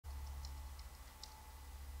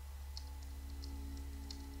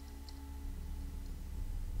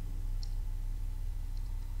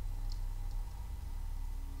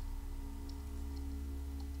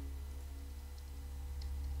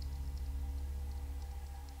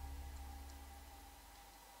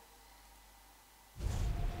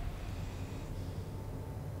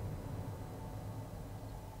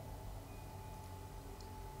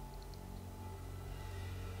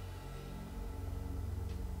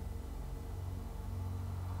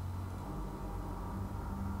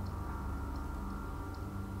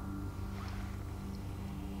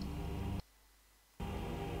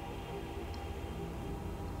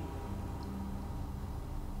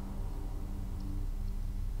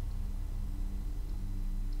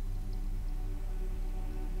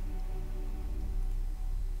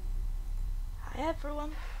Hi everyone.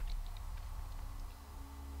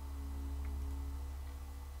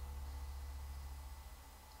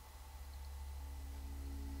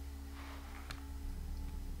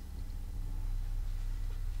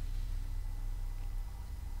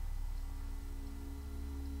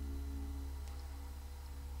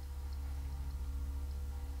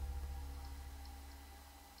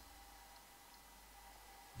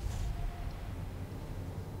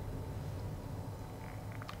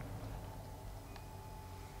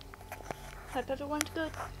 Hope everyone's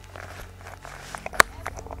good.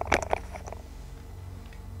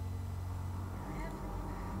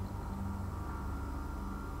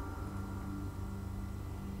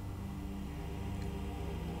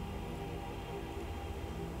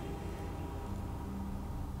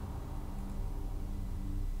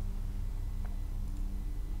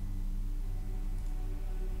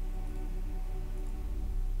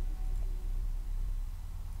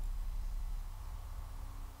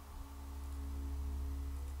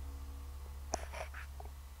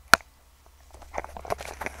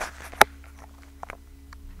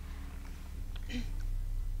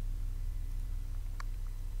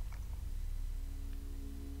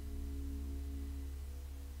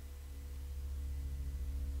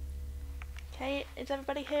 Okay, is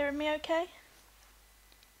everybody hearing me okay?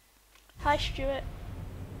 Hi Stuart.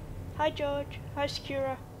 Hi George. Hi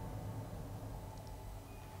Secura.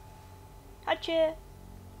 Hi Cheer.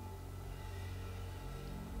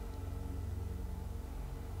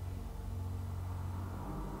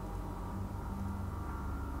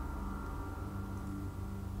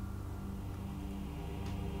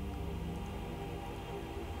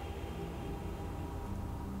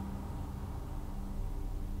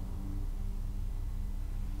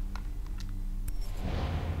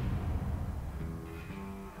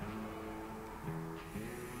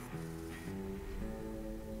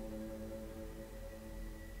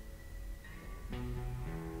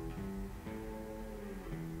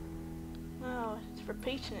 Oh, it's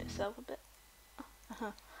repeating itself a bit.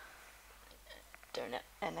 Don't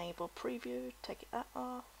enable preview, take that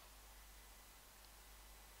off.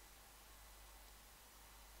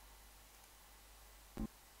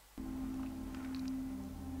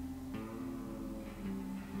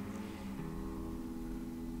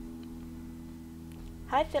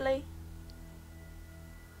 Hi Philly.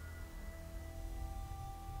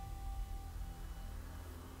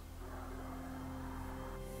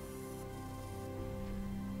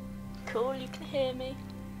 Cool, you can hear me.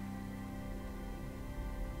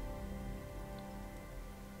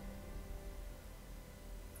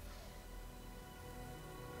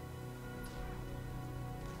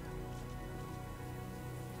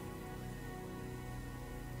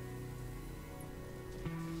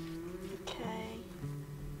 Okay.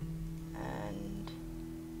 And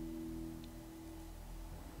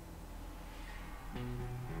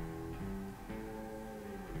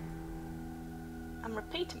I'm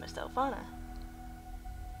repeating myself, aren't I?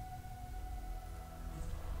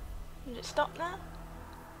 Did it stop now?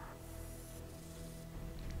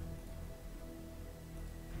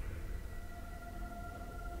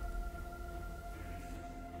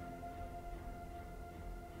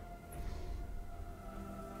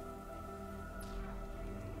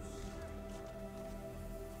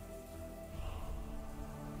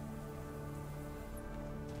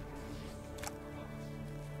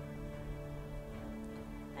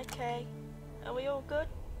 Okay, are we all good?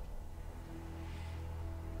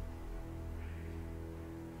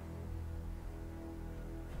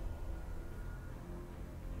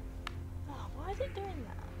 Oh, why is it doing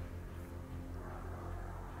that?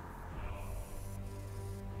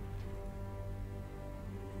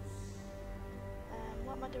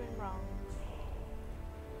 What am I doing wrong?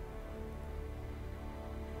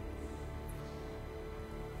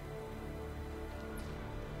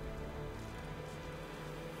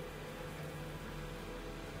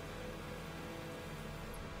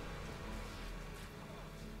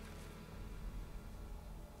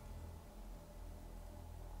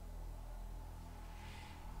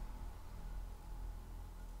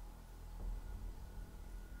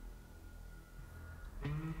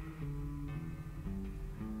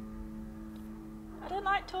 I don't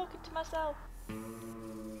like talking to myself.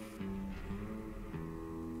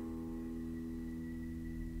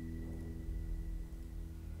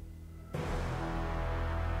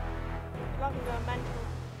 I'm going mental.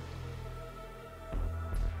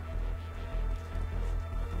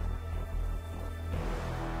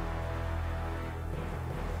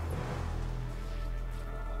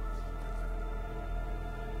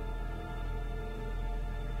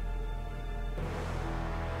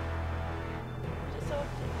 Is it sorted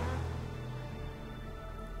now?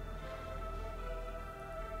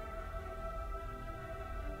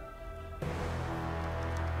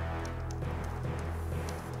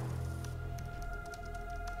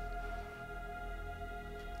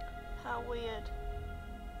 weird.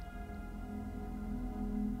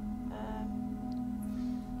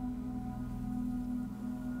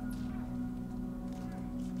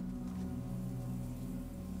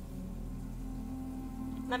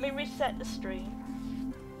 Let me reset the stream.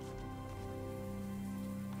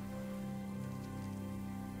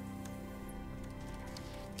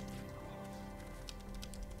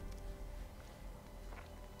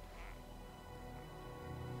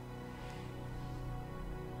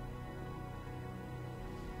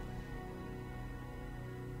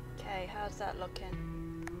 Okay, how's that looking?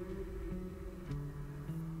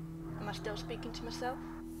 Am I still speaking to myself?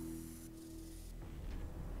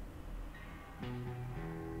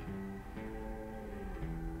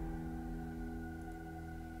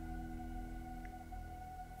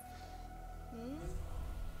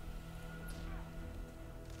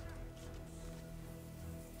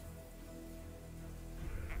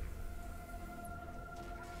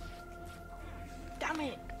 Damn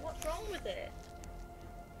it! What's wrong with it?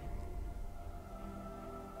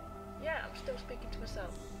 Yeah, I'm still speaking to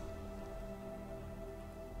myself.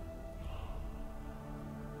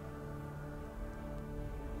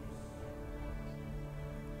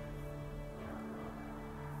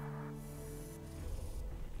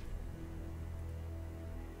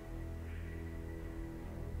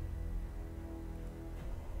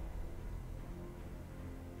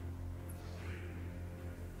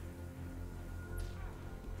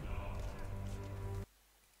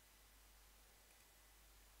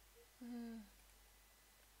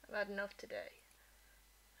 I've had enough today.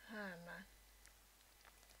 Oh man.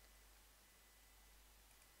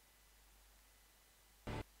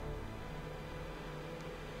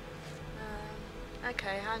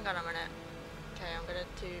 Okay, hang on a minute. Okay, I'm gonna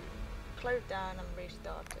close down and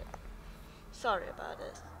restart it. Sorry about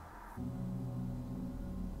this.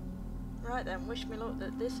 Right then, wish me luck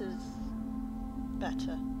that this is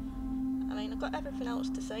better. I mean, I've got everything else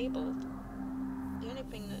disabled. The only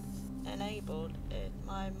thing that's enabled is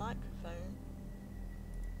my microphone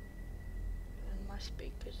and my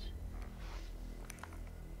speakers.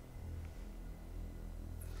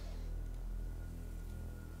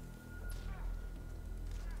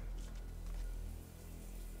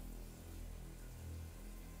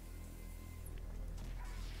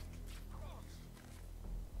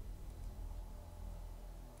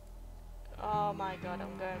 Oh my god,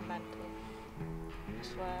 I'm going mental. I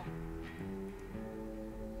swear.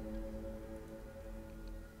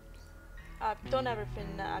 I've done everything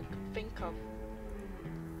that I could think of.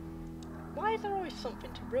 Why is there always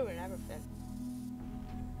something to ruin everything?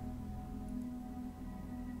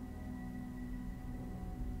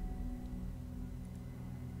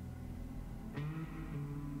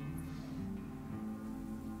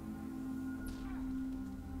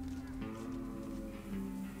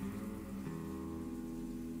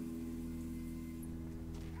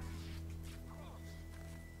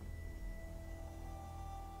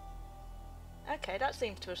 Okay, that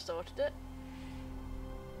seems to have sorted it.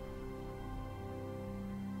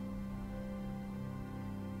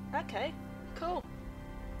 Okay, cool.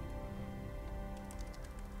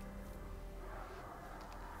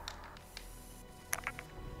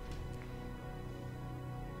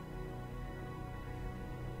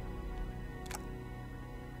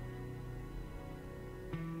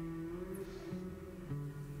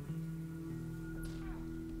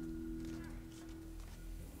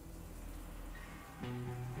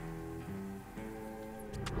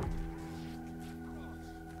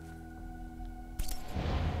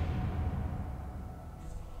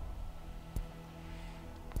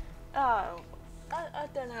 Oh, I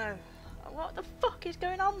don't know. What the fuck is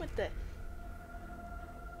going on with this?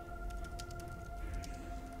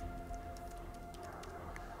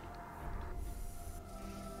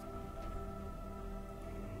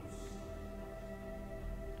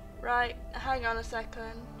 Right, hang on a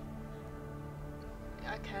second.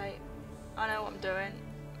 Okay, I know what I'm doing.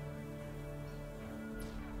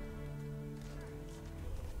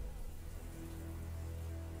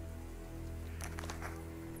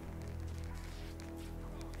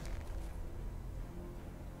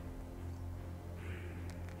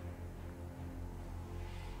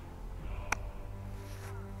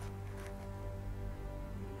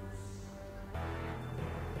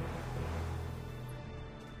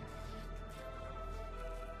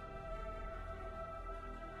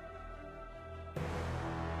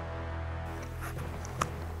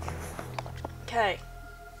 Okay,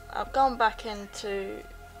 I've gone back into,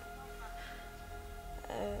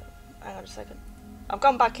 hang on a second, I've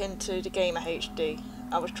gone back into the Gamer HD.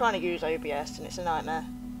 I was trying to use OBS and it's a nightmare.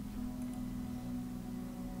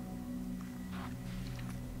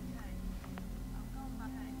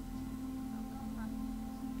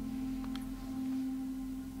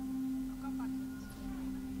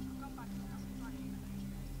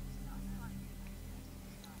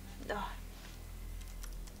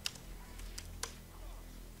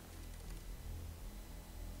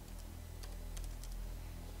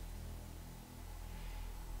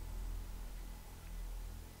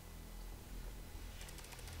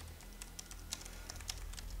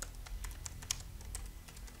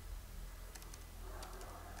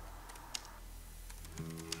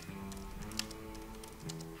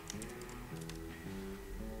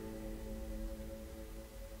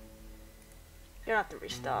 don't have to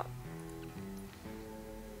restart.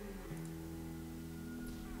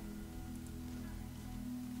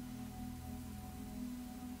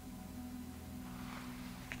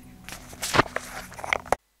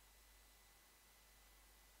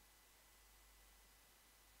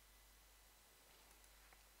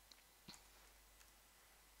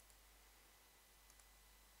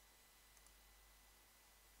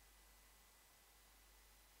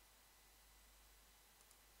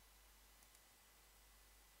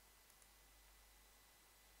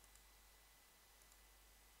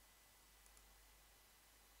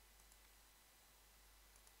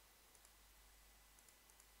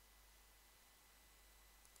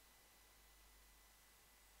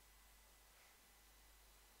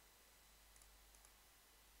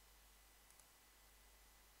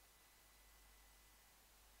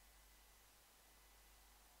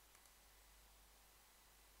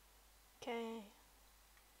 Okay.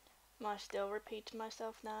 Am I still repeating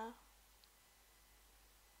myself now?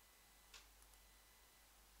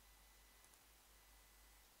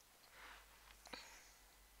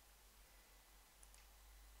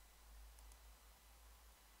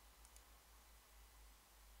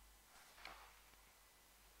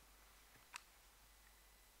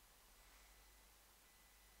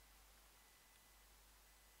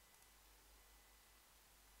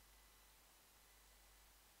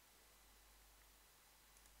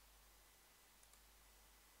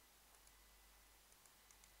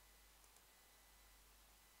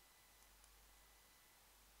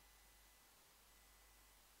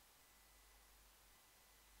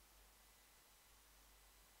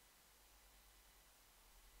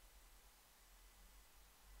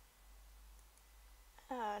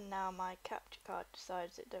 Now my capture card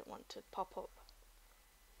decides it don't want to pop up.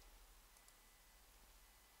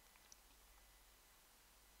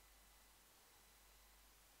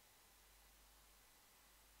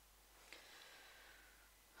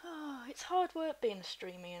 Oh, it's hard work being a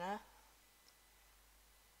streamer, you know.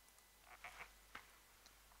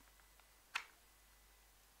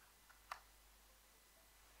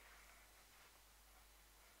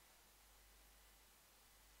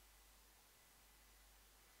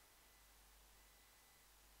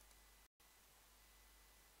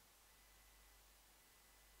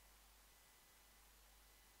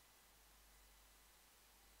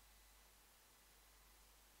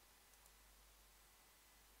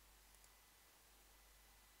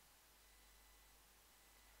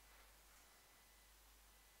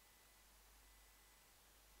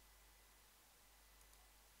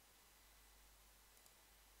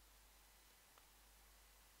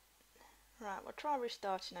 Right, we'll try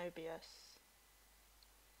restarting OBS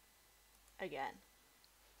again.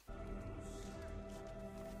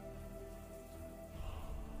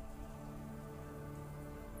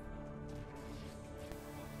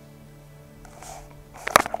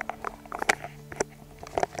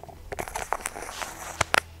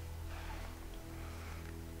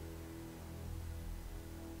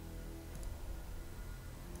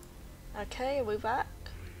 Okay, we're back.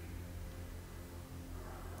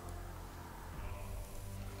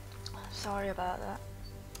 Sorry about that.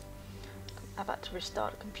 I've had to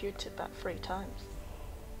restart the computer about 3 times.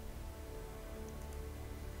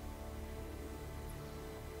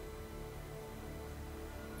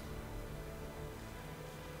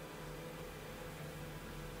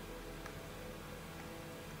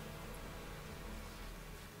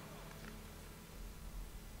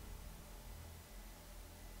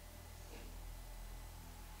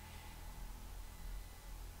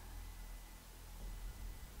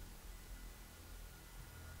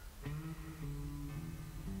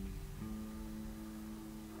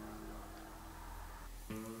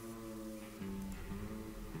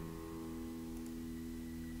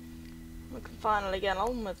 We can finally get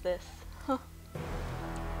on with this. Hooray!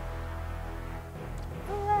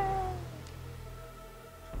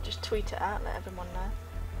 Just tweet it out, let everyone know.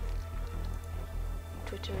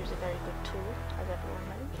 Twitter is a very good tool, as everyone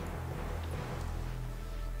knows.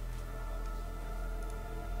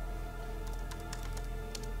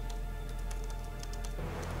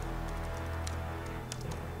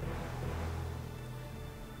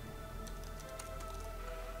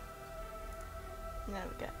 There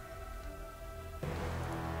we go.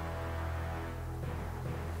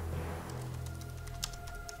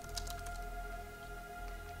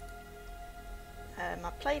 I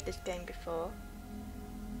played this game before.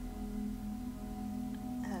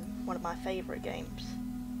 One of my favourite games.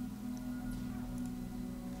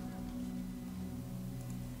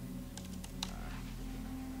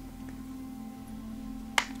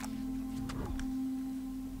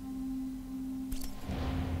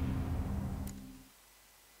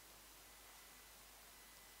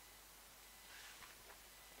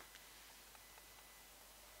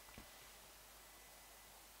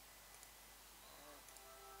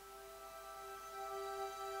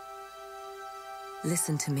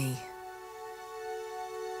 Listen to me.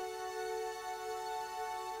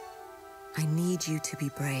 I need you to be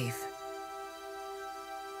brave.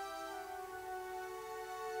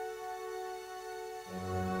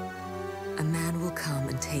 A man will come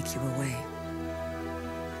and take you away.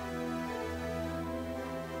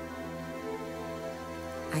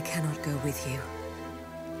 I cannot go with you.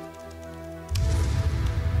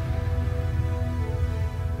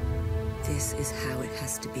 This is how it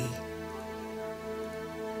has to be.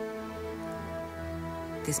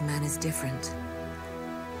 This man is different.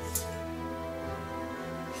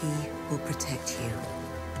 He will protect you.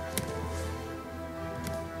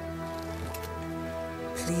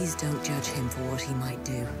 Please don't judge him for what he might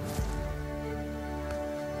do.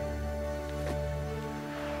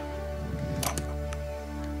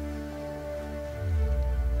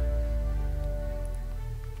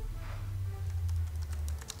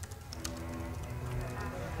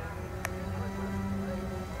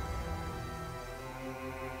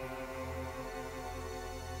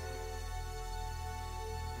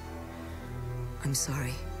 I'm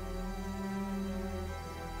sorry.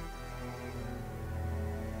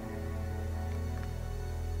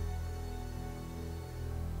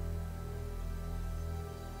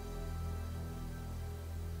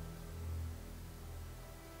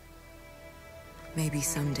 Maybe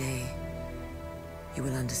someday you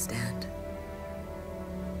will understand.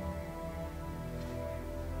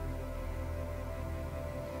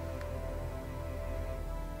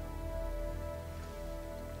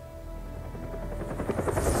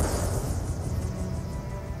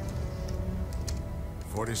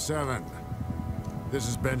 This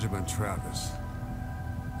is Benjamin Travis.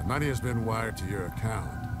 The money has been wired to your account.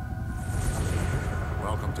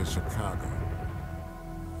 Welcome to Chicago.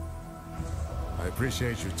 I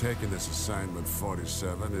appreciate you taking this assignment,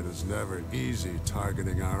 47. It is never easy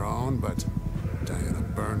targeting our own, but Diana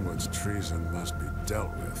Burnwood's treason must be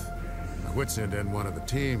dealt with. I would send in one of the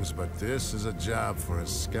teams, but this is a job for a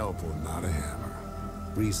scalpel, not a hammer.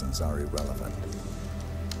 Reasons are irrelevant.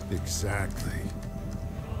 Exactly.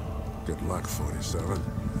 Good luck, 47.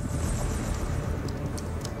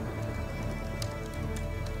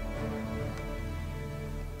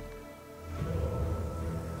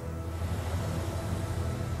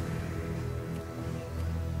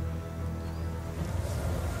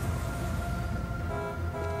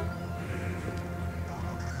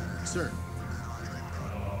 Sir.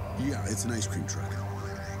 Yeah, it's an ice cream truck.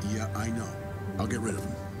 Yeah, I know. I'll get rid of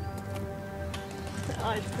him.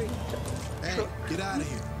 Ice cream truck. Hey, get out of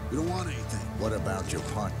here. We don't want anything. What about your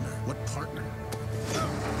partner? What partner?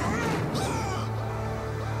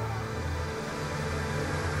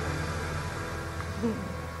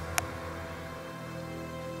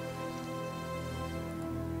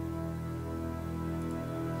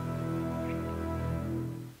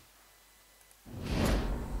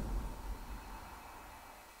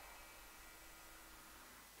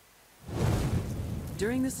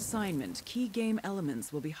 During this assignment, key game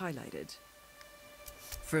elements will be highlighted.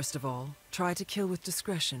 First of all, try to kill with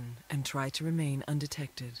discretion and try to remain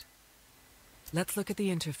undetected. Let's look at the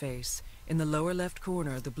interface. In the lower left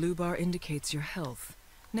corner, the blue bar indicates your health.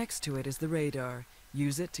 Next to it is the radar.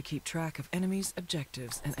 Use it to keep track of enemies,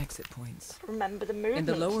 objectives, and exit points. Remember the movements. In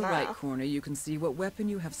the lower now. right corner, you can see what weapon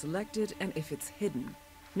you have selected and if it's hidden.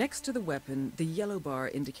 Next to the weapon, the yellow bar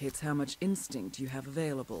indicates how much instinct you have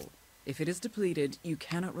available. If it is depleted, you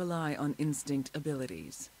cannot rely on instinct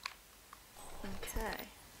abilities. Okay.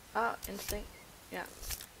 Oh, instinct. Yeah.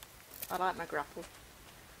 I like my grapple.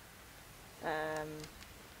 Okay,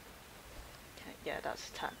 yeah, that's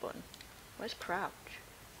the attack button. Where's crouch?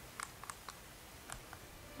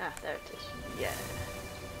 Ah, there it is. Yeah.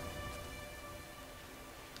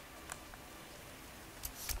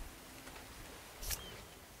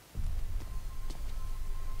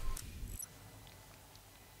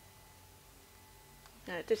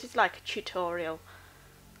 No, this is like a tutorial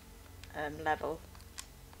level.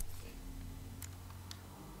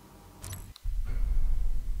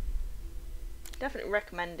 Definitely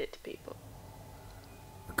recommend it to people.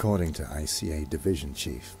 According to ICA Division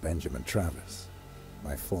Chief Benjamin Travis,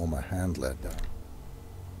 my former handler died.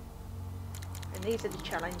 And these are the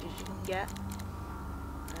challenges you can get.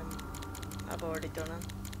 I've already done them.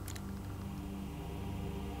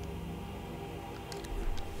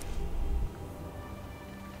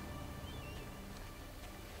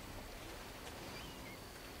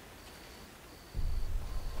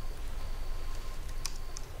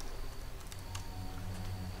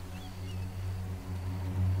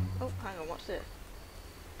 Oh, hang on, what's this?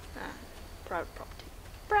 Ah, private property.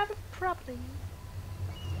 Private property!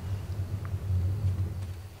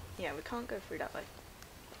 Yeah, we can't go through that way.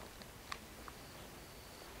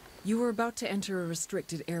 You are about to enter a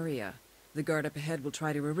restricted area. The guard up ahead will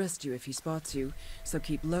try to arrest you if he spots you, so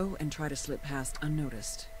keep low and try to slip past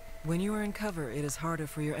unnoticed. When you are in cover, it is harder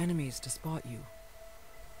for your enemies to spot you.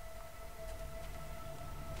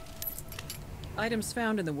 Items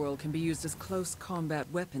found in the world can be used as close combat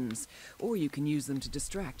weapons, or you can use them to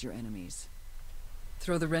distract your enemies.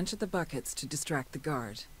 Throw the wrench at the buckets to distract the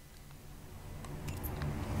guard.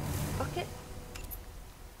 Bucket?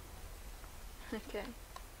 Okay.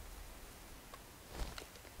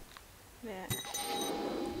 Yeah.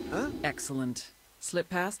 Huh? Excellent. Slip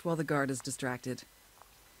past while the guard is distracted.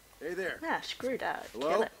 Hey there. Ah, screw that. Hello?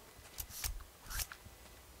 Kill it.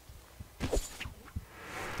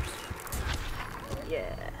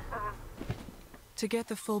 Yeah. To get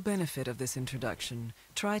the full benefit of this introduction,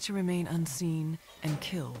 try to remain unseen and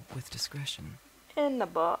kill with discretion. In the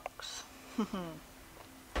box.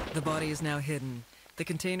 The body is now hidden. The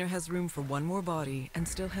container has room for one more body and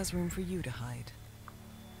still has room for you to hide.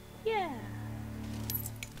 Yeah.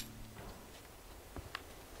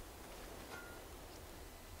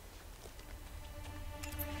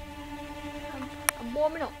 I'm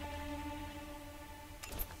warming up.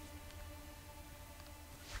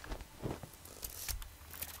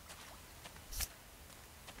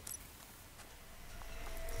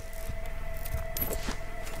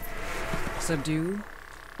 Subdue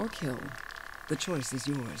or kill. The choice is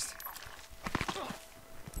yours.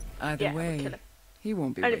 Either Yeah, we'll way, kill him. he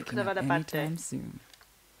won't be Only waking because I've up had a bad day. anytime soon.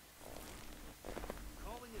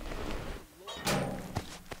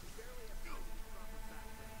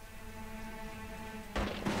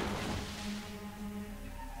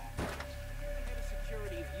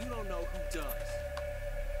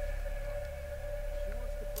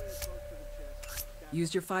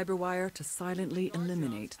 Use your fiber wire to silently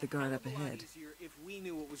eliminate the guard up ahead. If we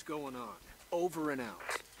knew what was going on. Over and out.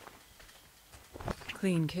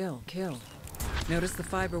 Clean kill. Kill. Notice the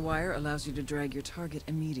fiber wire allows you to drag your target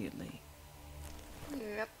immediately.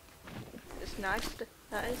 Yep. It's nice.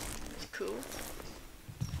 That is. It's cool.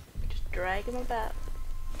 Just drag him about.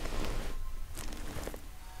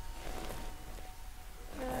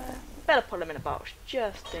 Better put him in a box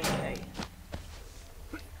just in case.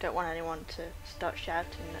 Don't want anyone to start shouting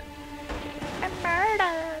that I'm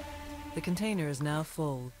murdered. The container is now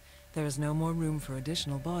full. There is no more room for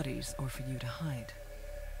additional bodies or for you to hide.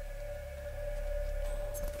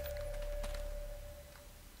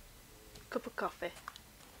 Cup of coffee.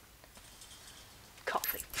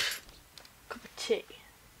 Coffee. Cup of tea.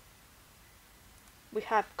 We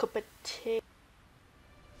have cup of tea.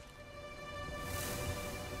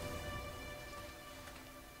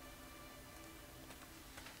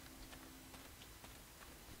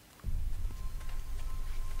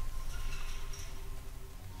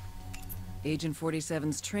 Agent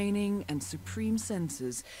 47's training and supreme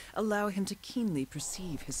senses allow him to keenly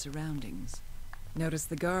perceive his surroundings. Notice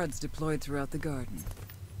the guards deployed throughout the garden.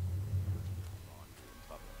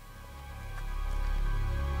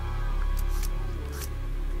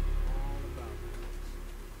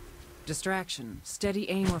 Distraction, steady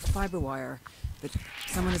aim or fiber wire, but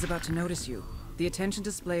someone is about to notice you. The attention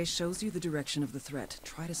display shows you the direction of the threat.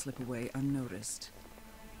 Try to slip away unnoticed.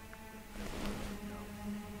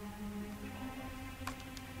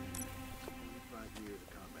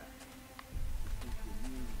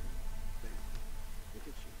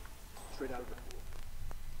 Straight out of the pool.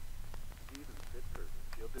 Even fit for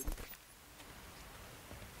feel didn't.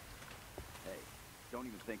 Hey, don't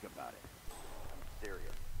even think about it. I'm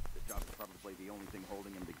serious. This job is probably the only thing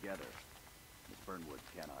holding him together. Miss Burnwood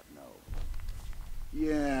cannot know.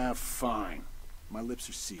 Yeah, fine. My lips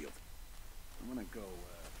are sealed. I'm gonna go,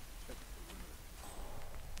 check the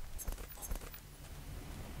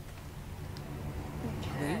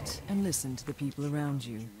perimeter. Wait and listen to the people around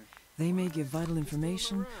you. They may give vital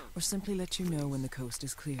information or simply let you know when the coast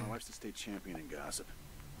is clear. My wife's the state champion in gossip.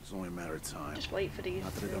 It's only a matter of time. Just wait for these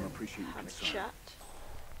Not that I to don't appreciate your have a concern. chat.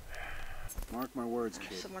 Mark my words,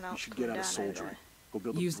 kid. Someone You else should coming get out of down soldiering. anyway. Go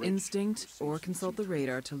build a Use bridge instinct or overseas consult the from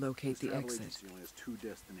radar to locate the This travel exit. agency only has two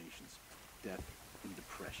destinations, death and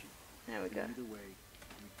depression. There we go. Either way,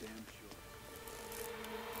 we damn sure.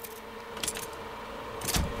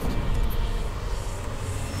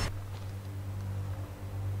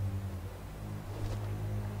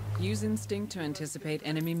 Use instinct to anticipate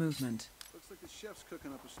enemy movement. Looks like the chef's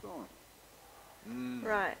cooking up a storm.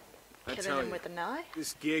 Right. I Killing tell him you, with a knife?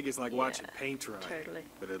 this gig is like watching Yeah, paint dry. totally.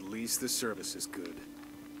 But at least the service is good.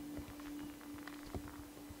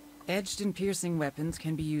 Edged and piercing weapons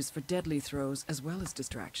can be used for deadly throws as well as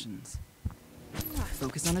distractions.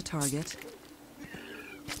 Focus on a target.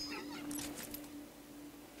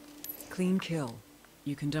 Clean kill.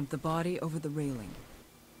 You can dump the body over the railing.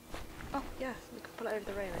 Oh yeah, we can pull it over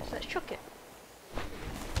the railing. Let's chuck it.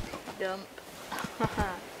 Dump.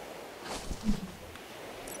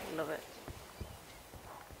 Love it.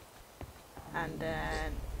 And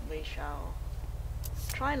then we shall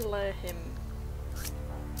try and lure him,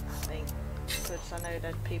 I think, because I know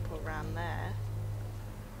there's people around there.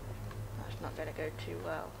 That's not going to go too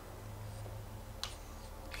well.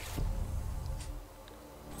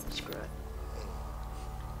 Screw it.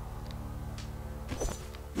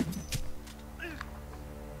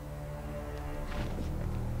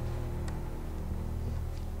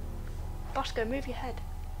 Bosco, move your head.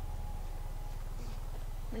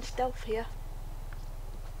 I'm in stealth here.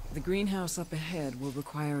 The greenhouse up ahead will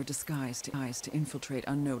require a disguise to infiltrate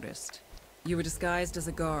unnoticed. You are disguised as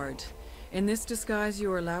a guard. In this disguise,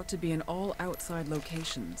 you are allowed to be in all outside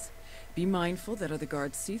locations. Be mindful that other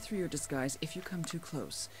guards see through your disguise if you come too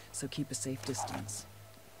close, so keep a safe distance.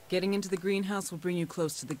 Getting into the greenhouse will bring you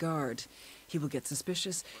close to the guard. He will get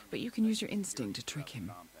suspicious, but you can use your instinct to trick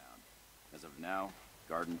him. As of now,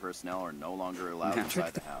 garden personnel are no longer allowed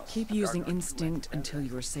inside the house. Keep using instinct until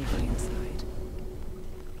you are safely inside.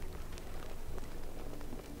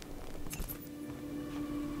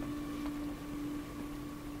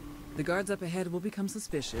 The guards up ahead will become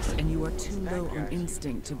suspicious, and you are too low on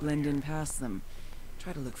instinct to blend in past them.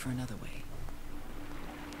 Try to look for another way.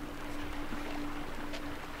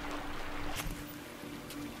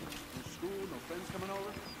 No school, no friends coming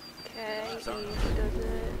over? Okay, he does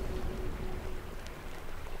it.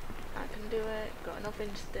 I can do it. Got enough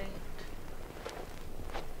instinct.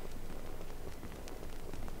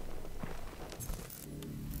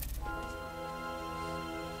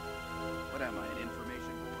 What am I, an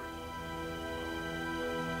information board?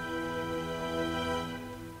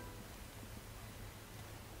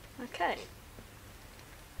 Okay.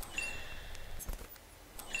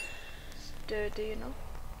 Sturdy enough.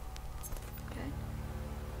 Okay.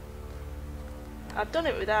 I've done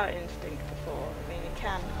it without instinct before. I mean, you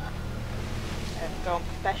can go on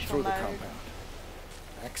professional Through the mode. compound.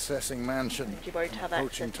 Accessing mansion. You won't have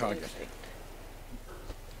Approaching access to target. instinct.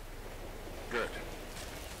 Good.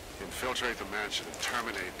 Infiltrate the mansion and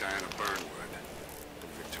terminate Diana Burnwood.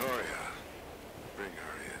 Victoria, bring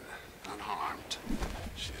her in, unharmed.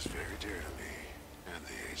 She is very dear to me and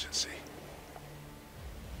the agency.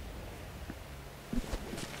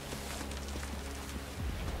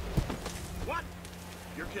 What?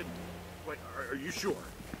 You're kidding. Wait, are you sure?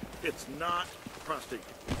 It's not prostate.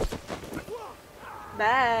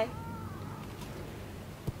 Bye.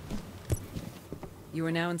 You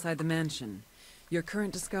are now inside the mansion. Your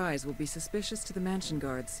current disguise will be suspicious to the mansion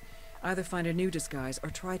guards. Either find a new disguise or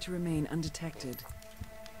try to remain undetected.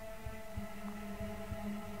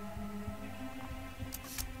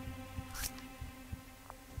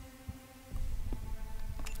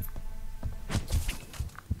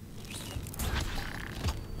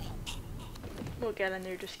 We'll get a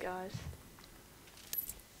new disguise.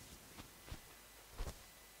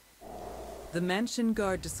 The mansion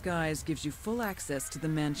guard disguise gives you full access to the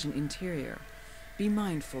mansion interior. Be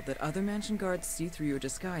mindful that other mansion guards see through your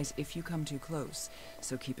disguise if you come too close,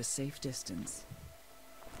 so keep a safe distance.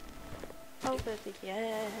 Over the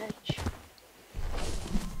edge.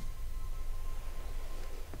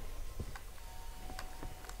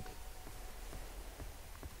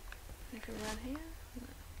 Anything around here? No.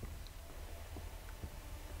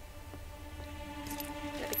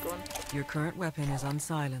 Get a gun. Your current weapon is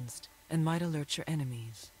unsilenced and might alert your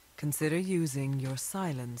enemies. Consider using your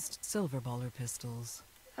silenced silver baller pistols.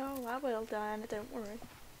 Oh, I will, Diana, don't worry.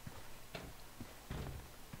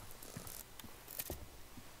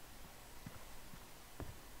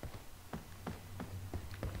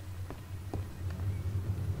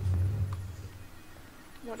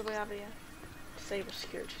 What do we have here? Disable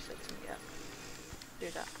security system, yeah. Do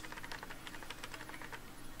that.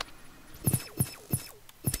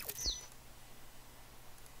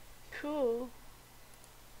 Cool.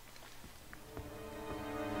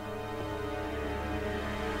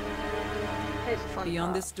 Here's the fun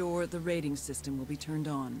Beyond part. this door, the rating system will be turned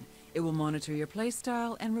on. It will monitor your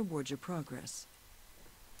playstyle and reward your progress.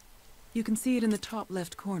 You can see it in the top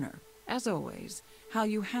left corner. As always, how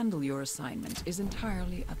you handle your assignment is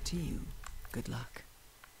entirely up to you. Good luck.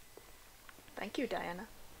 Thank you, Diana.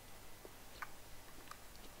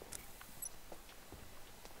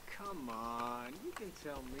 Come on, you can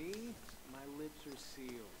tell me. My lips are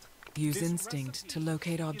sealed. Use This instinct recipe to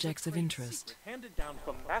locate is a objects of trade interest. secret handed down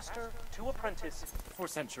from master to apprentice for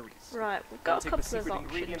centuries. Right, we've I'll got a take the couple of secret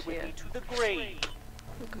options ingredient with here. me to the grave.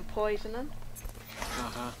 We can poison them.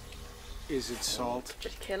 Uh-huh. Is it salt?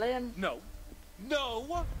 Just kill him. No.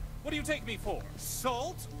 No! What do you take me for?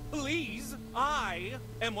 Salt? Please? I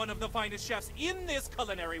am one of the finest chefs in this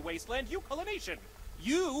culinary wasteland, you culination.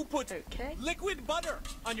 You put liquid butter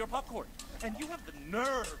on your popcorn, and you have the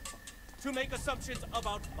nerve to make assumptions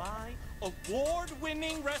about my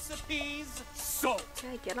award-winning recipes. Salt!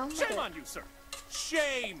 Okay, get on with Shame it. on you, sir.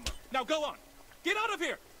 Shame! Now go on. Get out of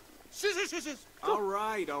here! Shh. All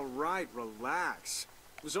right, relax.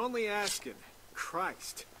 Was only asking.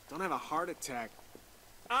 Christ, don't have a heart attack.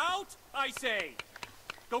 Out, I say!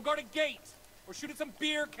 Go guard a gate, or shoot at some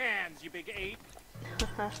beer cans, you big ape.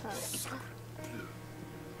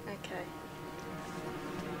 Okay.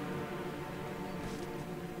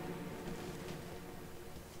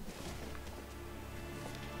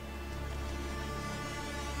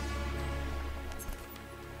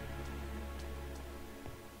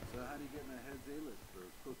 So how do you get in the head's A-list for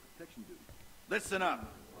close protection duty? Listen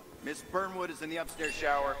up. Miss Burnwood is in the upstairs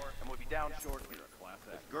shower and will be down shortly.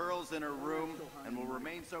 The girl's in her room and will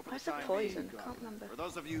remain so for Where's the the time poison? being. Can't remember. For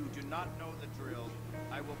those of you who do not know the drill,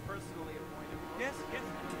 I will personally appoint him. Yes.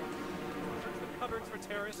 Search the cupboards for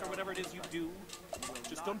terrorists or whatever it is you do.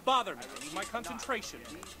 Just don't bother me. I need my concentration.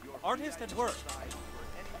 Artist at work.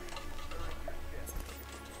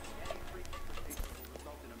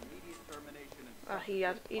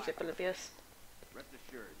 He's oblivious. Rest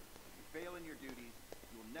assured, if you fail in your duties,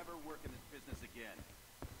 you will never work in this business again.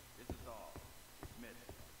 This is all. Dismissed.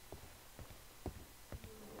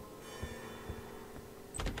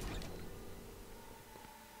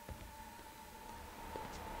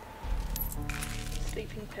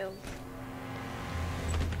 Sleeping pills.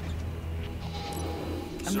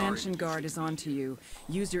 A mansion guard is onto you.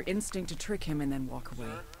 Use your instinct to trick him and then walk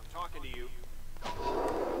away. Talking to you.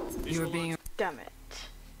 You are being Damn it.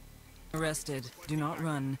 arrested. Do not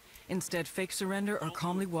run. Instead, fake surrender or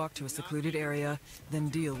calmly walk to a secluded area, then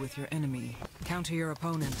deal with your enemy. Counter your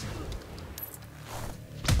opponent.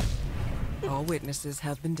 All witnesses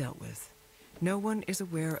have been dealt with. No one is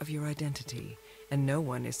aware of your identity, and no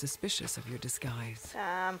one is suspicious of your disguise.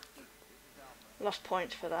 Lost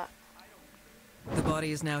points for that. The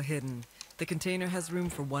body is now hidden. The container has room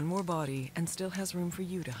for one more body, and still has room for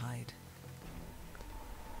you to hide.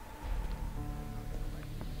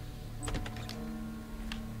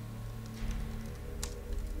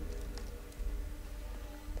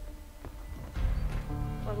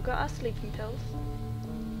 Well, we've got our sleeping pills.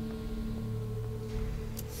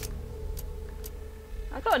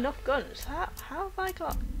 I've got enough guns. How have I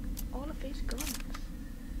got all of these guns?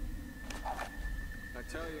 I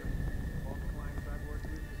tell you, all the clients I've worked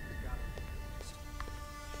with have got it.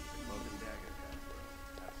 Cloak and dagger kind of world.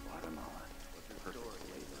 That's Guatemala. Perfect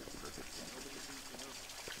flavor, perfect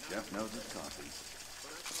temperature. Jeff knows his coffee.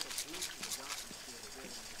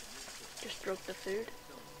 Just drug the food.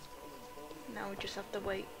 Now we just have to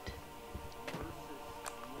wait.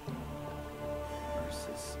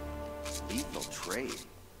 Versus lethal trade.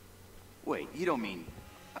 Wait, you don't mean...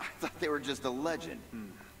 I thought they were just a legend.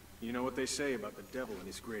 You know what they say about the devil and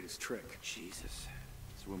his greatest trick. Jesus.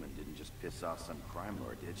 This woman didn't just piss off some crime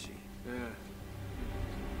lord, did she? Yeah.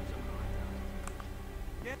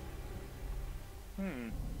 Very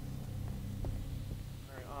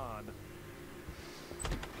odd. The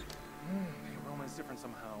aroma is different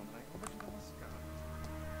somehow, but I originally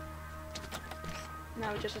got.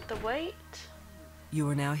 Now we just have to wait. You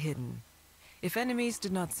are now hidden. If enemies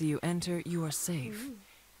did not see you enter, you are safe,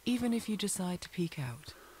 even if you decide to peek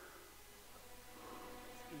out.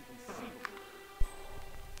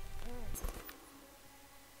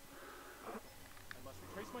 I must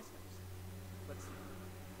retrace my steps. Let's see.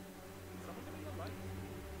 Someone gonna be alive?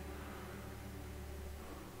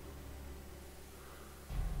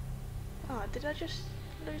 Oh, did I just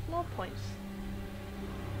lose more points?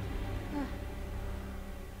 Huh.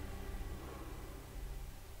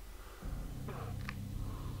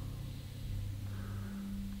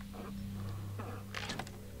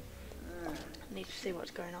 I need to see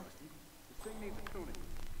what's going on. This thing needs tuning.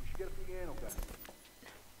 We should get a piano back.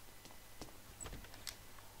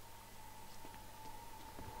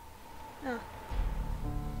 Oh.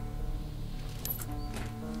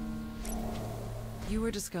 You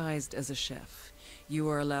are disguised as a chef. You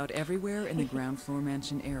are allowed everywhere in the ground floor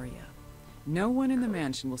mansion area. No one in the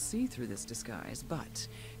mansion will see through this disguise, but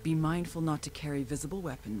be mindful not to carry visible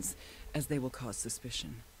weapons, as they will cause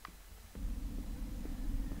suspicion.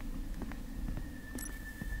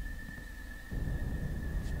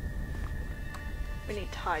 We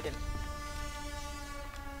need to hide him.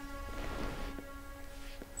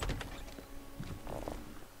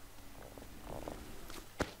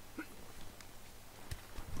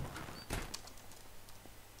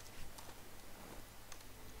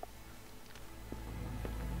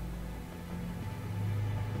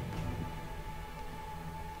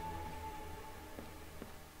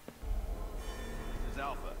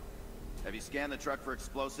 Have you scanned the truck for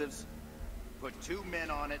explosives? Put 2 men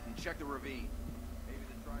on it and check the ravine. Maybe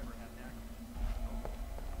the driver had an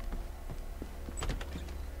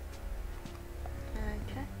accident.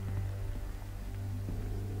 Okay.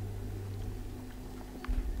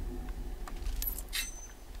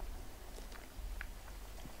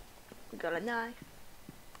 We got a knife.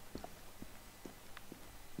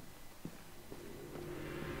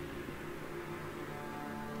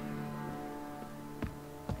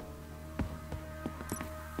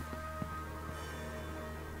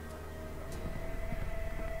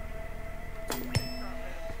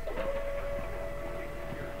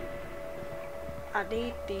 I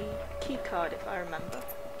need the key card if I remember.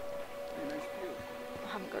 I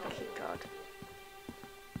haven't got a key card.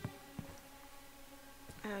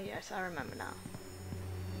 Oh yes, I remember now.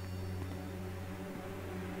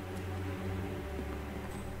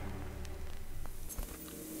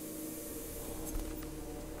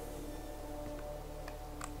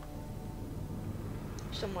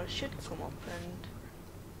 Someone should come up and...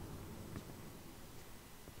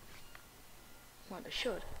 well, they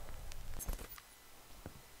should.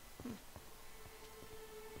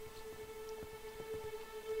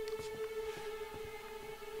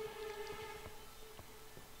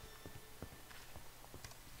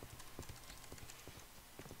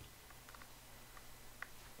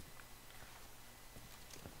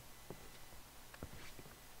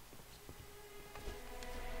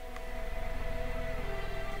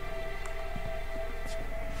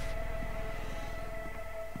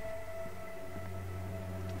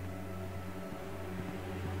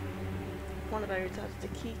 One of those has the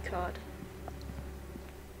key card.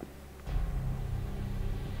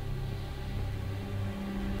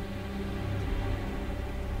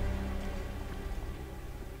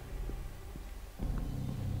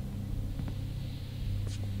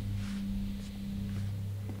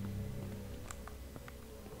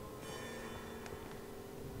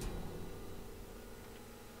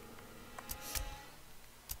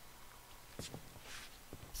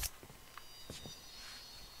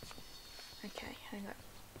 Okay, hang on.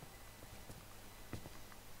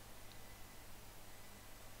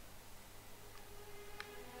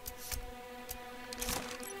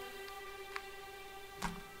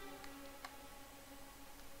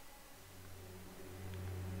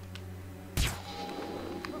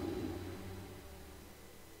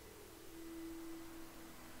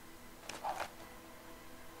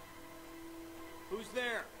 Who's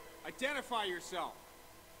there? Identify yourself.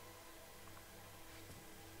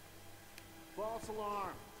 False alarm.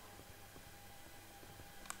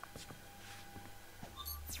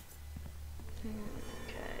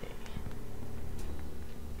 Okay.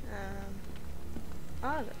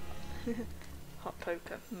 Hot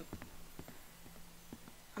poker.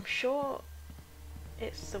 I'm sure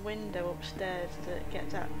it's the window upstairs that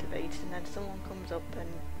gets activated and then someone comes up and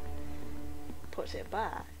puts it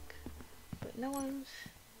back. But no one's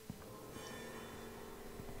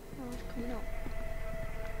coming up.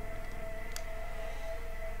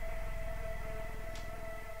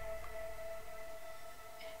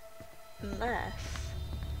 Unless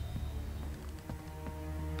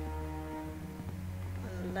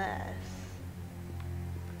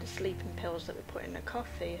the sleeping pills that we put in the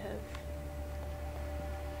coffee have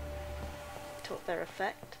took their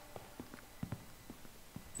effect.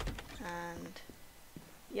 And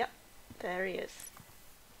yep, there he is.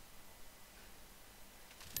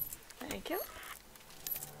 Thank you.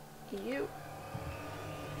 You.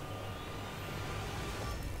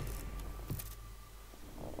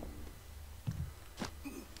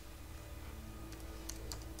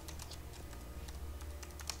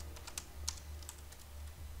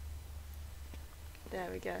 There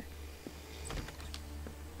we go.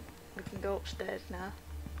 We can go upstairs now.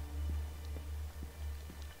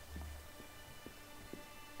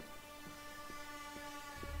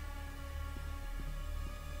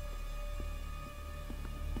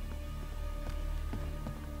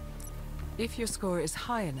 If your score is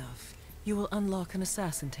high enough, you will unlock an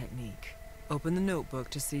assassin technique. Open the notebook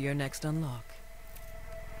to see your next unlock.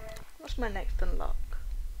 What's my next unlock?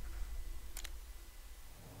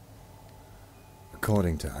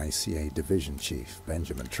 According to ICA Division Chief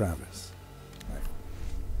Benjamin Travis.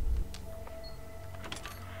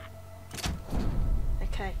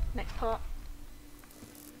 Okay, next part.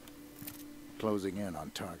 Closing in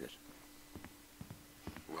on target.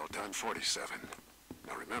 Well done, 47.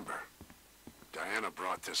 Now remember, Diana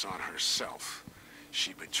brought this on herself.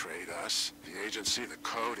 She betrayed us, the agency, the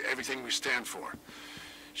code, everything we stand for.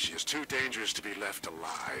 She is too dangerous to be left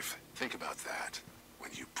alive. Think about that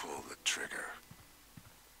when you pull the trigger.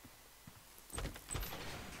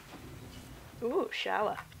 Ooh,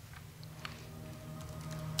 shower.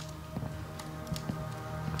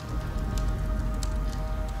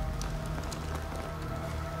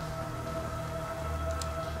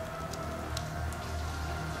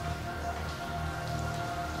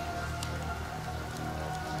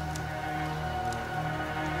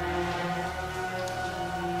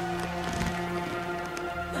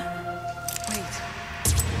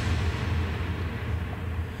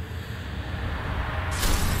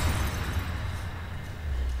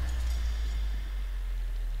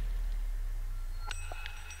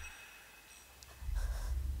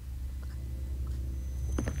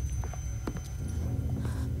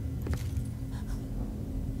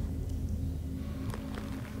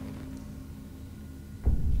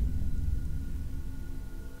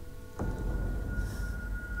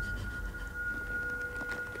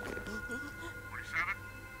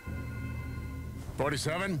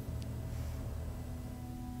 '47?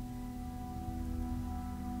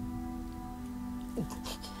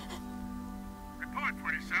 Report,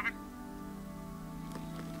 47.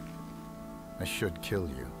 I should kill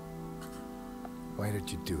you. Why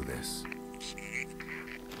did you do this?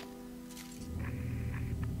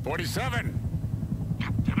 47!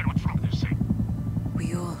 Damn it, what's wrong with this thing?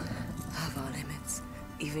 We all have our limits.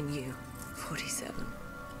 Even you, 47.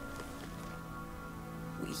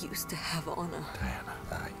 We used to have honor. Diana,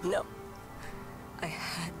 No. I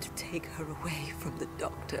had to take her away from the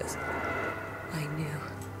doctors. I knew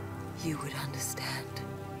you would understand.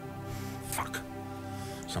 Fuck.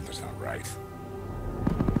 Something's not right.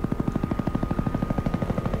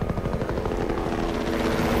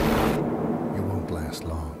 You won't last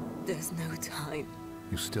long. There's no time.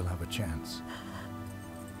 You still have a chance.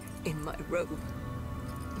 In my robe.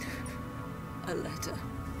 A letter.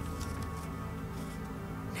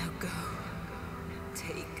 Now go.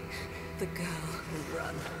 Take the girl and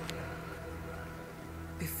run.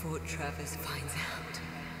 Before Travis finds out.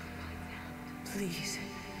 Please.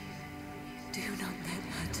 Do not let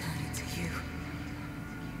her turn into you.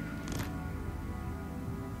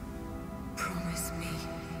 Promise me.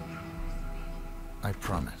 I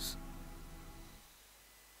promise.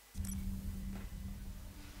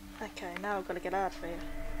 Okay, now I've got to get out of here.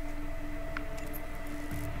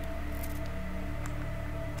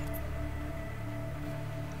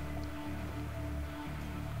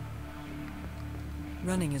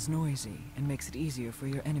 Running is noisy and makes it easier for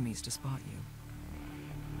your enemies to spot you.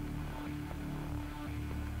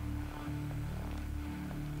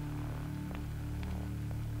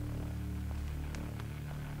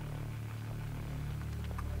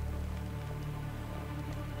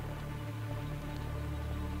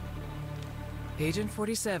 Agent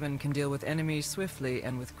 47 can deal with enemies swiftly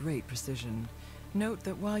and with great precision. Note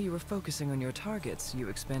that while you are focusing on your targets, you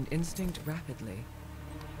expend instinct rapidly.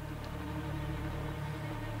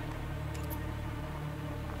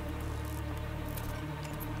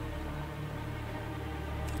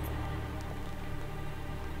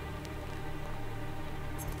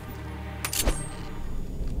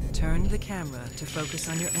 Turn the camera to focus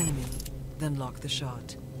on your enemy, then lock the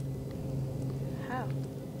shot. How?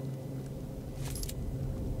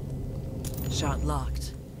 Shot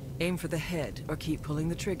locked. Aim for the head or keep pulling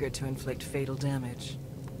the trigger to inflict fatal damage.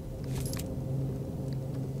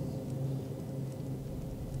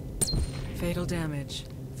 Fatal damage.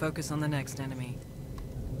 Focus on the next enemy.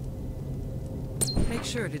 Make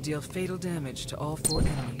sure to deal fatal damage to all 4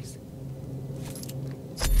 enemies.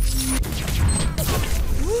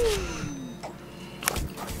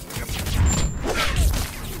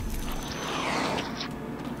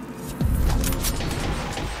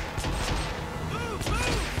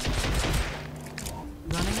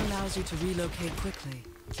 Running allows you to relocate quickly.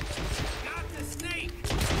 Got the snake!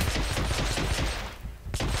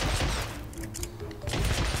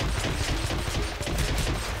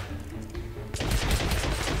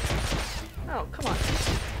 Oh, come on.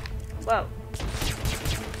 Whoa.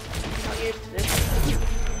 Not used to this.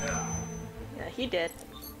 Yeah, he did.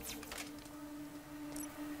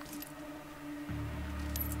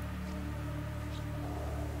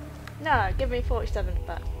 No, give me 47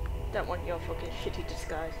 back. Don't want your fucking shitty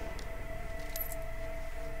disguise.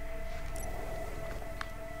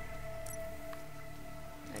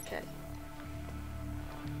 Okay.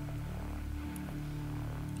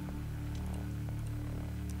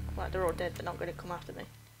 Right, they're all dead, they're not going to come after me.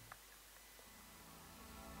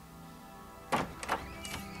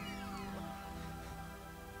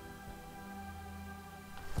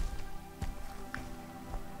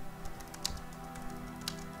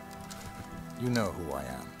 You know who I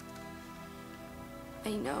am. I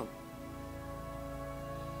know.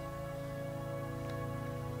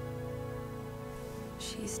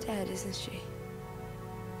 She's dead, isn't she?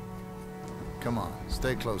 Come on,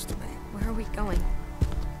 stay close to me. Where are we going?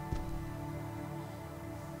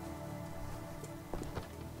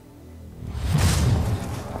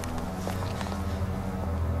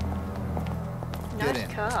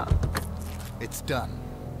 Nice car. It's done.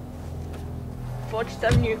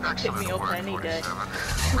 47, you can pick me up any day.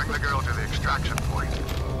 Bring the girl to the extraction point.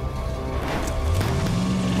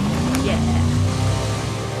 Yeah.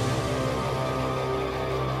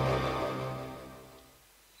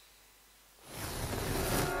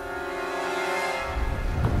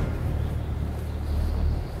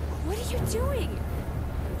 What are you doing?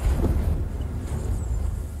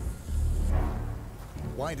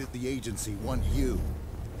 Why did the agency want you?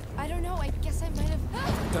 I don't know. I guess I might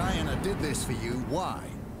have... Diana did this for you. Why?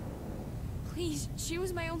 Please, she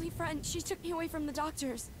was my only friend. She took me away from the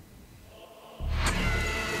doctors.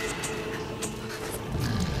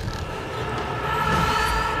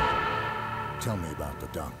 Tell me about the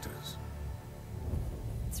doctors.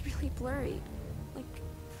 It's really blurry. Like,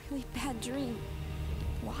 really bad dream.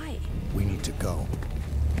 Why? We need to go.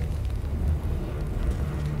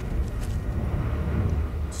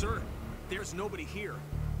 Sir, there's nobody here.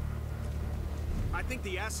 I think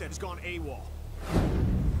the asset has gone AWOL.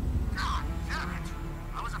 God damn it!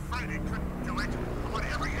 I was afraid it couldn't do it. I want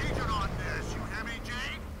every agent on this. You hear me,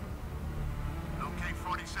 Jane? Locate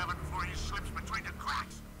 47 before he slips between the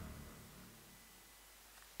cracks.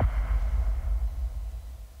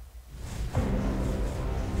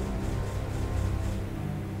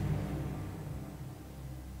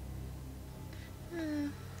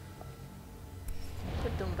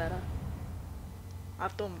 Could have done better.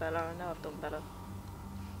 I've done better, I know I've done better.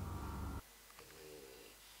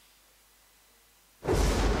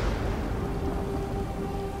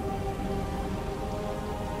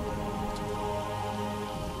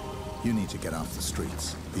 You need to get off the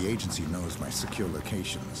streets. The agency knows my secure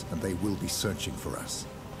locations, and they will be searching for us.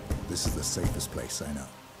 This is the safest place I know.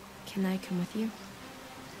 Can I come with you?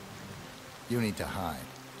 You need to hide,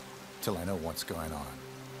 till I know what's going on.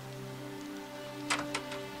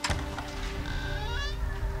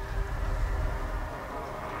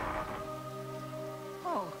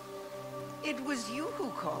 Oh, it was you who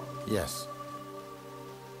called? Yes.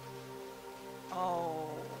 Oh,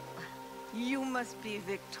 you must be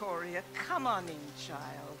Victoria. Come on in,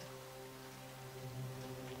 child.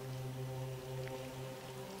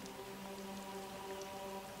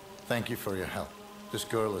 Thank you for your help. This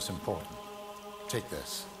girl is important. Take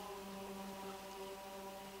this.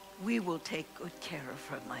 We will take good care of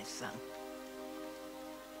her, my son.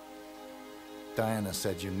 Diana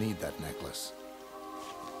said you need that necklace.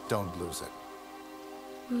 Don't lose it.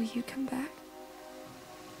 Will you come back?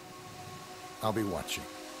 I'll be watching.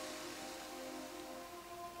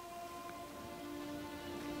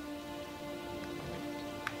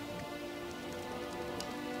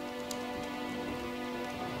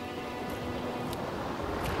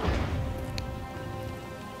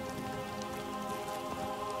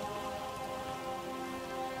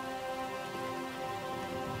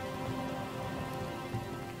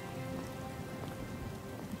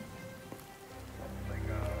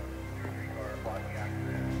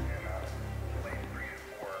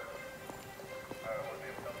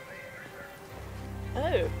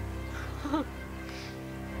 Oh.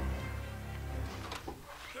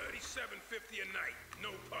 $37.50 a night,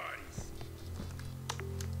 no parties.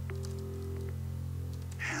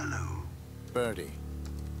 Hello. Birdie,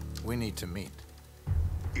 we need to meet.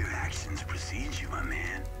 Your actions precede you, my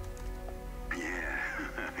man. Yeah,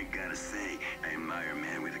 I gotta say, I admire a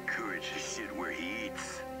man with the courage to shit where he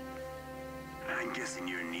eats. I'm guessing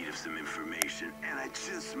you're in need of some information, and I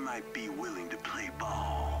just might be willing to play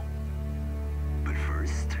ball. But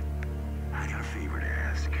first, I got a favor to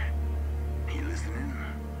ask. You listening?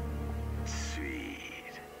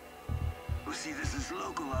 Sweet. Well, see, this is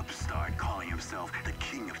local upstart calling himself the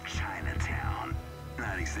King of Chinatown.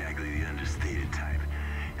 Not exactly the understated type.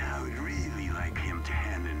 And I would really like him to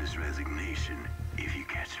hand in his resignation, if you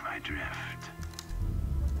catch my drift.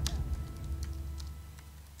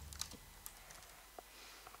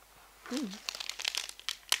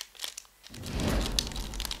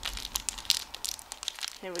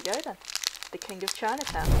 Here we go then. The King of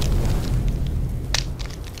Chinatown.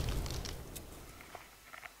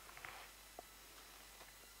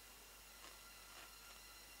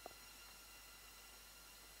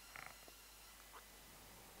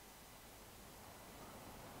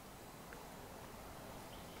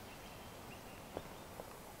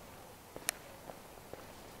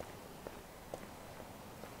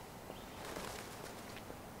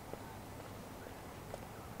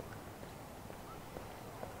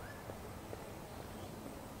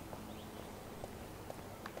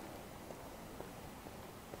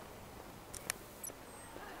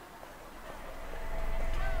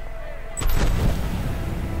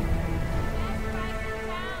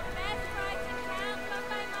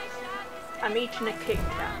 I'm eating a Kit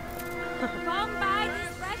Kat. Come by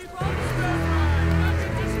this fresh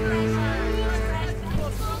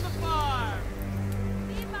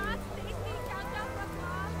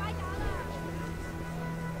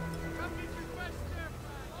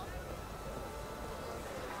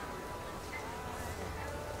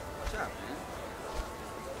What's up, man?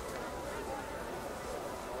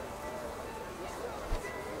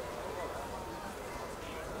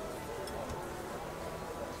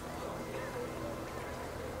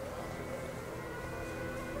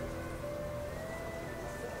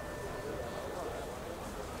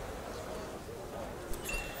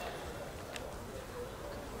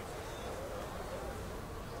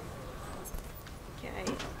 Okay, I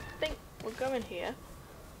think we're going here.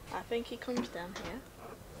 I think he comes down here.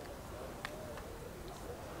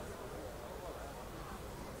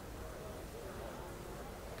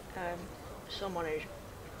 Someone who's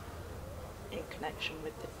in connection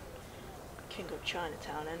with the King of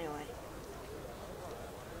Chinatown anyway.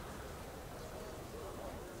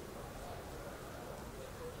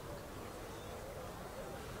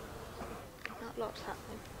 Not lots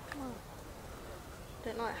happening. Come on.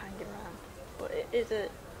 Don't like hanging around. But it is a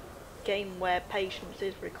game where patience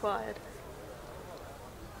is required.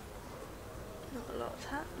 Not a lot's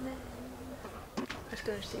happening. Let's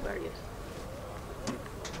go and see where he is.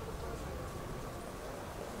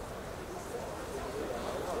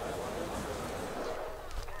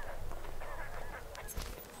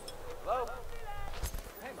 Hello?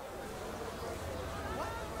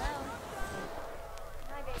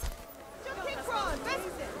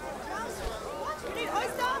 You need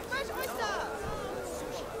oyster? Fresh oyster!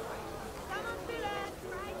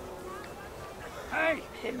 Hey!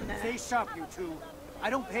 Face up, you two. I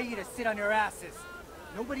don't pay you to sit on your asses.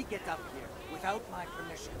 Nobody gets up here without my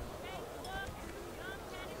permission.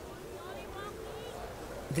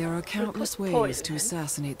 There are countless ways to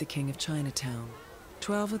assassinate the King of Chinatown.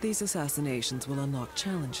 12 of these assassinations will unlock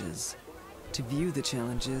challenges. To view the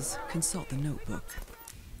challenges, consult the notebook.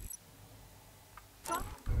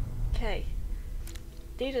 Okay.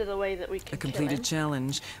 These are the way that we can A completed kill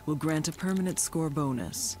challenge will grant a permanent score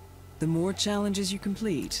bonus. The more challenges you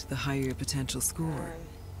complete, the higher your potential score.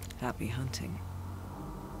 Happy hunting.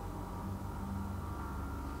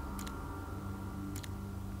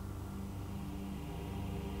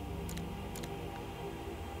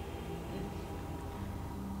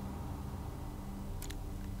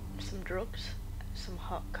 some drugs, some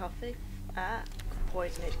hot coffee.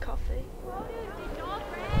 Poisonous coffee. I've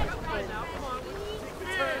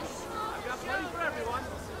got plenty for everyone.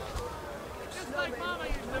 Just like Mama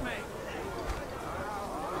used to make.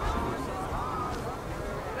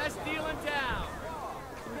 Best deal in town.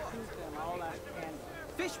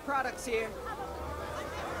 Fish products here.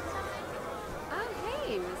 Oh,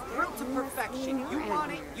 hey, Mr. Grilled to perfection. You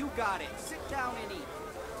want it, you got it. Sit down and eat.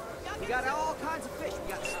 We got all kinds of fish.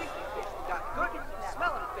 We got sticky fish. We got good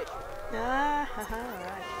smelling fish. Right.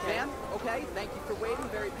 Sam, okay, thank you for waiting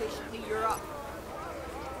very patiently. You're up.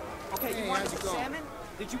 Okay, you want some salmon?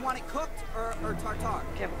 Did you want it cooked or tartare?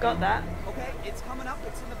 Okay, I've got that. Okay, it's coming up.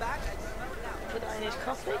 It's in the back. I just remember now. Put that in his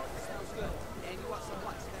coffee. Sounds good. And you want some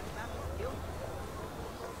what? Salmon back? Deal?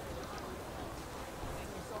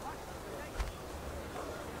 Thank you so much.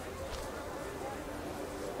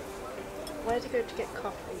 Where to go to get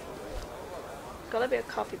coffee? Gotta be a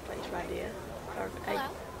coffee place right here. Or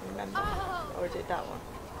remember. Or is it that one?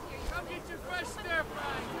 Come get your fresh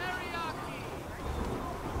stir-fry, teriyaki.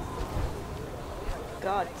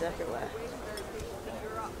 God, it's everywhere.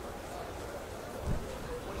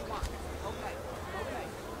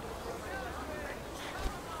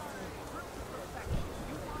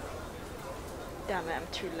 Damn it, I'm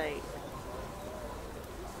too late.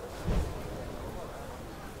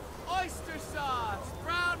 Oyster sauce,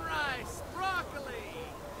 brown rice, broccoli.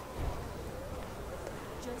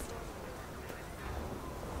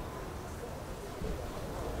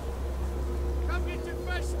 Come get your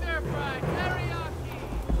fresh stir-fry, teriyaki.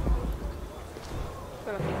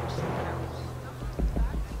 But I think it's something else.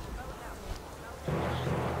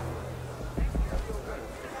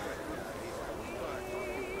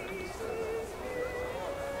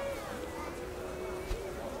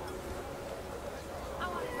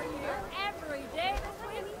 Every day.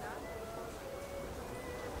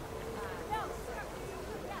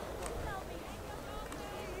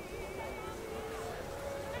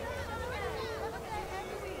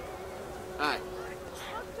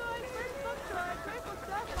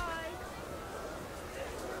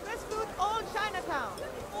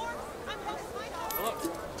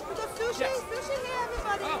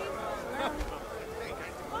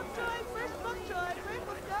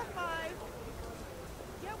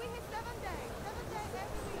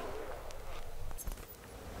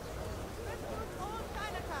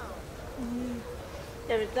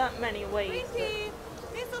 know that many ways that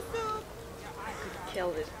I could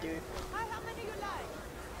kill this dude.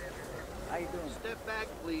 How you doing? Step back,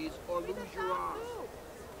 please, or lose your arm.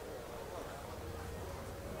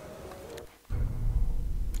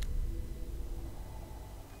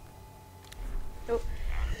 Oh.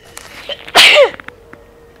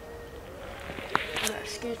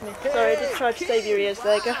 Excuse me. Sorry, I did try to save your ears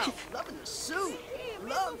there, guys. Loving the suit.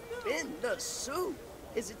 Loving the suit.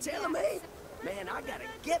 Is it tailor-made? Man, I gotta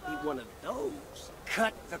get me one of those.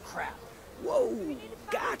 Cut the crap. Whoa,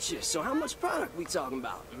 gotcha. So how much product we talking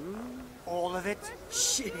about? All of it?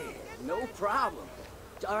 Shit, no problem.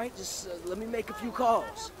 All right, just let me make a few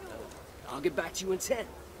calls. I'll get back to you in 10.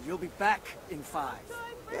 You'll be back in 5.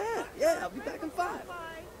 Yeah, I'll be back in 5.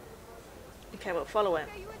 Okay, well, follow him.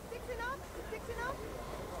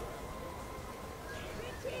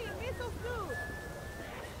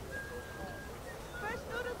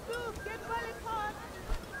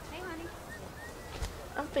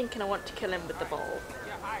 I'm thinking I want to kill him with the ball.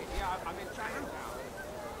 Yeah, hi. Yeah, I'm in Chinatown.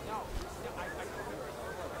 No,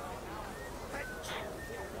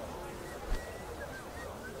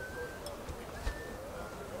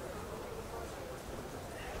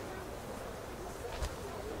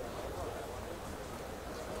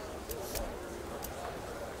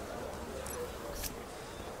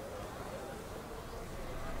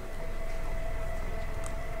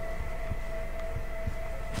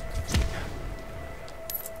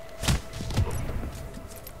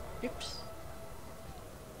 Oops.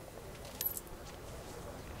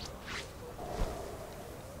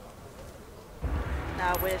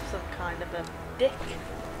 Now we're some kind of a dick.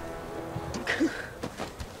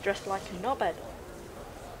 Dressed like a knobhead.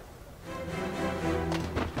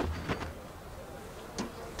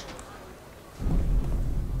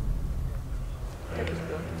 Take his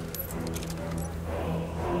gun.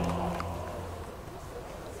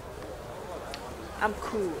 I'm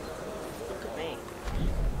cool. Look at me.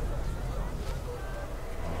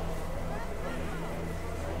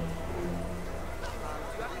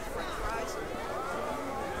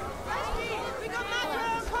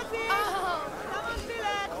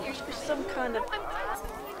 Some kind of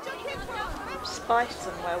spice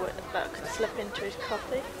somewhere that could slip into his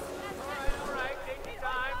coffee.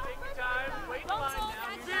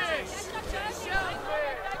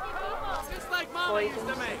 Poison,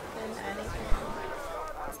 something, anything.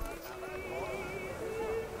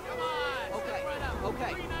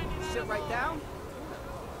 Okay. Sit right down.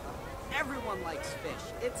 Everyone likes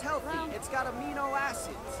fish. It's healthy. It's got amino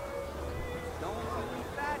acids. Don't be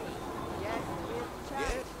fatty. Get with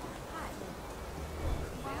chat.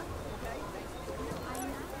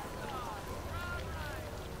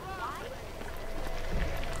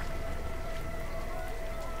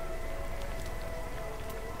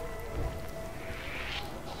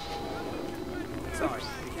 Sorry,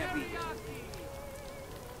 can't be.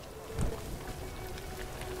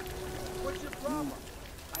 What's your problem?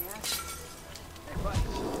 I asked you. Hey, buddy,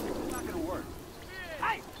 it's not gonna work.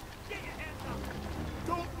 Hey! Get your hands up!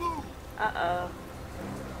 Don't move! Uh-oh.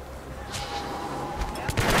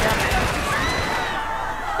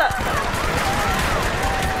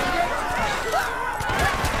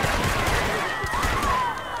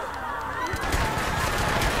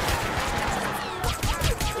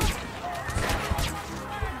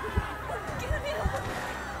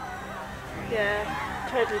 Yeah,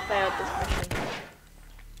 totally failed this mission.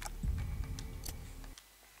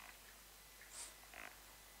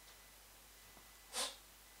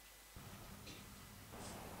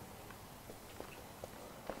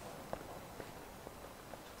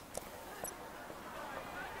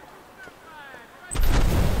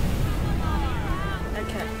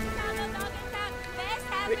 Okay.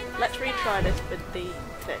 Let's retry this with the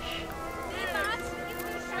fish.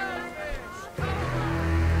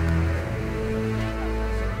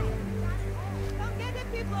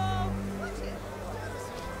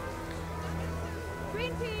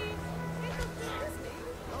 Green tea!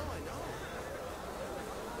 No, I know.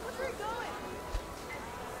 Where's we going?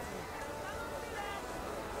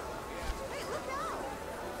 Hey, look out!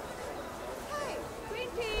 Hey,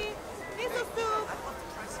 green tea! Miso soup!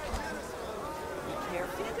 Be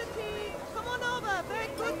careful. Ginger tea! Come on over! Very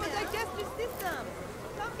good for digestive system!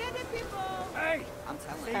 Come get it, people! Hey! I'm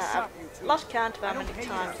telling I've lost count of how many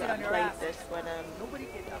times that I played this when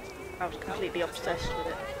I was completely obsessed with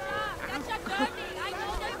it.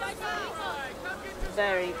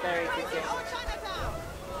 Very, very good game.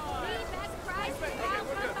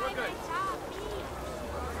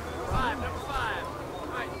 Number 5. All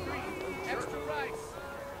right, 3. Extra rice.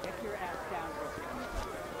 Get your ass down.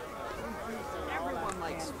 Everyone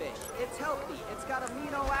likes fish. It's healthy. It's got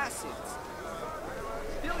amino acids.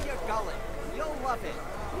 Fill your gullet. You'll love it.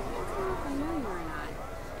 I know you or not.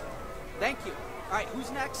 Thank you. All right,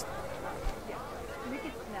 who's next?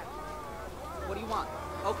 Ricketts next. What do you want?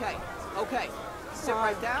 Okay, okay. Sit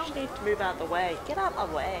right down. You need to move out of the way. Get out of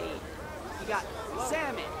the way. You got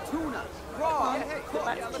salmon, tuna, raw, cooked.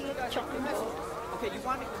 Back to the chopping board. Okay, you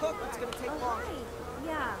want it cooked? It's gonna take long.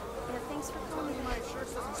 Yeah, thanks for calling.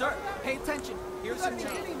 Sir, pay attention. Here's some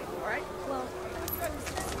change. All right? Well,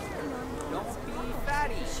 don't be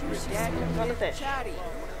fatty. Your dad Got a is fish. chatty.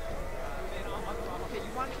 Okay,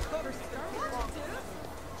 you want it cooked? It's gonna take long.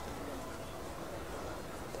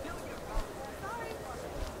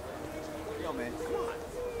 Yo, man, come on.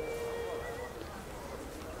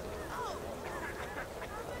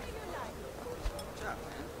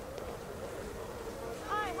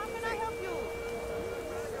 Hi, how can I help you?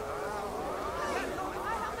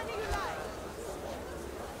 Hi, how many you like?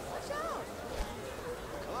 Watch out!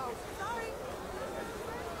 Hello? Sorry.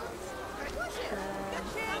 Push it. Good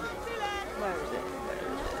chance. Where is it?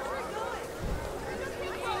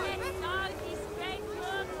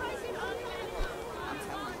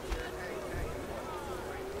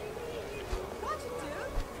 Watch it,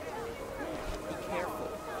 dude. Be careful.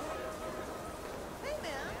 Hey,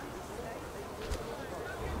 man.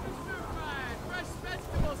 Fresh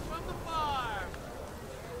vegetables from the farm.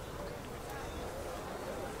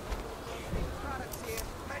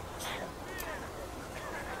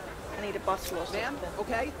 I need a bottle or something. Ma'am,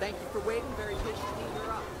 okay, thank you for waiting. Very patiently,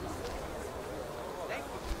 you're up. Thank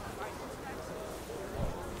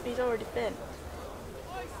you. He's already been.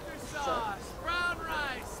 Oyster sauce, brown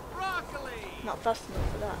rice, broccoli. Not fast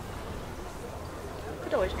enough for that.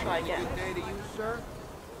 Could always try again. Good day to you, sir.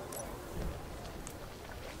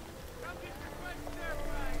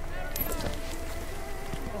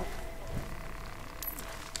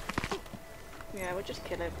 Yeah, we'll just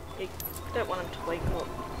kill him. I don't want him to wake up.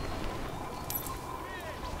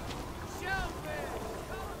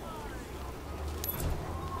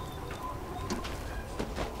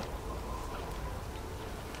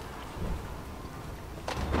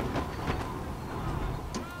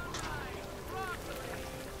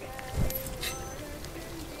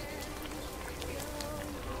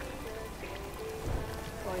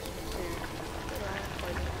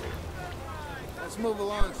 Let's move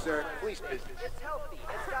along, sir. Police business. It's healthy.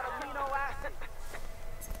 It's got amino acids.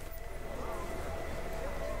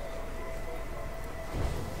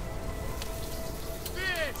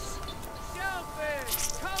 Fish, shellfish,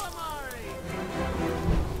 calamari.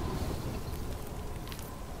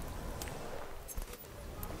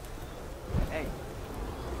 Hey.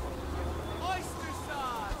 Oyster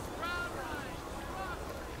sauce, brown rice,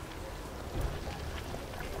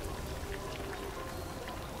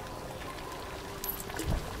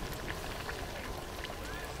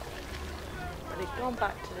 But he's gone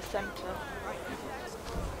back to the centre.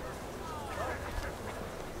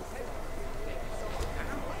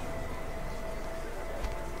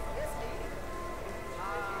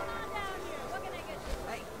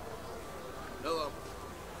 Hello.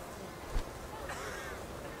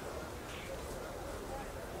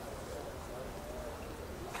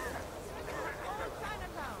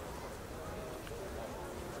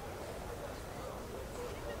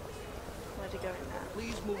 Where'd he go now?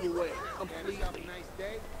 Please move away. Completely. Have a nice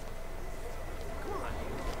day. Come on.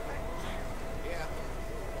 Yeah.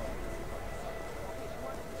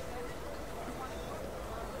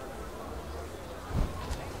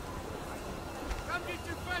 Come get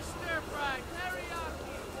your fresh stir fry,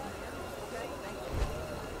 teriyaki.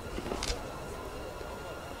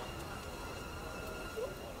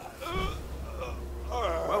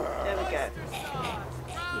 There we go.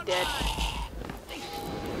 He dead.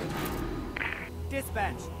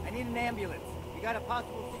 Dispatch, I need an ambulance. We got a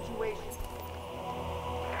possible situation.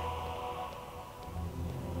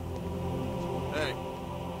 Hey.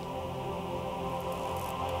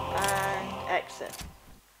 And exit.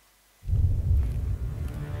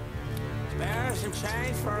 Spare some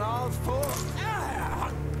change for an old fool.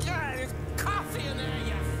 Ah, God, there's coffee in there,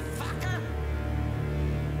 you fucker!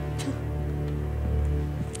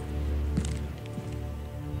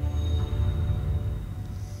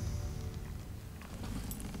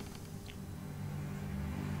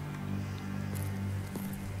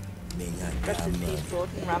 Rest in peace,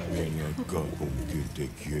 Gordon Ramsay.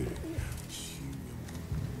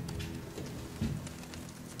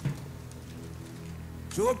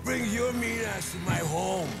 So what brings your mean ass to my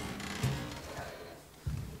home?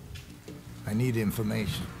 I need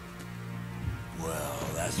information. Well,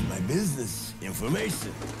 that's my business.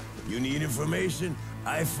 Information. You need information,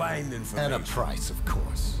 I find information. At a price, of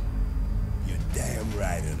course. You damn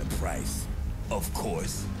right at a price. Of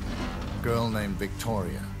course. Girl named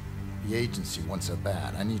Victoria. The agency wants her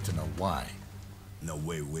bad. I need to know why. No,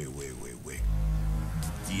 wait.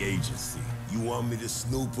 The agency. You want me to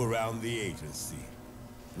snoop around the agency?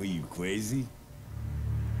 Were you crazy?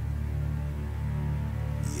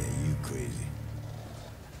 Yeah, you crazy.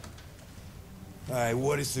 Alright,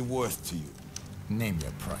 what is it worth to you? Name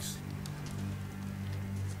your price.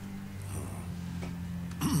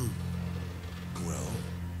 Well...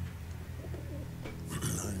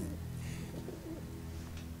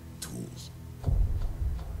 tools.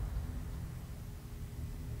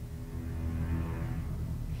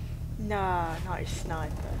 No, not a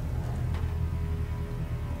sniper.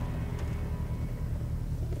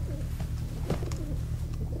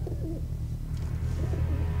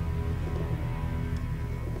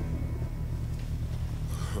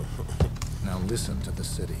 Now listen to the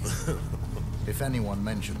city. If anyone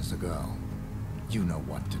mentions the girl, you know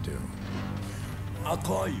what to do. I'll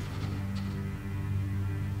call you.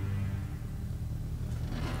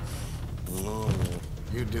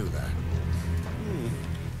 You do that.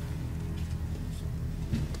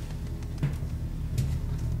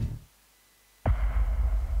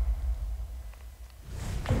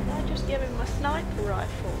 Did I just give him a sniper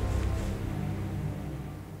rifle?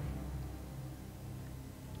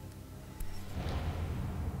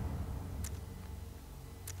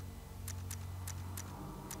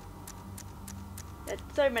 There's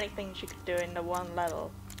so many things you could do in the one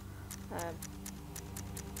level.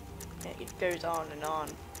 It goes on and on.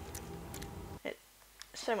 It's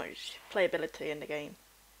so much playability in the game.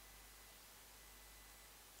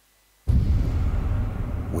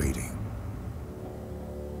 Waiting.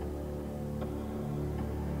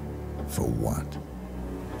 For what?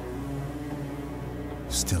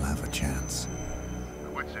 Still have a chance. The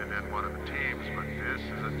Wits End in one of the teams, but this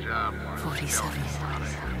is a job. 47.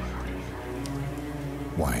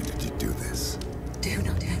 Why did you do this? Do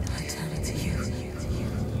not let her turn it to you.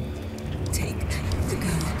 Take the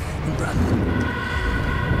girl and run.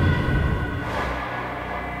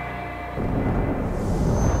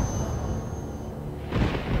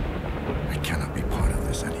 I cannot be part of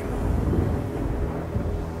this anymore.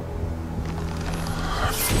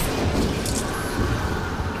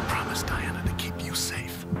 I promised Diana to keep you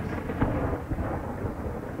safe.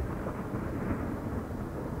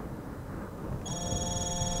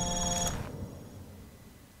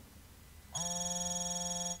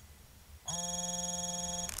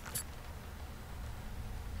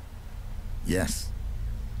 Yes.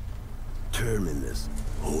 Terminus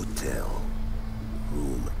Hotel.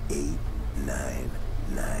 Room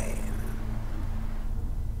 899.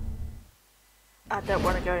 I don't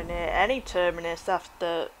want to go near any terminus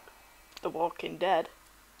after The Walking Dead.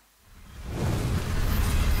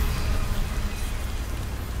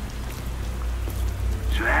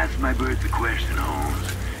 So I asked my birds a question,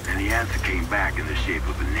 Holmes, and the answer came back in the shape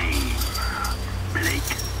of a name. Blake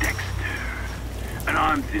Dexter. An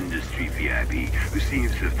arms industry VIP who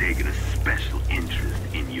seems to have taken a special interest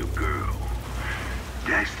in your girl.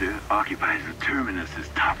 Dexter occupies the Terminus's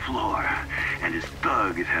top floor, and his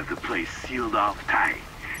thugs have the place sealed off tight.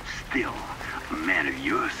 Still, a man of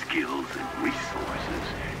your skills and resources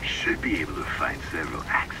should be able to find several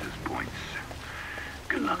access points.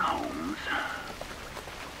 Good luck, Holmes.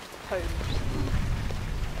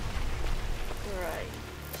 Right.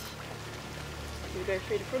 Do we go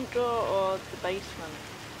through the front door or the basement?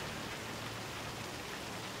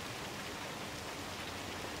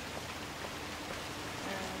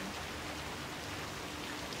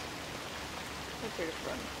 Go through the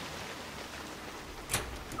front.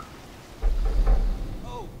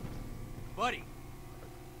 Oh, buddy.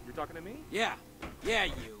 You're talking to me? Yeah,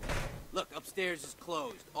 you. Look, upstairs is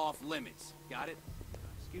closed, off limits. Got it?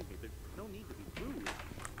 Excuse me, there's no need to be rude.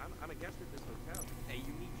 I'm a guest at this hotel. Hey,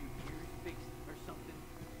 you need your ears fixed or something?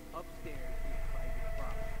 Upstairs is private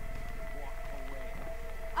property. Walk away.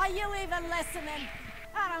 Are you even listening?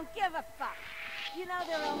 I don't give a fuck. You know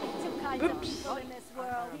there are only two kinds of people in this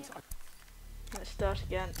world. Let's start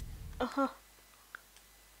again.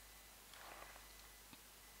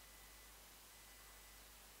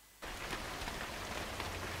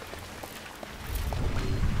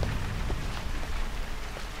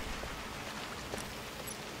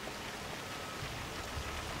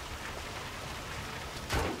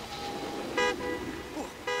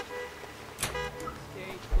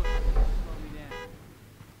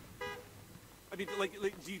 I mean, like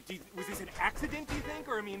was this an accident, do you think?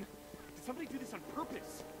 Or, I mean, did somebody do this on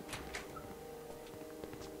purpose?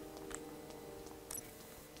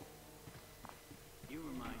 You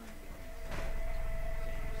remind me of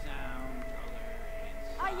same sound, color,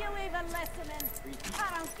 listening?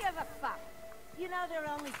 I don't give a fuck. You know there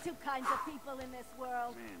are only two kinds of people in this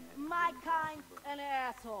world. My kind and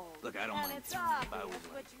assholes. Look, I don't and mind it's telling you if I obvious was,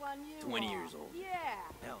 like, which one you 20 are. years old. Yeah,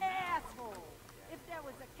 Hell no. asshole. If there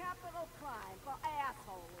was a capital crime for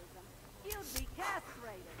assholism, you'd be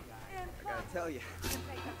castrated. I gotta tell you,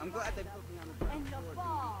 I'm glad they put me on the And your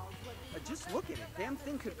balls would be just look at it. Damn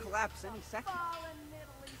thing could collapse any second. fallen Middle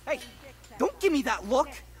Hey, Eastern dictators. don't give me that look!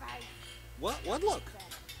 What look?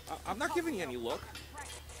 I'm not giving you any look.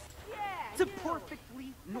 It's a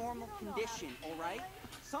perfectly normal condition, alright?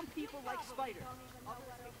 Some people like spiders.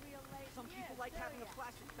 Some people like having a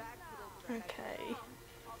plastic bag put over their head. Okay.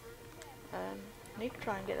 Need to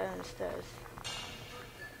try and get down the stairs.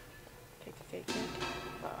 Okay.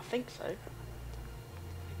 Well, I think so.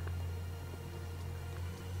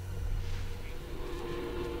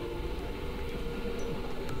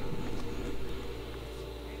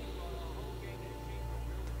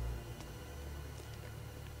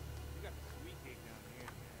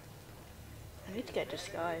 I need to get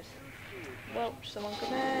disguised. Well, someone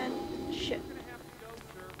come in. Shit.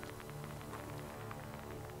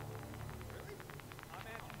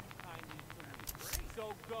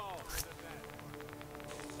 So go.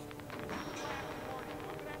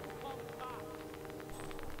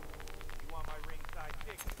 You want my ringside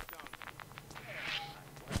ticket, don't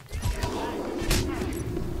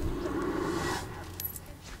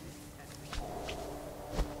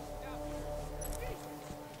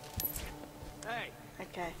Hey,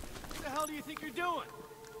 Okay. what the hell do you think you're doing?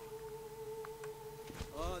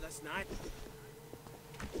 Oh, that's nice.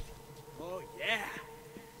 Oh, yeah.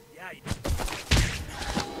 Yeah.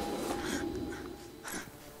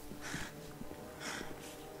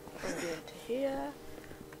 Bring you into here.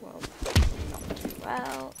 Well, not too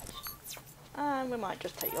well. And we might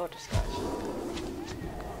just take your disguise.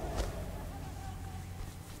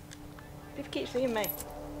 People keep seeing me.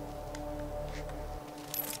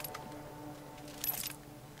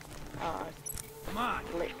 Oh, Come on.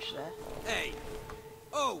 glitch there. Hey.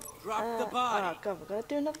 Oh, drop the body. Oh god, we're gonna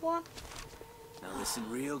do another one? Now listen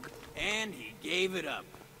real good. And he gave it up.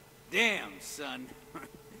 Damn, son.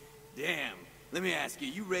 Damn. Let me ask you,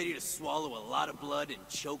 you ready to swallow a lot of blood and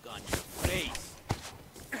choke on your face?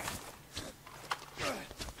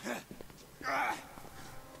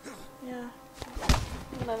 Yeah.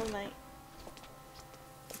 Level mate.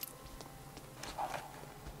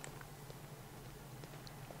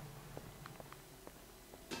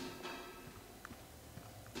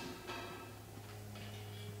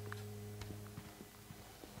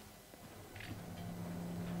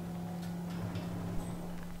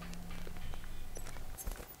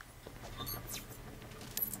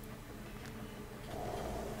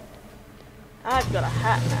 I've got a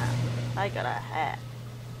hat now. I got a hat.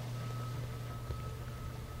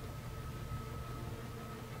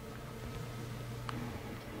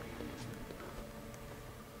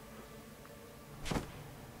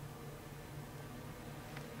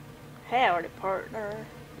 Howdy, partner.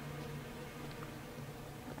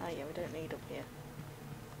 Oh yeah, we don't need up here.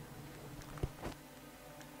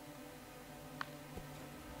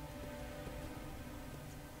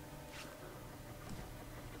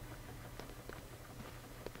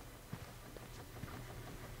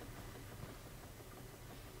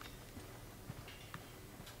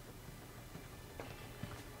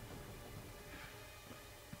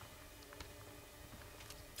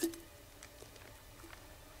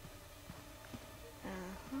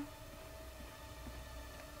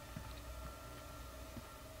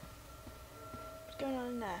 What's going on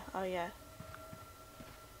in there? Oh yeah.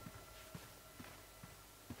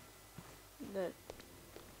 The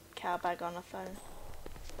cow bag on the phone.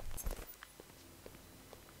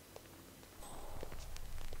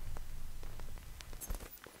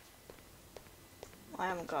 I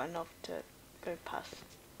haven't got enough to go past.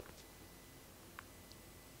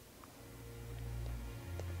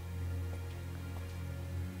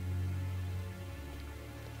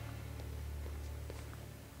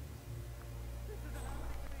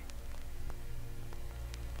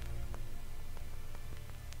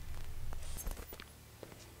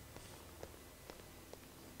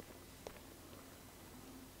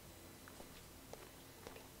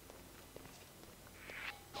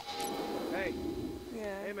 Hey.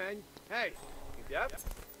 Yeah. Hey, man. Hey. Yep.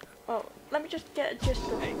 Oh, let me just get a gist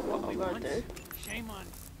of Hey, what I'm gonna do. Shame on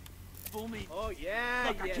fool me. Oh, yeah.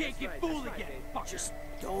 Look, I yeah, can't that's get right, fooled that's right, again. babe. Fuck. Just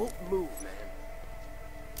don't move, man.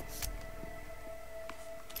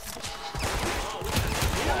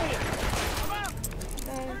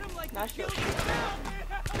 Nice little shoot.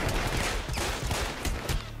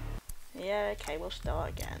 Yeah, okay, we'll start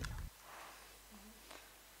again.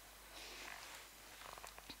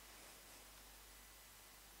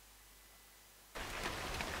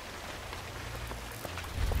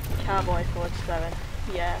 Cowboy 47.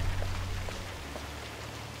 Yeah.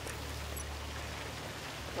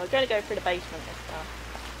 We're going to go through the basement this time.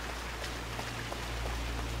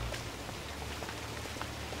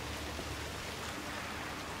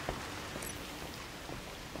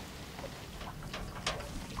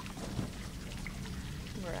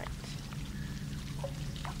 Right.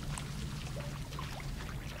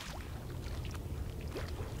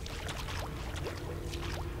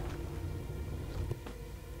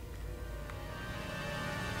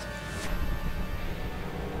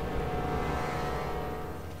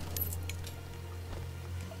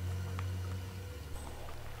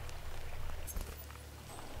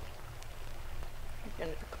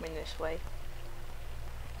 Going to be coming this way.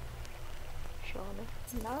 Surely.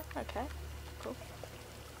 No? Okay. Cool.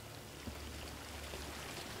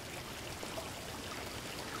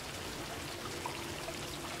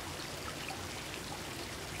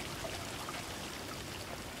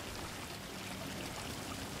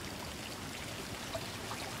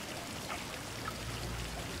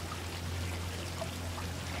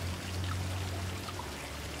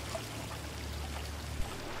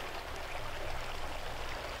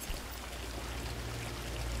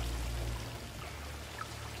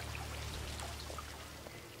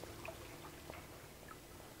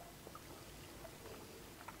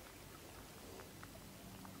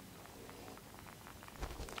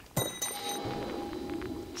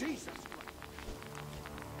 Jesus Christ.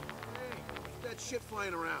 Hey, what's that shit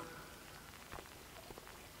flying around?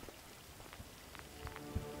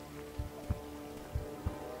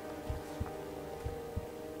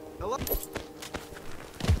 Hello?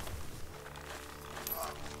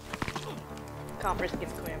 Can't risk him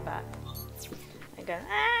coming back. And going,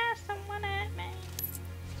 someone hurt me.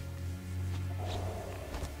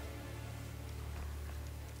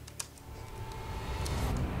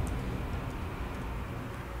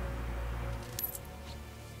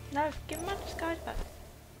 No, give my disguise back.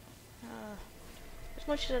 As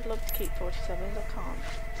much as I'd love to keep 47s, I can't.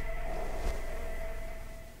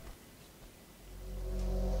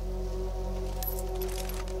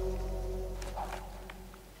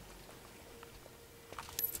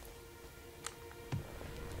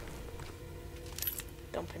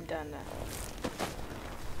 Dump him down there.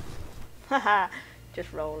 Haha,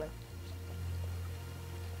 just rolling.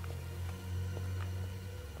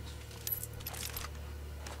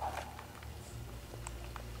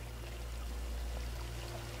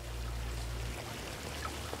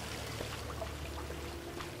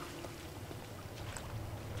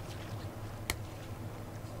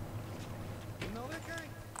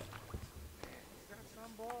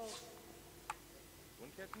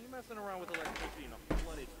 Catch me messing around with electricity in a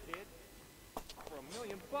flooded pit for $1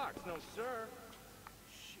 million, no sir.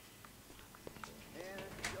 Shit. And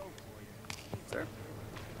a show for you. Sir,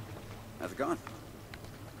 how's it going?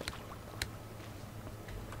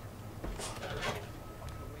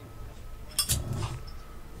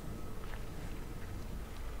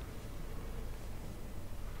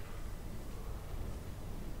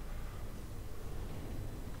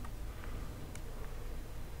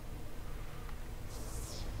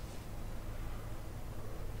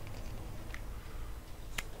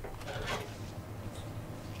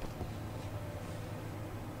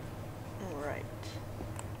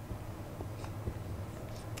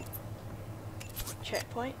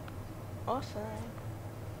 Checkpoint. Awesome.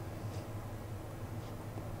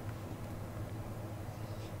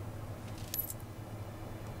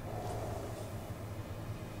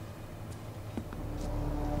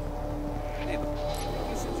 Hey,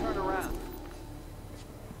 you should turn around.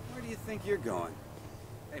 Where do you think you're going?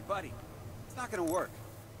 Hey, buddy, it's not gonna work.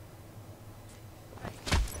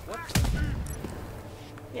 What?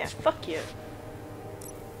 Yeah, fuck you.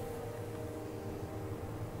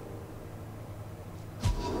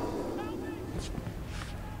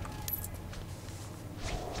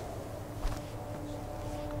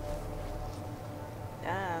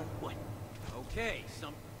 Damn. What? Okay,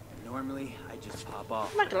 normally I just pop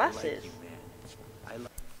off. My glasses. Like you, man.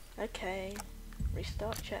 Okay.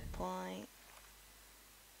 Restart checkpoint.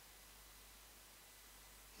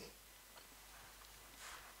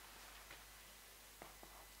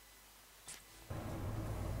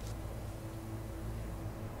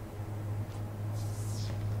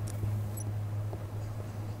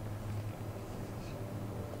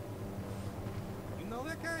 You know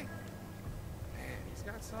that guy? Man, he's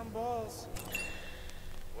got some balls.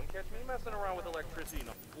 Wouldn't catch me messing around with electricity in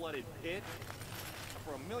a flooded pit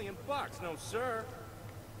for $1 million, no sir.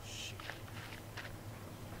 Shit.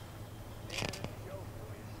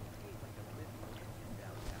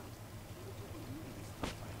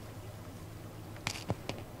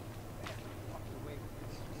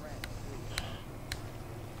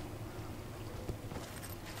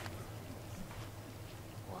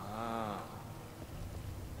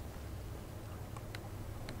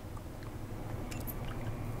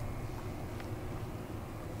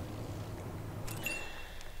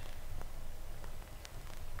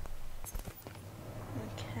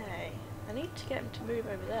 wait to get him to move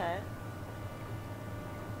over there.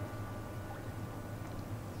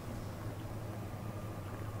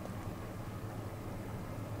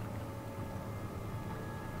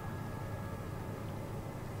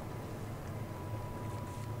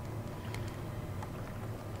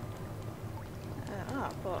 I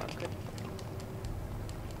thought I could.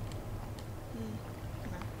 No.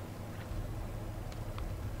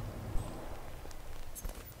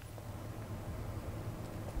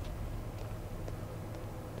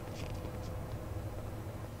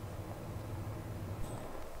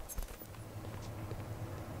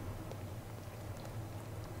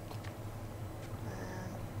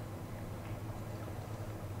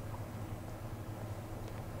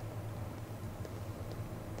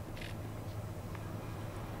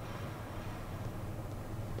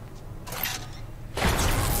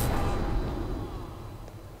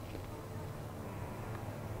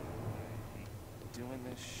 Doing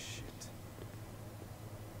this shit.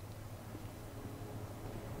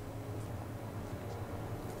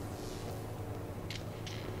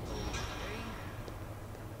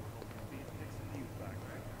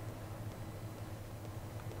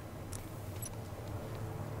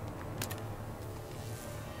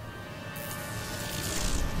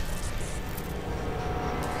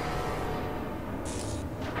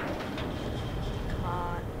 Come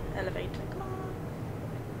on, elevator, come on.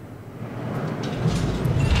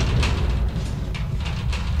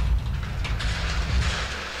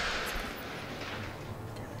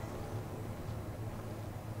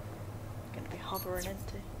 Hovering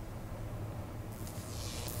into.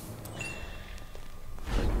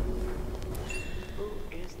 Who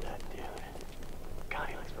is that dude? God,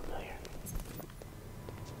 he looks familiar.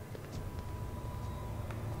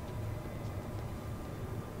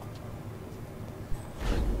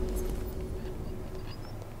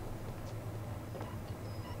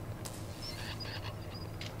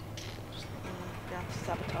 You have to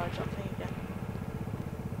sabotage that thing again.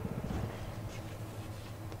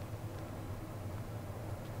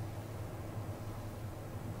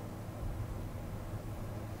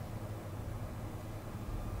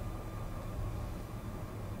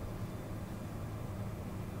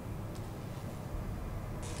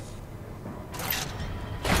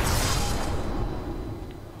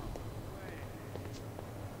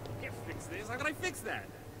 How can I fix that?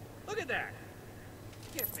 Look at that.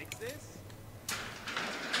 You can't fix this.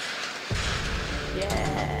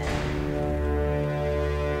 Yeah.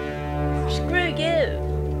 Screw you.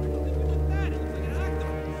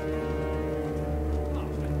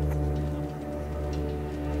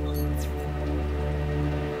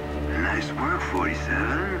 Nice work,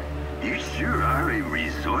 47. You sure are a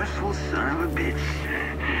resourceful son of a bitch.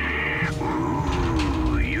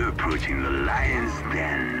 Ooh, you're approaching the lion's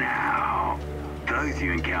den now. Thugs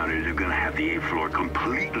you encountered are gonna have the 8th floor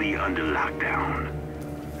completely under lockdown.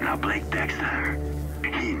 Now Blake Dexter,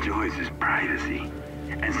 he enjoys his privacy,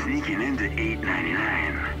 and sneaking into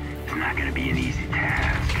 899 is not gonna be an easy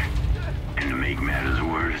task. And to make matters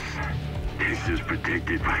worse, Dexter's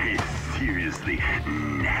protected by a seriously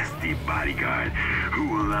nasty bodyguard who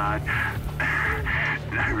will not,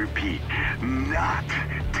 I repeat, not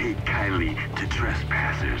take kindly to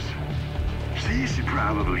trespassers. She should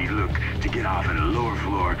probably look to get off at a lower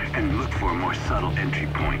floor and look for a more subtle entry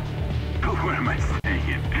point. But what am I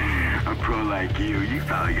saying? A pro like you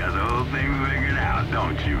probably got the whole thing figured out,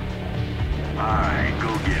 don't you? Alright,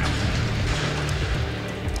 go get him.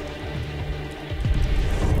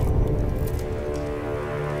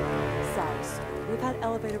 Sorry, sir. We've had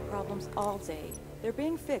elevator problems all day. They're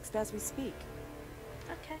being fixed as we speak.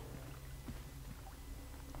 Okay.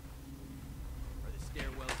 Are the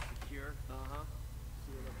stairwells secure? Uh-huh.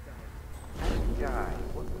 Guy,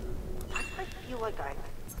 what? I feel like I...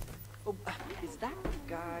 Oh, is that the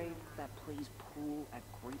guy that plays pool at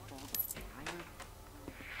Great Falls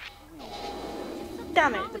Diner?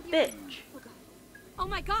 Damn it, the bitch. Oh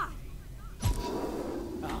my god.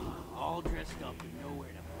 All dressed up and nowhere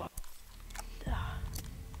to fuck.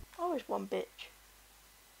 Always one bitch.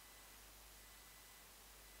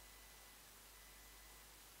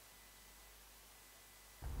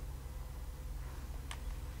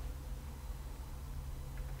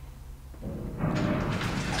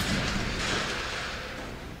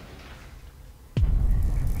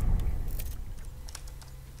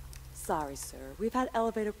 Sorry, sir. We've had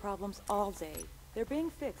elevator problems all day. They're being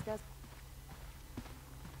fixed as...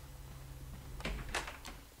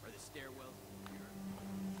 Are the stairwells secure?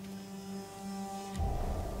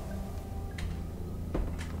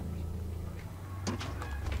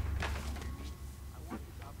 I want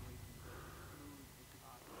this operation to go as smooth as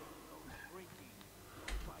possible. No drinking, no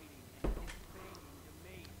fighting, and no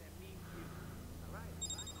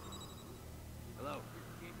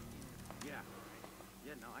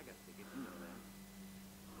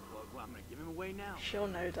I'm gonna give him away now. She'll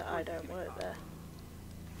know that I don't work there.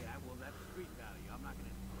 Yeah, well, that's street value. I'm not gonna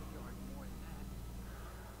charge more than that.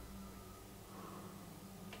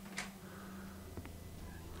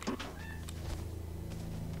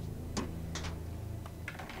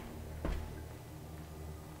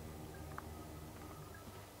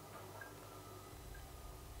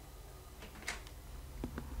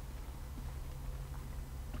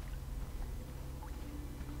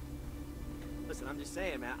 Listen, I'm just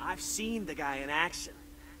saying, man, I've seen the guy in action.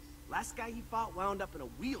 Last guy he fought wound up in a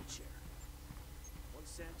wheelchair. Once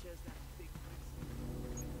Sanchez, that big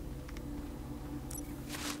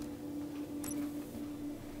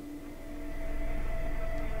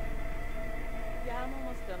Yeah, I'm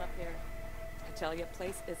almost done up here. I tell you,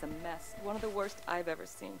 place is a mess. One of the worst I've ever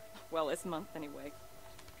seen. Well, this month anyway.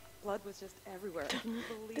 Blood was just everywhere. Can you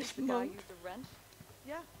believe the guy used a wrench?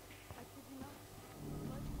 Yeah, I kid you not.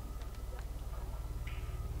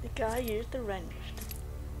 The guy used the wrench.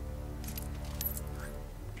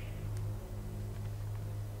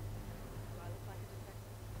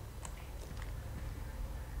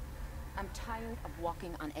 I'm tired of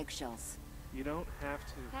walking on eggshells. You don't have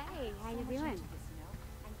to. Hey, how you doing?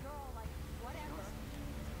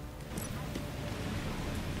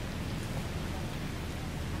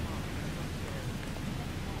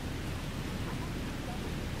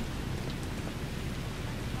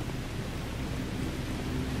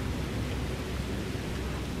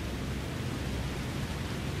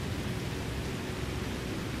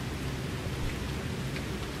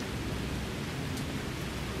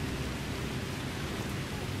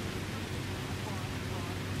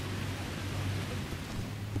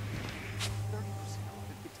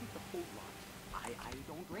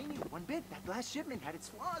 One bit. That last shipment had its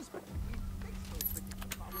flaws, but we fixed those particular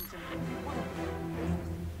problems and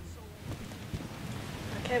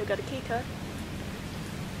Okay, we got a key code.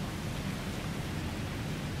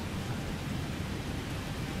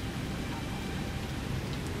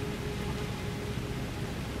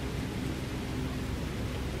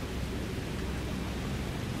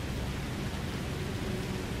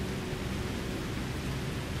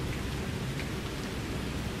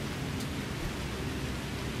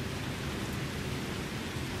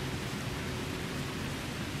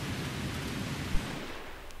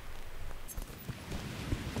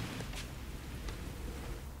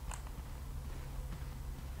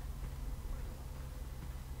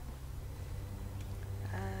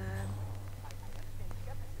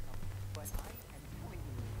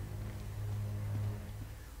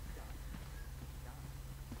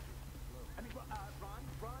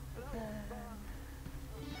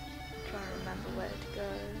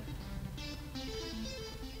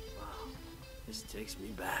 This takes me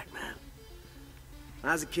back, man. When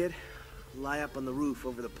I was a kid, I'd lie up on the roof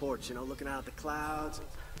over the porch, you know, looking out at the clouds, and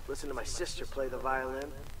listen to my sister play the violin.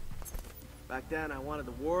 Back then, I wanted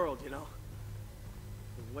the world, you know.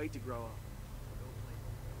 Couldn't wait to grow up.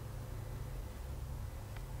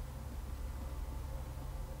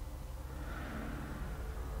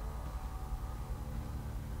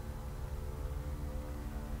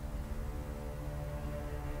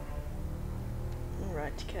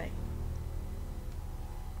 Right, okay.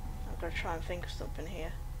 I've got to try and think of something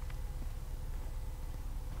here.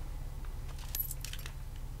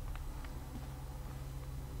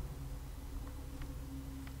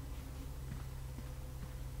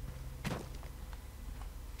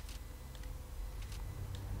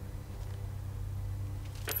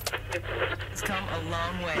 It's come a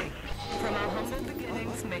long way. From our humble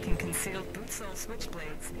beginnings making concealed boot-sole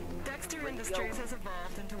switchblades, Dexter Industries has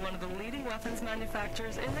evolved into one of the leading weapons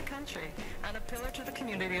manufacturers in the country and a pillar to the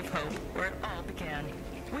community of Hope, where it all began.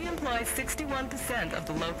 We employ 61% of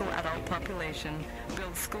the local adult population,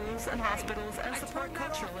 build schools and hospitals, and support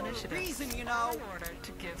cultural initiatives, in order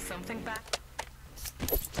to give something back.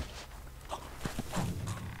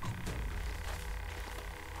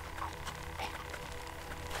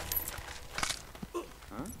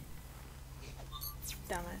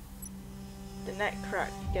 Damn it. The neck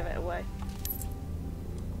crack, give it away.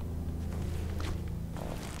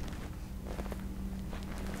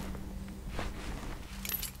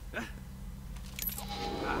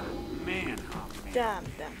 Man. Damn.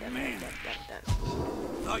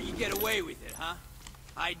 Thought you'd get away with it, huh?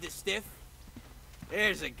 Hide the stiff?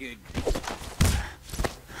 There's a good...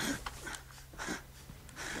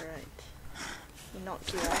 Right. Knock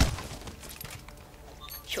you out.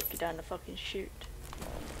 Chuck you down the fucking chute.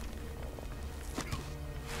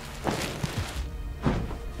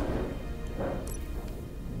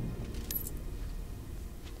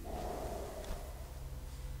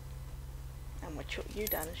 And we'll chuck you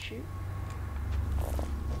down the chute.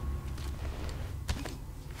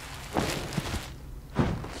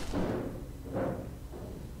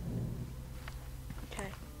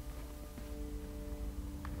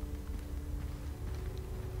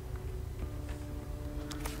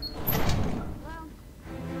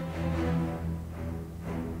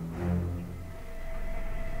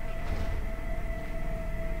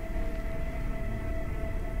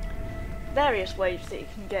 various ways that you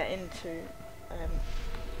can get into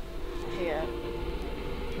here.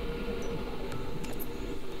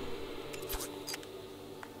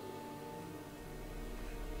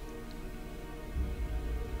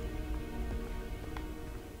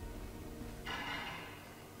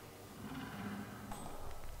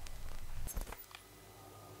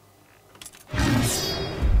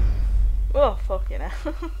 Oh, fucking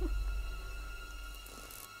hell.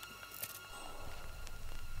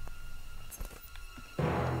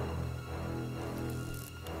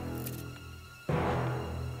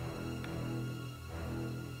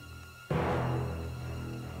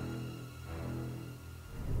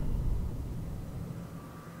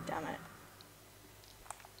 Damn it.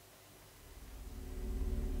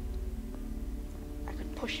 I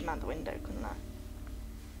could push him out the window, couldn't I?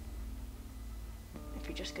 If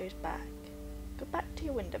he just goes back. Go back to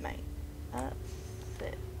your window, mate. That's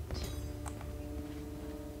it.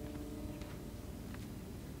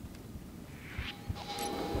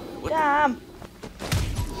 Damn!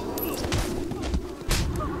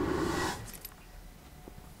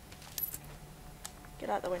 Get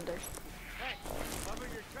out the window. Hey, cover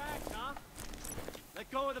your tracks, huh? Let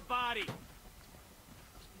go of the body.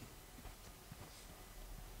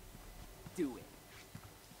 Do it.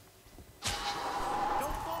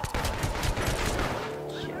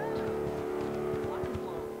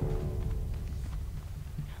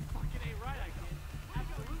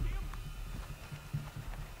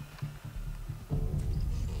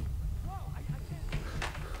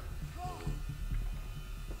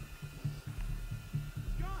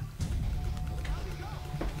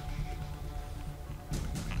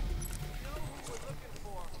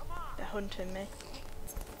 Hunting me.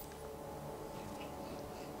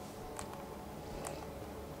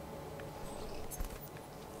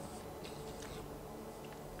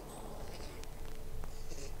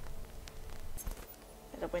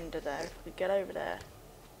 There's a window there, if we get over there.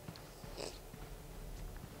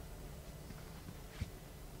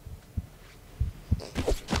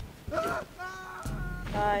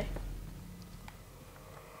 Bye.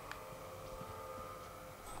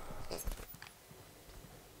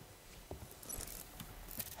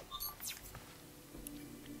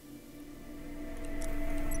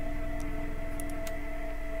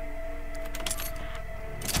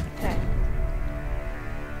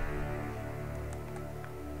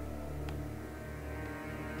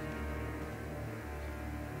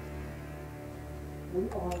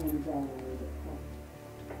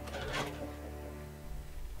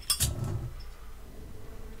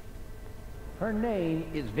 Her name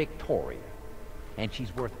is Victoria, and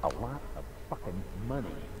she's worth a lot of fucking money.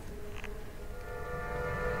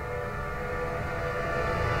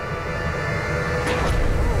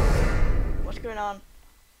 What's going on?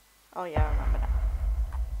 Oh yeah, I remember that.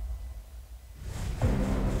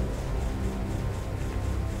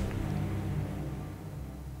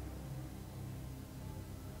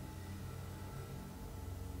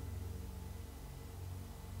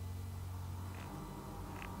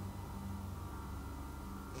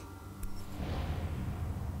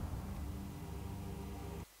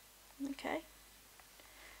 Okay,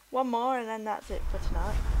 one more and then that's it for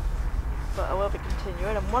tonight, but I will be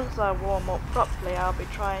continuing, and once I warm up properly I'll be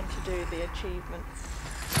trying to do the achievements,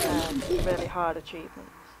 really hard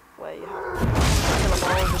achievements where you have to kill them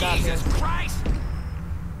all without Jesus being... Christ!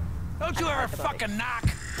 Don't you ever fucking knock?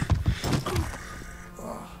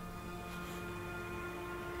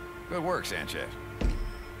 Good work, Sanchez.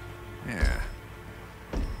 Yeah.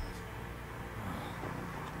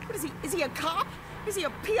 What is he? Is he a cop? Is he a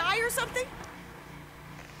PI or something?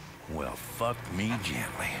 Well, fuck me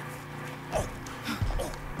gently.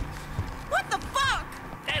 What the fuck?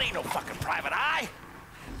 That ain't no fucking private eye.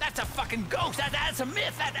 That's a fucking ghost. That's a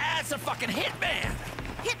myth. That's a fucking hitman.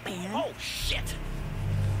 Hitman? Oh, shit.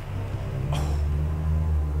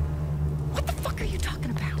 What the fuck are you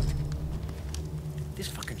talking about? This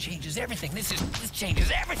fucking changes everything. This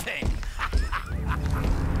changes everything.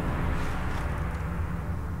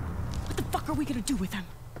 What the fuck are we gonna do with him?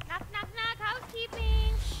 Knock, knock, knock.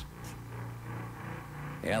 Housekeeping.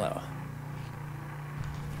 Hello.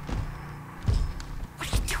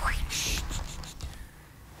 What are you doing? Shh.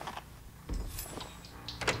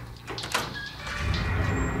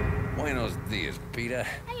 Buenos dias, Peter.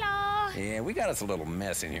 Hello. Yeah, we got us a little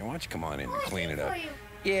mess in here. Why don't you come on in and clean it up? For you.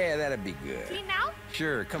 Yeah, that'd be good. Clean now?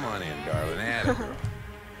 Sure, come on in, darling. Atta girl.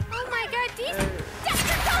 Oh my god, these... That's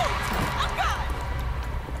your coat! Oh god!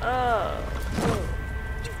 Oh.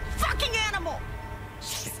 You fucking animal!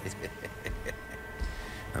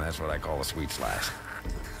 And that's what I call a sweet slice.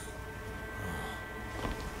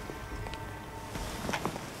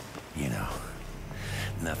 You know,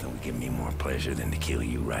 Nothing would give me more pleasure than to kill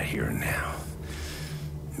you right here and now.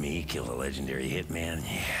 Me kill the legendary Hitman?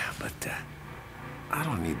 Yeah, but, I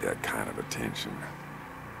don't need that kind of attention.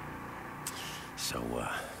 So,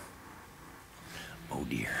 oh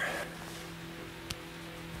dear.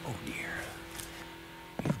 Oh dear.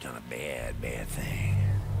 You've done a bad, bad thing.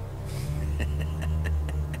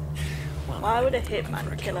 Well, why would a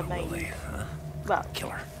hitman kill a maid? Huh? Well,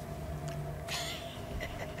 killer.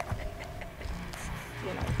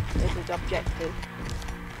 You know, this is objective.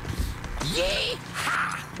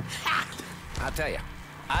 Yee-haw! I'll tell you,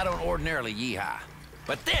 I don't ordinarily yee-haw,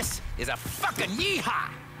 but this is a fucking yee-haw!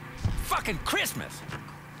 Fucking Christmas!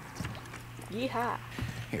 Yee-haw.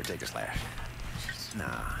 Here, take a slash.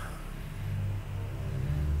 Nah.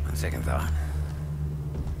 On second thought.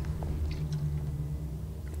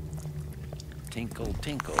 Tinkle,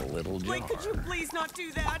 tinkle, little jar. Wait, could you please not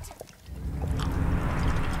do that?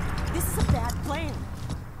 This is a bad plan.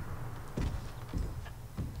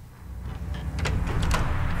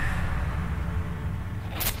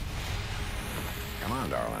 Come on,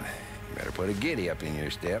 darling. You better put a giddy up in your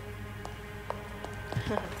step.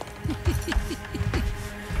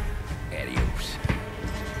 Adios.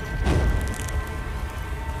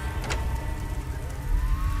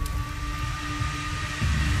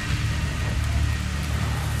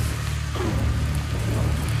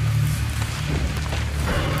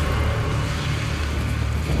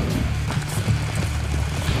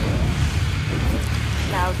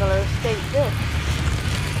 Now they'll escape this.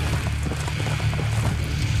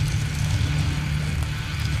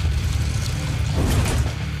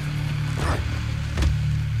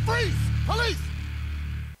 Freeze! Police!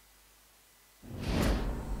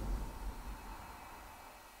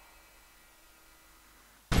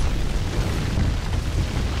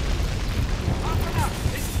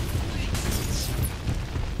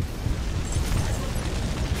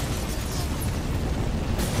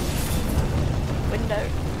 Window.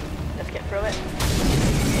 Let's get through it.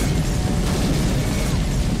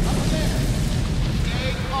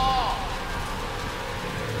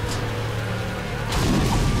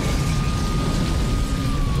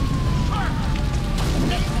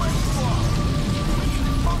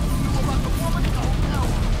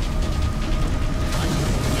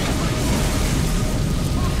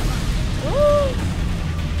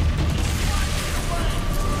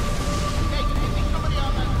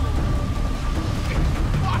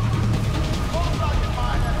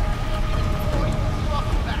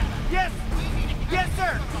 Yes! Yes,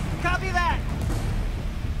 sir! Copy that!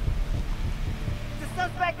 The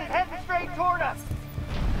suspect is heading straight toward us!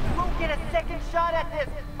 We won't get a second shot at this!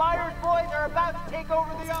 Myers boys are about to take over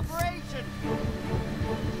the operation!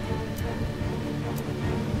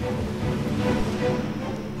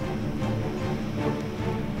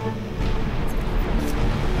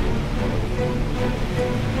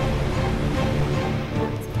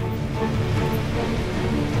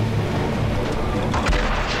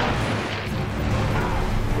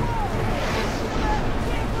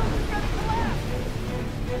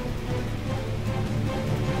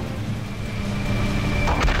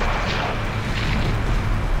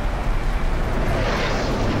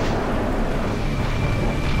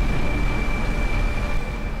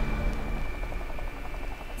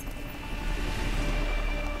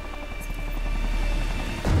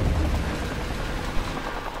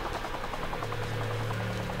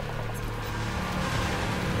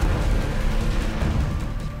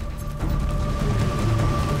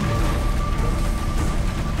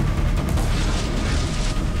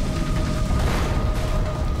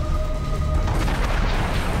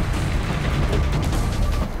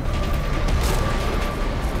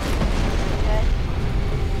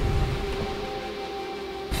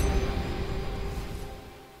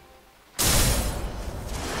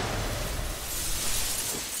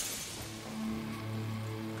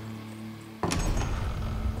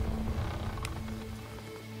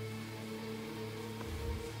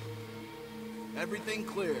 Everything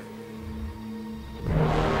clear.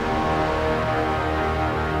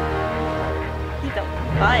 He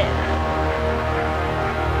don't buy it.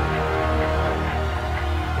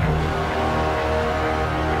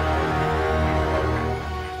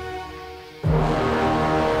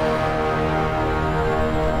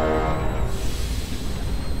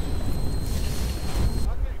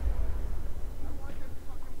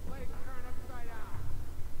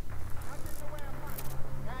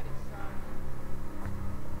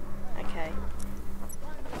 Okay.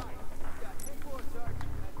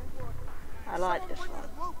 I like this one.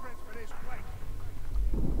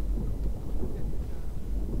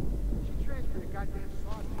 She transferred a goddamn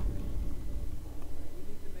sausage.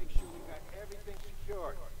 We need to make sure we got everything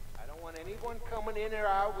secured. anyone coming in or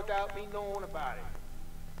out without me knowing about it.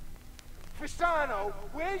 Fasano,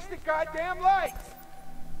 where's the goddamn lights?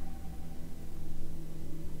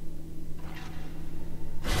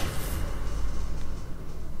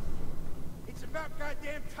 It's about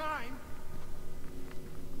goddamn time.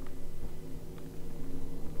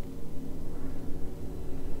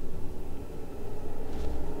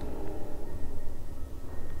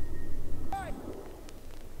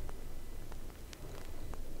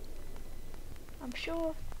 I'm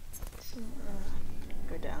sure.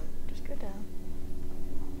 Go down. Just go down.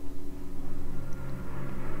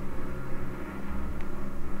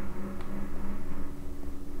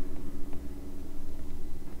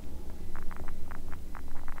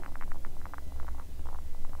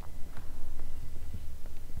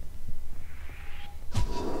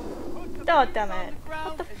 Oh damn it!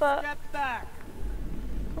 What the fuck?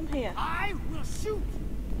 Come here. I will shoot.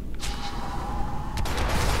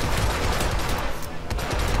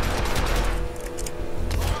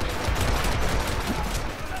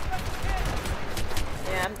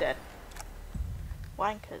 Yeah, I'm dead.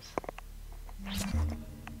 Wankers.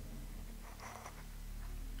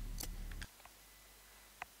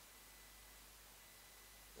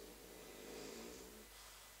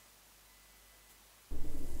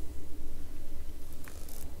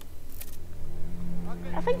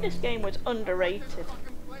 I think this game was underrated.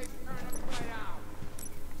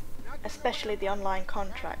 Especially the online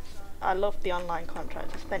contracts. I loved the online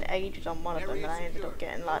contracts. I spent ages on one of them and I ended up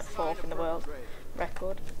getting like 4th in the world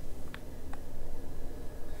record.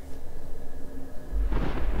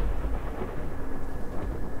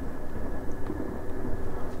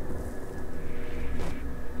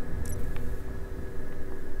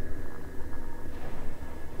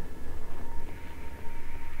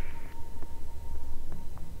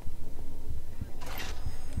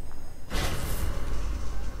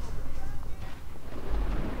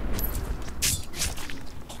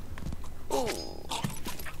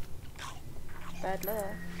 Bad luck.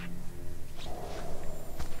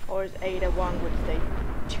 Or as Ada 1 would say,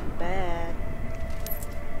 too bad.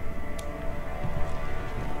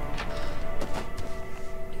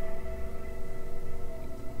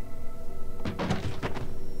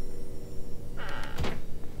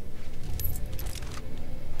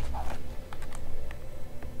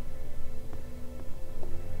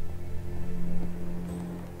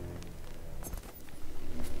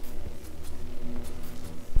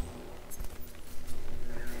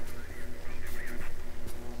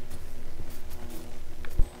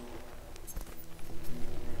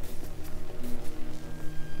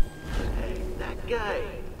 Guy.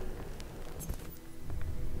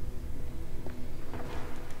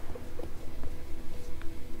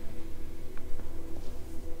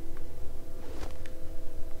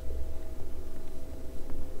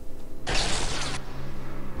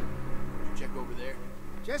 Check over there.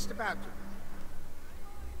 Just about to.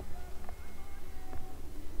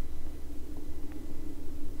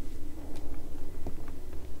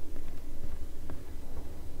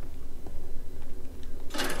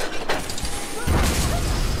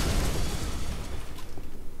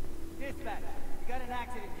 Dispatch, we got an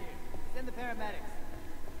accident here. Send the paramedics.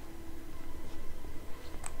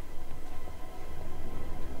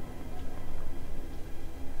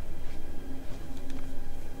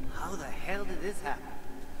 How the hell did this happen?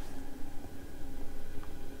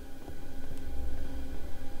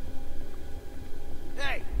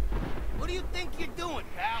 Hey, what do you think you're doing,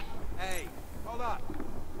 pal? Hey, hold up.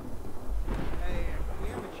 Hey, can we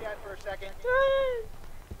have a chat for a second?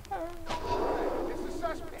 It's a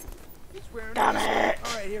suspect. He's wearing Damn a it!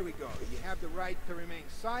 All right, here we go. You have the right to remain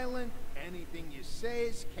silent. Anything you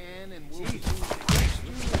say can and will be used against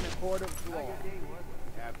you in a court of law.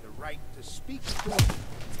 You have the right to speak to him.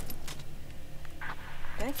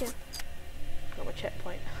 Thank you. Got my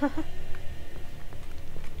checkpoint. Let's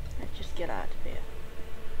just get out of here.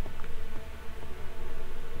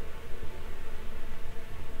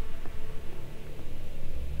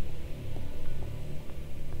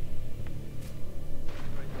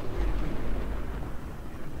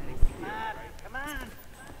 Come on.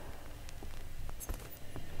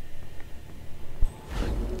 I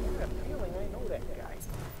got a feeling I know that guy.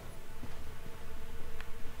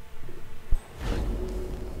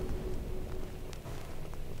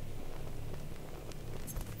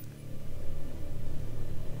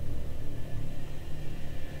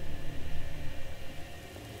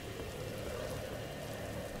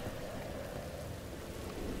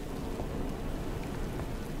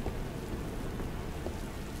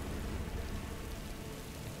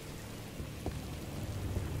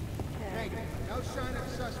 No sign of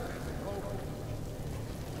suspect. Over.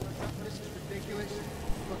 This is ridiculous.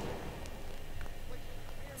 Look.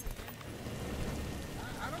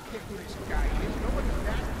 I don't care who this guy is. Nobody's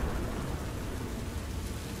that.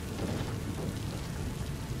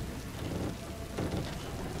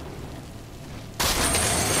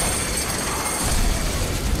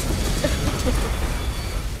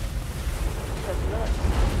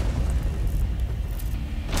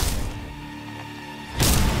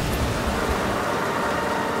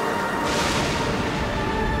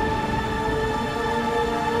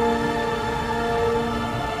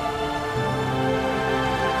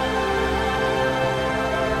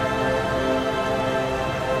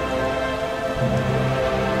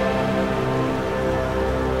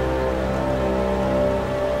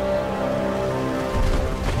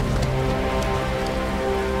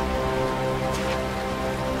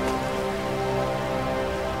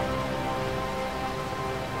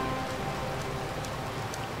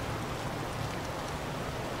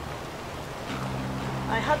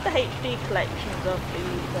 I had the HD collections of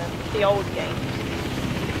the old games,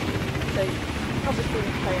 so obviously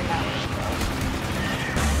we're playing that one as well.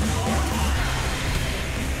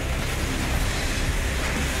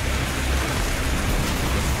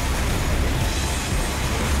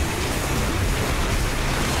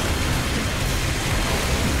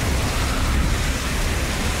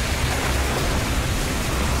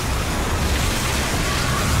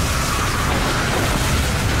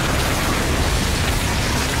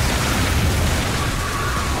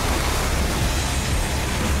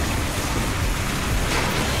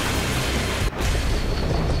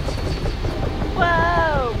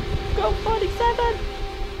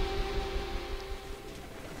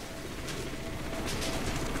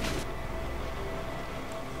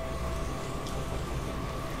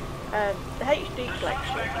 The HD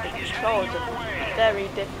collection, the controls are very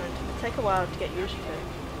different. It take a while to get used to.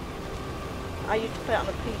 I used to play it on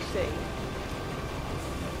a PC.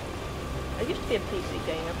 I used to be a PC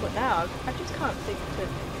gamer, but now I just can't seem to...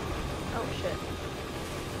 Oh shit.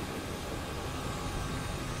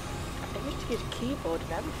 I used to use a keyboard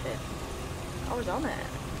and everything. I was on it.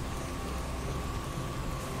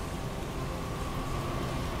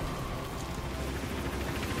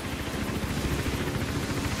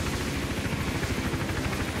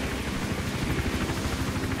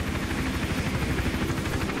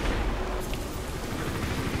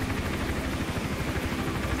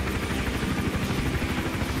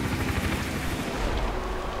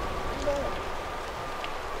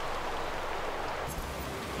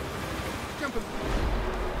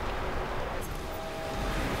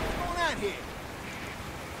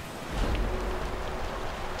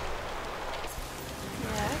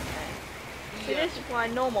 My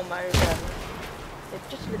normal mode it's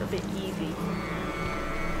just a little bit easy.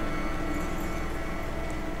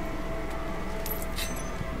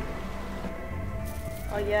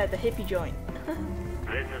 Oh yeah, the hippie joint.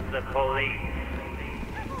 This is the police.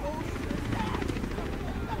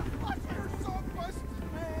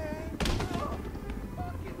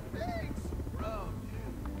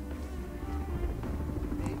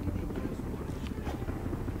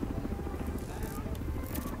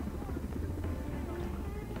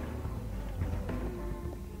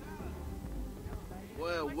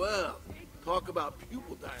 Well, talk about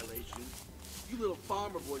pupil dilation. You little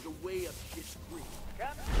farmer boys are way up shit's creek.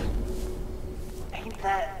 Ain't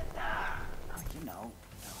that... you know.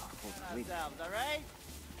 Ourselves, all right?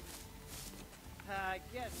 I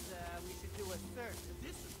guess we should do a search.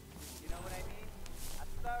 This is, you know what I mean? A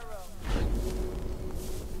thorough.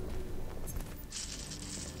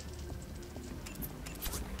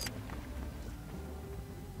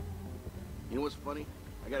 You know what's funny?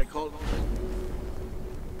 I got a call.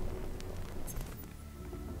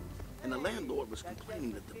 And the landlord was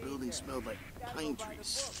complaining that the building smelled like pine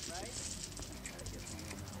trees.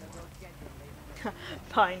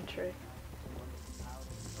 Pine tree.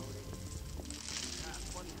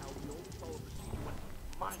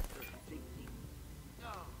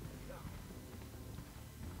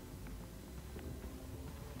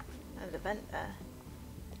 There's a vent there,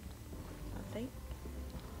 I think.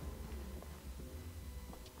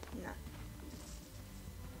 No.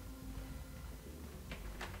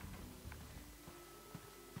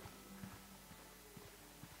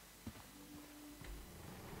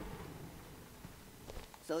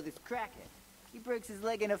 So this crackhead, he breaks his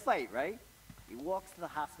leg in a fight, right? He walks to the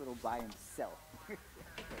hospital by himself.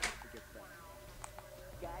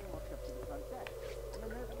 Guy walks up to the front desk, and the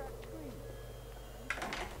nurse starts screaming.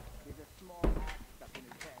 There's a small axe stuck in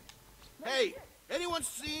his head. Hey, anyone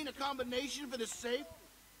seen a combination for the safe?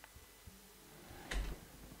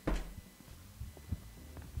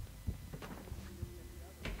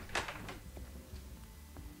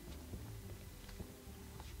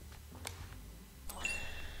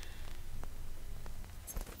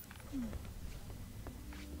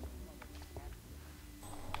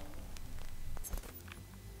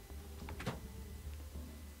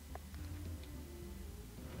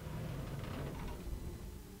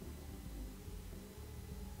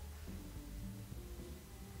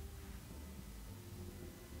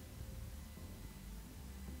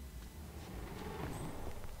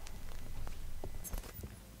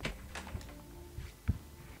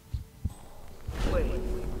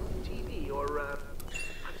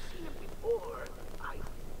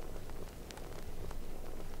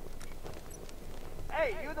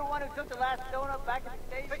 Hey, you the one who took the last donut back at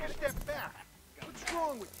the station? Take a step back. What's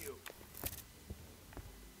wrong with you?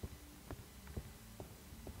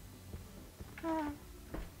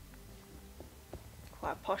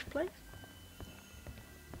 Quite a posh place.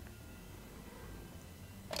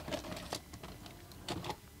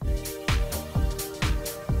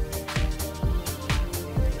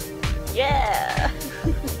 Yeah!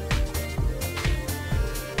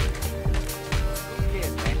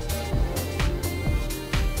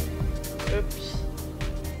 Oops.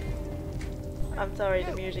 I'm sorry,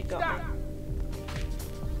 the music got me.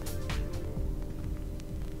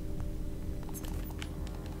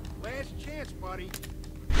 Last chance, buddy.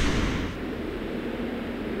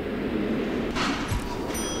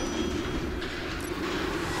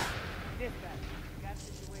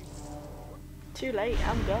 Too late,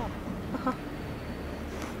 I'm gone.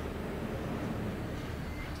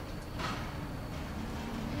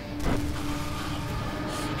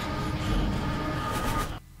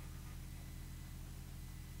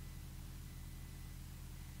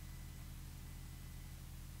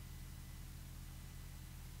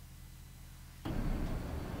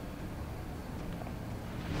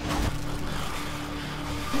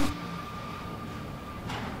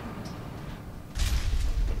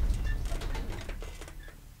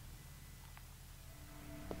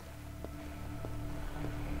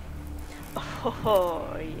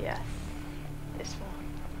 Oh, yes. This one.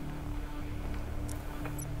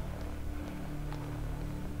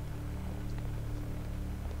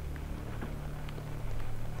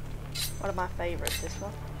 One of my favourites, this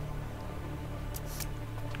one.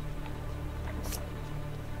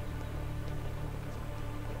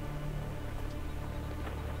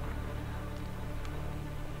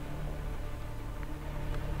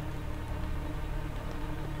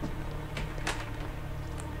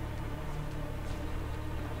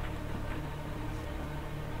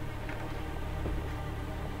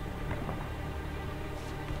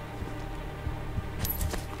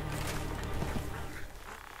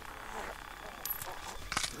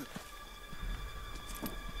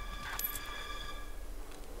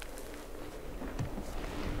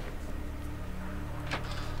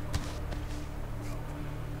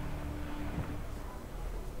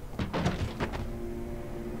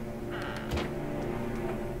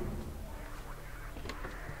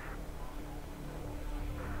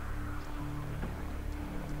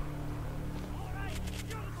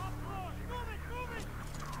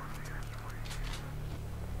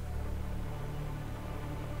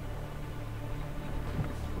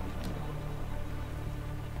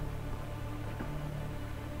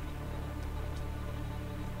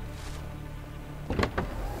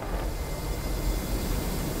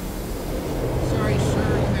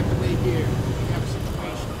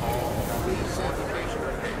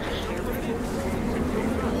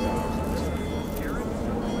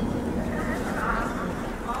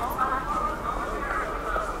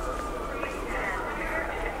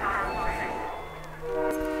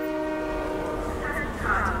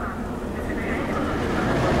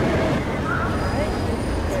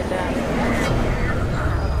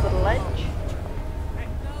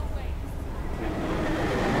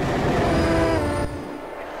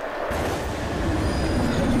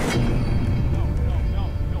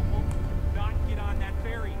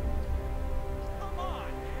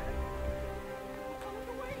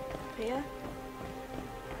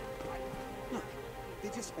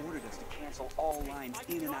 All lines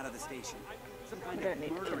in and out of the station. Some kind I don't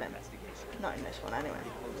need to kill him. Not in this one, anyway.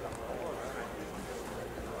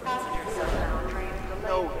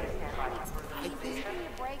 No. I think.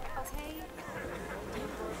 Break, okay?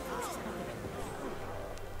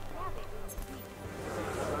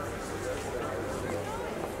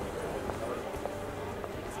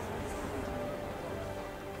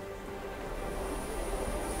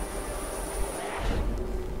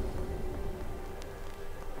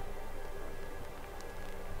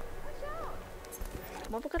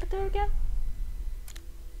 What we gotta do again?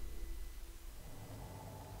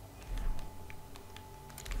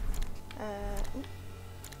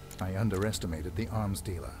 I underestimated the arms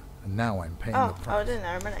dealer, and now I'm paying the price. I was in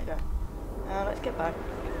there a minute ago. Let's get back.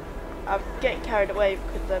 I'm getting carried away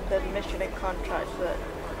because there's a mission in contracts that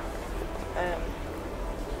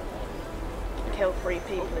kill 3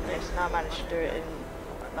 people in this, and I managed to do it in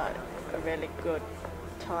like a really good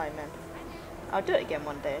time. And I'll do it again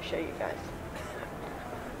one day and show you guys.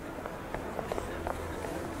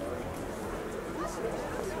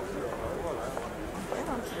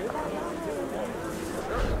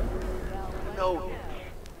 No.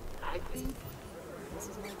 I think this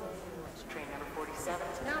is my day. It's train number 47.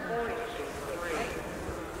 It's now boarding at gate 3.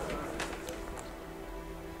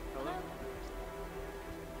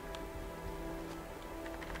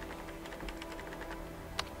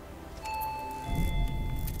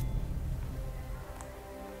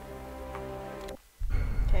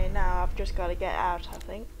 just gotta get out, I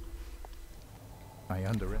think. I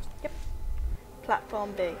underestimate. Yep.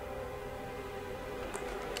 Platform B.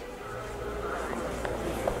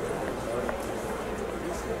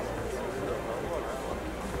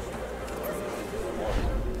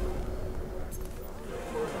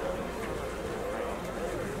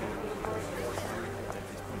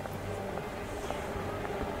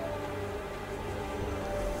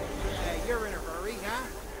 You're in a hurry, huh?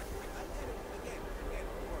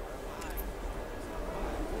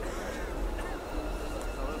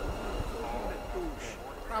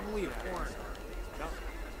 Probably a foreigner.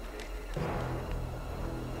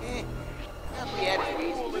 Happy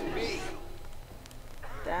enemies with me.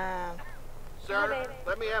 Damn. Sir,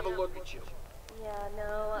 let me have a look at you. Yeah,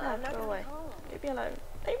 no, I'm not go gonna away. home. Leave me alone.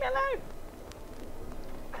 Leave me alone.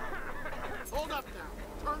 Hold up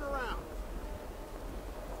now. Turn around.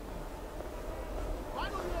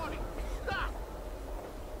 Final warning. Stop.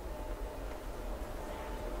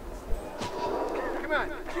 Come on,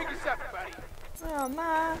 kick us up, buddy. Oh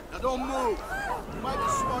man. Now don't move. You might be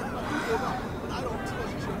smart enough to give up, but I don't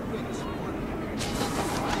trust your getting smart.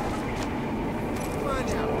 Come on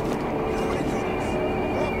now.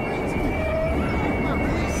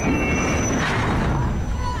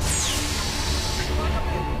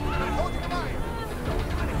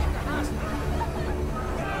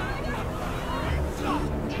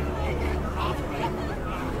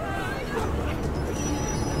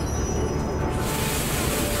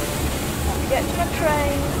 Get to the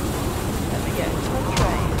train. Let me get to the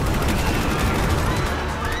train.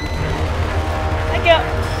 Thank you.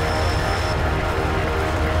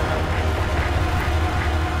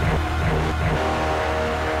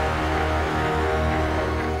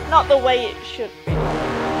 Not the way it should be.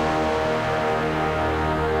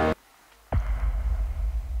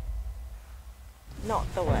 Not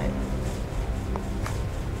the way.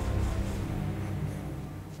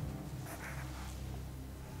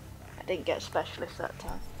 I didn't get specialist that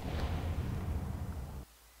time.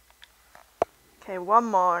 Okay, one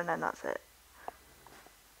more and then that's it.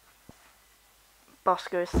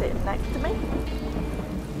 Bosco is sitting next to me.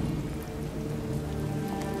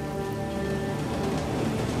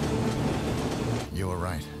 You were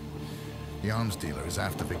right. The arms dealer is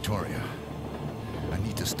after Victoria. I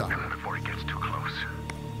need to stop him before he gets too close.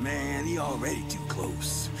 Man, he already too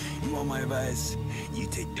close. You want my advice? You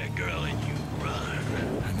take that girl and you run.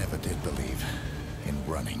 I never did believe in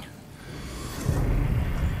running.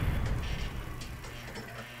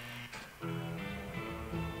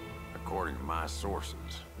 According to my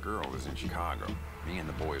sources, the girl is in Chicago. Me and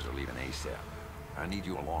the boys are leaving ASAP. I need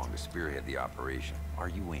you along to spearhead the operation. Are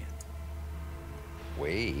you in?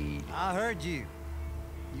 Wait. I heard you.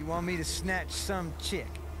 You want me to snatch some chick?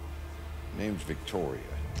 Name's Victoria.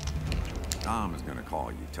 Tom is gonna call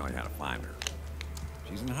you, tell you how to find her.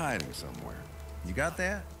 She's in hiding somewhere. You got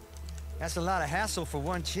that? That's a lot of hassle for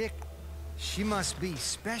one chick. She must be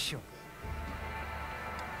special.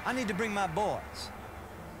 I need to bring my boys.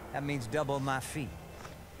 That means double my fee.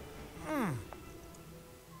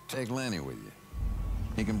 Take Lenny with you.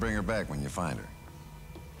 He can bring her back when you find her.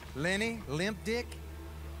 Lenny, limp dick?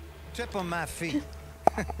 Triple my fee.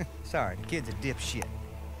 Sorry, the kid's a dipshit.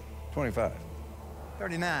 25.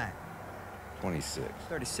 39. 26.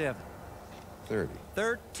 37. 30.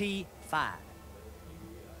 35.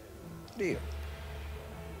 Deal.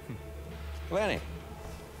 Lenny,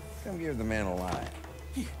 come give the man a line.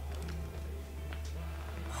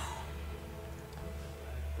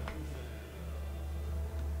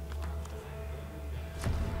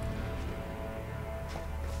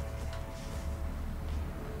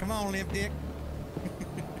 Come on, limp dick.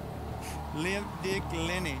 Limp dick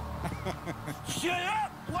Lenny. Shut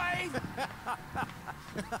up, Wade!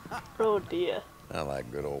 Oh dear. I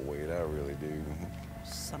like good old Wade, I really do.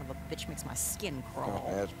 Son of a bitch makes my skin crawl.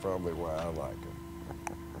 That's probably why I like him.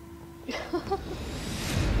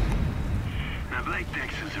 Now, Blake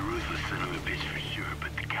Dexter's a ruthless son of a bitch for sure,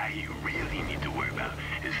 but the guy you really need to worry about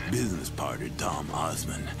is his business partner, Dom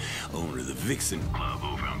Osmond, owner of the Vixen Club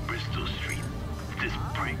over on Bristol Street. This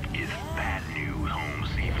prick is bad new homes,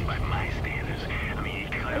 even by my standards. I mean,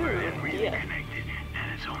 he's clever and really connected,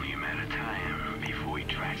 and it's only a matter of time before he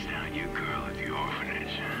tracks down your girl at the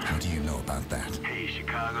orphanage. How do you know about that? Hey,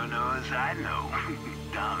 Chicago knows, I know.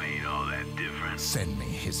 Dom ain't all that different. Send me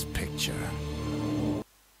his picture.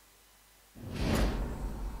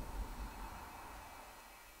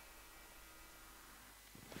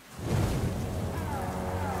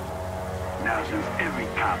 Now, since every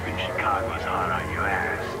cop in Chicago is hot on your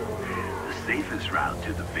ass, the safest route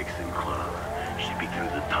to the Vixen Club should be through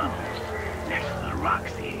the tunnels next to the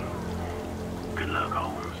Roxy. Good luck,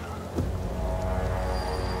 Holmes.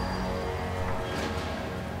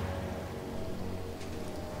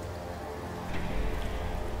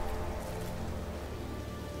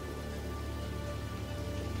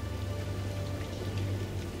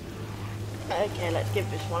 Right, okay, let's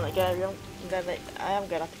give this one a go. I am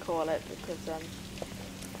gonna have to call it because I'm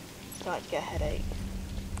starting to get a headache.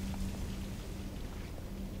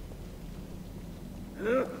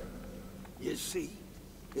 You see,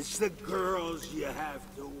 it's the girls you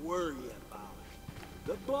have to worry about.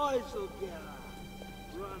 The boys will get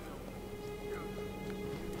on. Run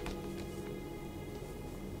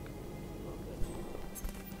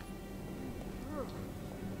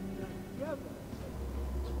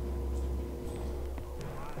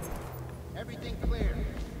Everything clear.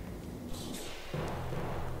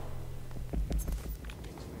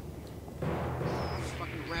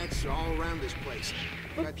 Fucking rats are all around this place.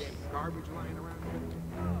 Goddamn garbage lying around here.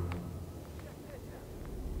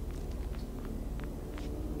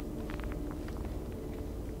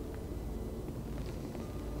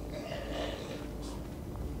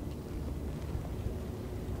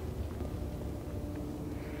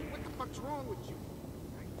 What the fuck's wrong with you?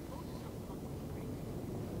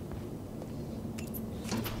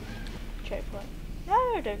 Checkpoint.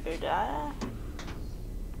 No, don't go there.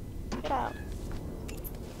 Get out.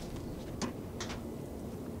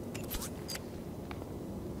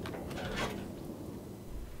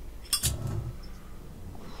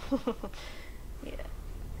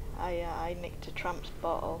 Yeah, I nicked a tramp's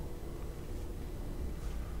bottle.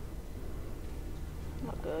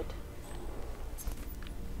 Not good.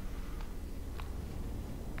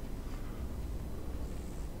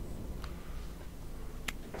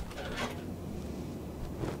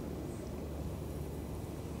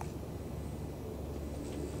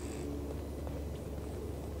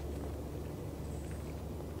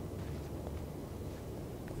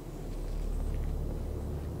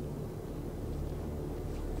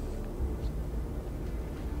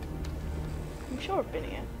 I'm sure I've been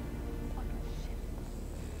here.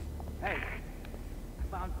 Hey, I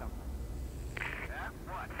found something.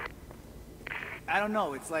 What? I don't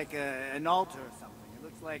know. It's like an altar or something. It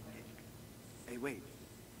looks like... Hey, wait.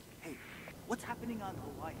 Hey, what's happening on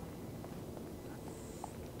Hawaii?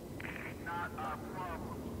 Not our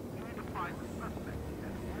problem. You need to find the suspect.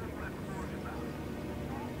 That's all you have to worry about.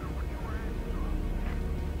 Also, what you were in.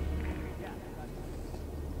 Yeah,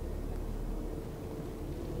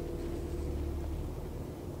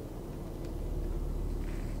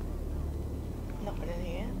 Nothing in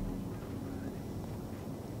here.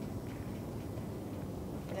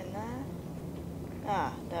 Nothing in there.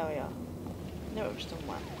 Ah, there we are. Knew it was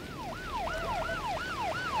somewhere.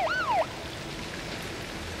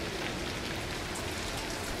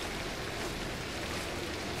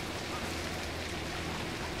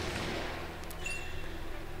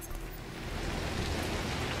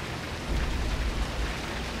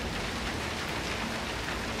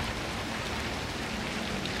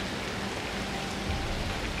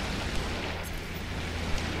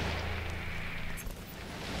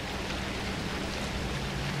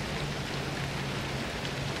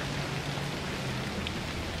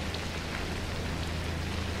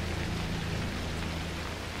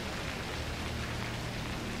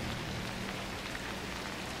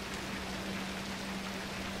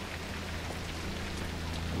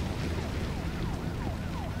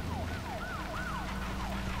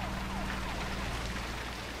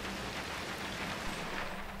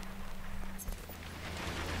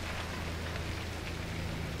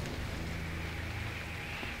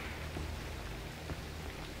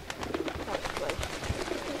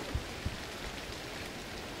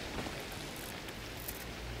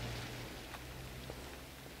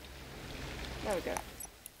 There we go.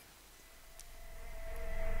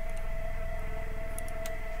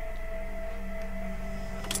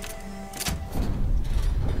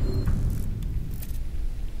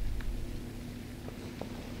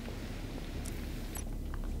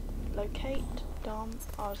 Locate Dom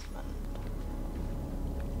Osmond.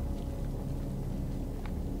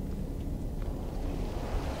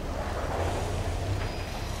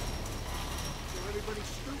 So everybody's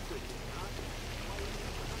stupid, huh?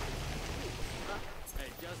 Hey,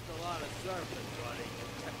 just a lot of surfing, buddy.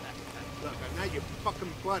 Look, I'm not your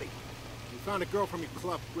fucking buddy. You found a girl from your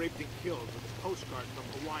club raped and killed with a postcard from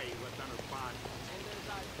Hawaii left on her body.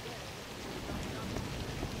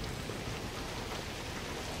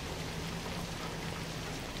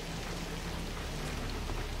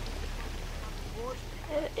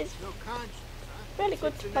 It's no conscience, huh? really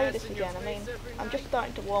good to play this again. I mean, I'm just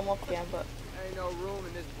starting to warm up again, but Ain't no room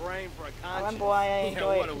in this brain for a conscience. I remember why I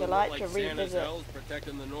enjoy it, because I like to Santa's revisit. elves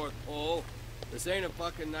protecting the North Pole. This ain't a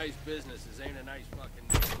fucking nice business. This ain't a nice fucking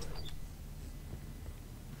neighborhood.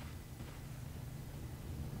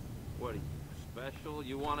 What are you, special?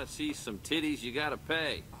 You want to see some titties, you gotta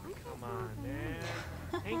pay. Come on,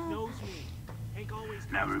 man. Hank knows me.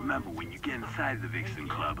 Now remember, when you get inside the Vixen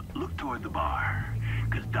Club, look toward the bar.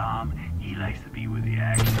 Cause Dom, he likes to be with the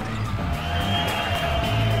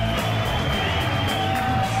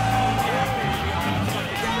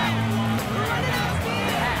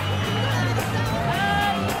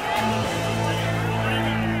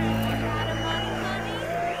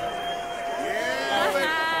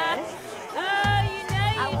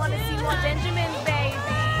I want to see more Benjamins, baby.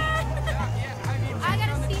 I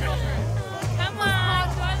gotta see more. Come on,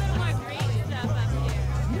 throw a little more green stuff up here.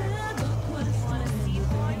 Want to see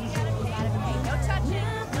more? You gotta pay. No touching.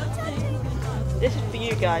 No touching. This is for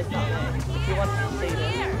you guys, not me. If you want to see this.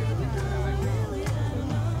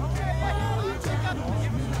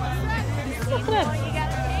 Look at them. You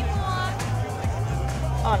gotta pay more.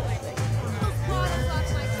 Honestly.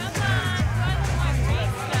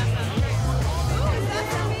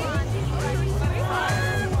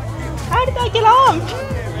 How did I get armed?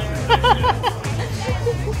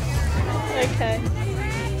 Okay.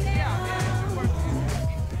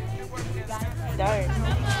 Don't.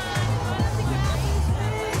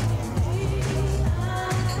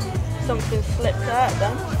 Something slipped out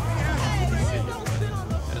then.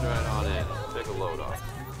 Head right on in. Take a load off.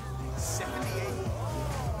 78.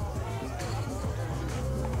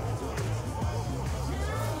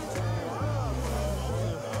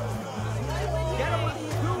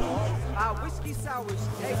 Whiskey sours.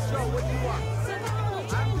 Hey, Joe, what do you want?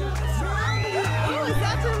 Oh, is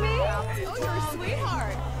that for me? Oh, you're a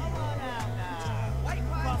sweetheart.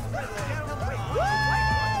 Woo!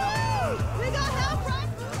 We got half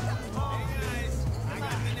price. Hey guys, I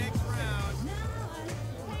got the next round.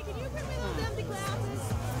 Hey, can you bring me those empty glasses?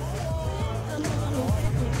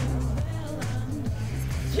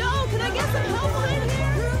 Joe, can I get some help in here?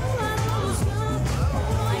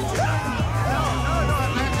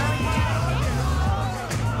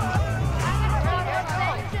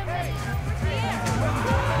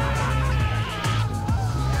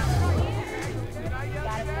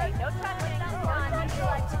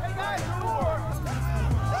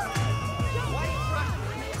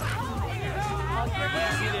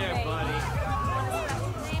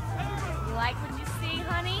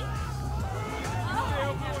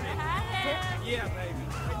 Yeah, baby.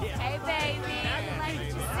 Yeah. Hey, baby. You like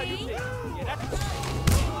what you see? Yeah, that's...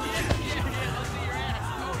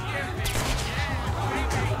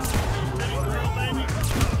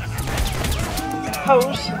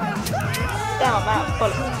 Hose. Down that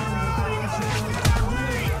bullet.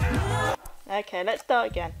 Okay, let's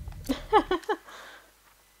start again.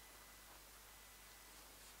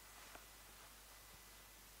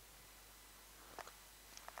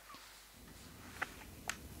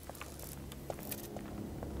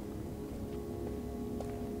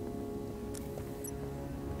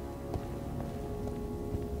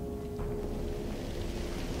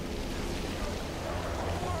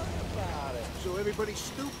 So everybody's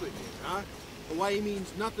stupid here, huh? Hawaii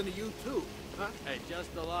means nothing to you too, huh? Hey,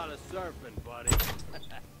 just a lot of surfing, buddy.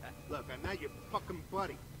 Look, I'm not your fucking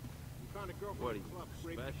buddy. I'm trying to girl What are from the club.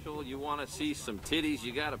 you, special? You want to see some titties,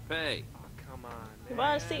 you gotta pay. Oh, come on, man. You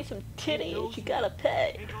want to see some titties, you gotta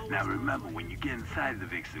pay. Now remember, when you get inside the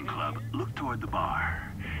Vixen Club, look toward the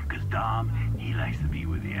bar. Cause Dom, he likes to be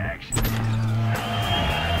with the action.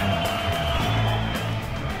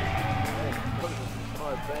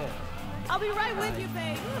 I'll be right with you,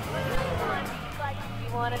 babe.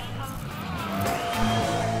 You want to...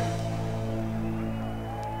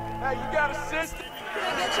 Hey, you got a sister? Can I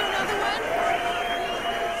get you another one?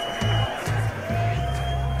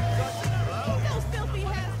 Those filthy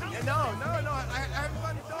hands. No, I haven't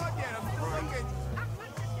got a dog yet. I'm still looking.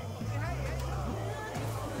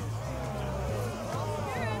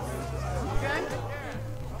 Okay?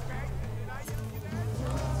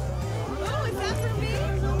 Oh, is that for me?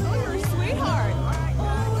 Oh, you're a sweetheart.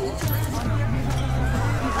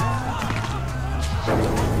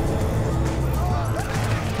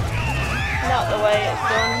 Not the way it's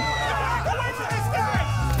done.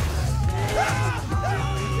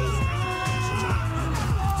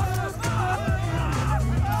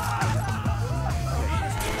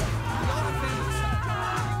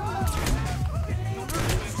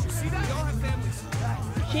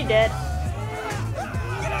 She did.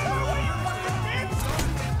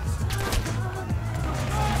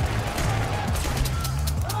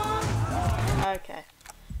 Okay.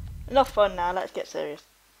 Enough fun now, let's get serious.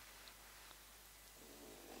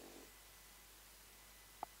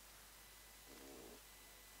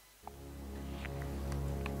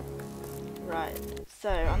 Right, so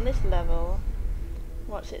on this level,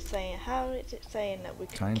 what's it saying? How is it saying that we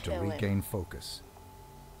can Time to kill him? regain focus.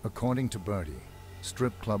 According to Birdie,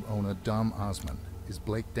 Strip club owner Dom Osmond is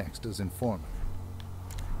Blake Dexter's informant.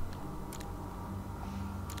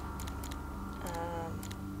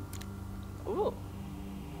 Ooh.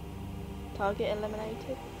 Target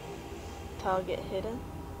eliminated. Target hidden.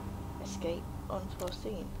 Escape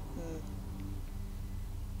unforeseen.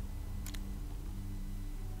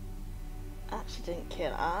 Accident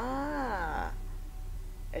kill. Ah.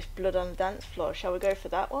 It's blood on the dance floor. Shall we go for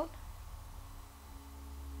that one?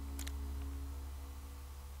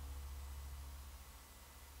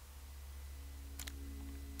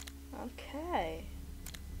 Okay.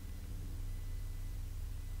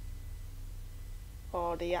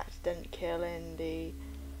 Or the accident kill in the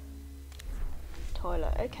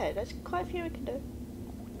toilet. Okay, there's quite a few we can do.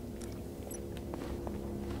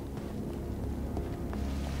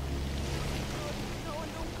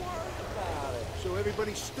 So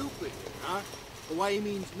everybody's stupid, huh? Hawaii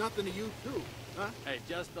means nothing to you too, huh? Hey,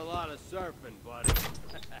 just a lot of surfing, buddy.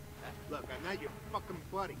 Look, I'm not your fucking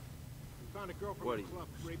buddy. We found a girl from What the are club.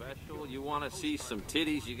 you, special? You want to see some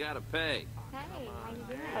titties, you gotta pay. Hey, how you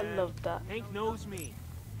doing? I love that. Hank knows me.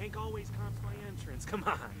 Hank always comps my entrance. Come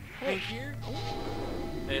on. Hank here?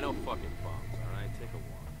 Hey, no fucking bombs, alright? Take a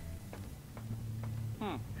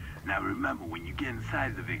walk. Now remember, when you get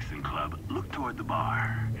inside the Vixen Club, look toward the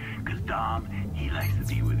bar. Cause Dom, he likes to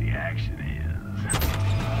be where the action is.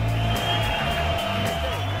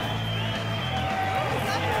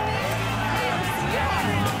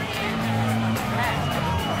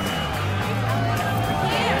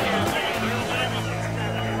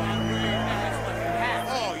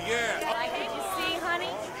 Oh, yeah. Like what you see,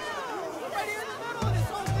 honey?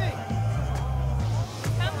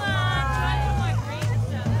 Come on, try some more green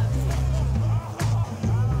stuff.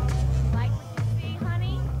 Like what you see,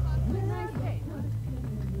 honey? Nice day.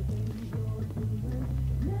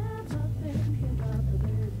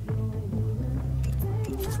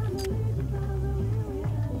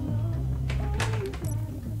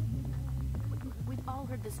 We've all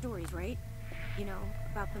heard the stories, right? You know,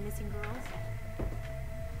 about the missing girls.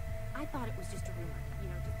 I thought it was just a rumor, you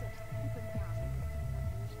know, just to keep us down.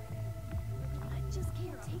 I just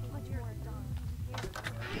can't take much more done.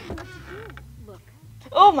 Look.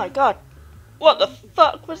 Oh my god. What the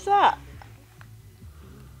fuck was that?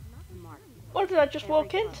 What did I just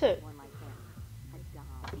walk into?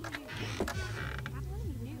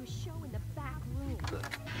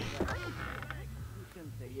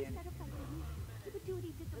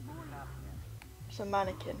 It's a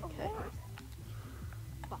mannequin, okay.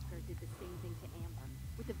 Fucker did the same thing to Amber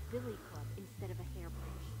with a billy club instead of a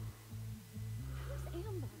hairbrush. Who's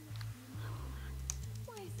Amber?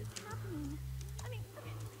 Why is this happening? I mean,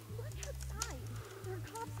 look outside. There are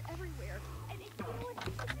cops everywhere. And it's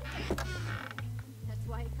That's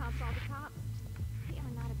why he cops all the cops. They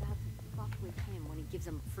are not about to fuck with him when he gives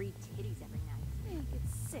them free titties every night. Man,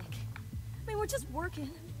 it's sick. I mean, we're just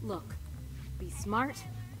working. Look, be smart,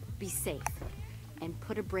 be safe, and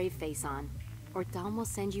put a brave face on, or Dom will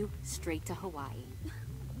send you straight to Hawaii.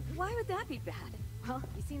 Why would that be bad? Well,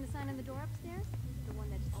 you seen the sign on the door upstairs? The one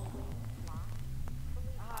that's always locked?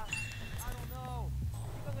 I don't know. I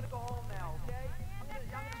think I'm gonna go home now, okay? I'm gonna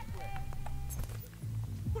quit.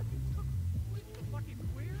 What are you fucking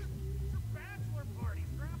queer? It's your bachelor party.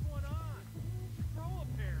 Strap one on. Throw a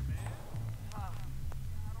pair, man.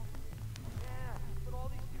 Yeah, but all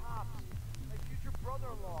these cops. My future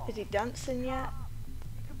brother-in-law. Is he dancing yet? You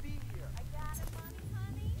could be here. I got it,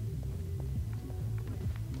 honey.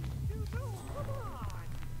 Dude, no, come on.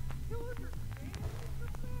 You understand? It's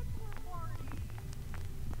your bachelor party.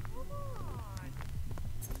 Come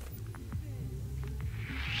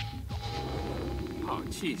on. Oh,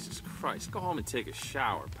 Jesus Christ. Go home and take a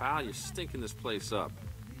shower, pal. You're stinking this place up.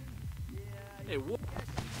 Hey, what?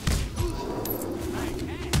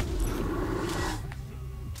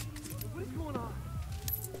 What is going on?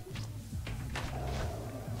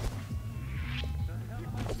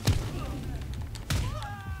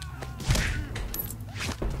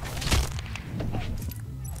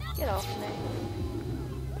 Get off me.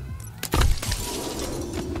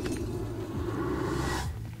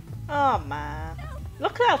 Oh man.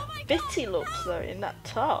 Look at how fit he looks though in that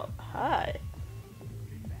top. Hi.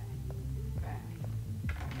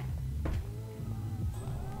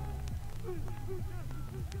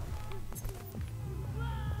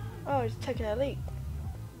 Oh, he's taking a leak.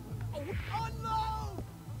 Oh no!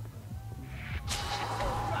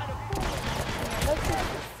 Let's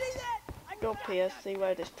go PS, see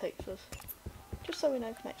where this takes us. Just so we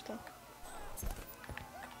know for next time.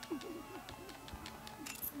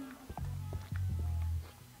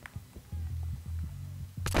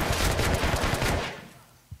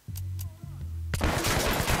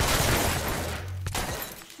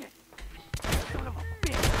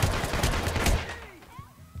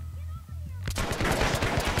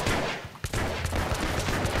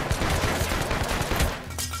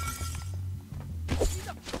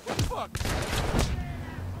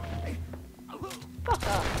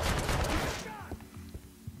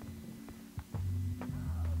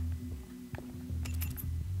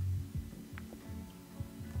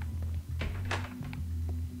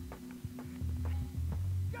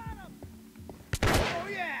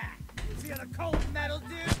 you the cold metal,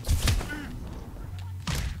 dude!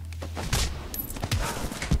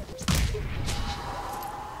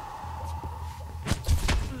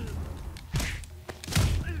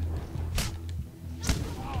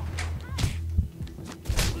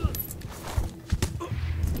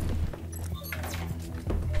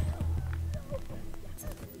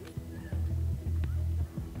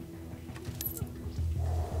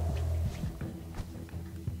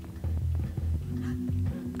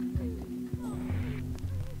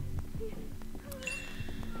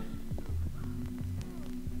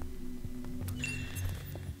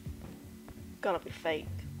 Gotta be fake.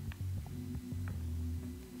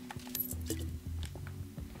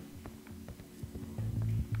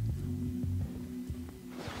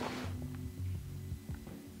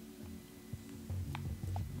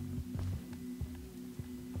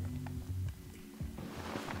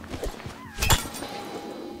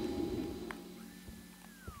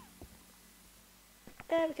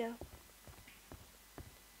 There we go.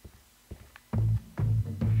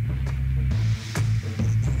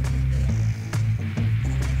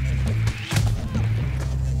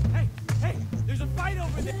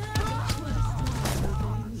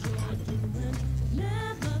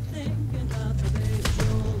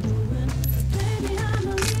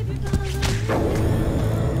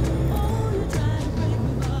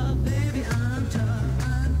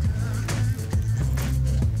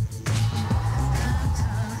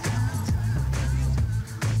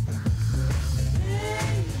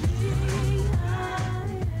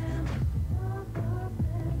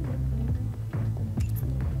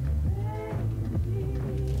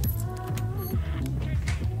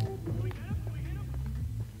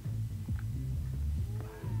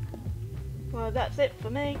 Well, that's it for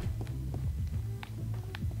me.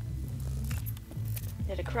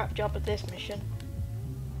 Did a crap job at this mission.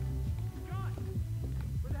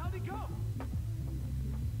 Where the hell did he go?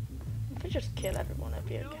 If we just kill everyone, it'd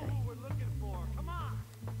be okay. What we're looking for. Come on.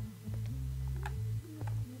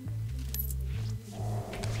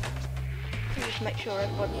 Just make sure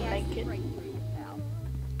everyone can make it.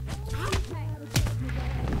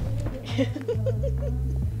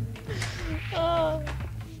 Oh.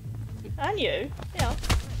 And you? Yeah.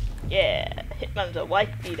 Yeah, Hitman's a wife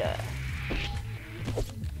beater.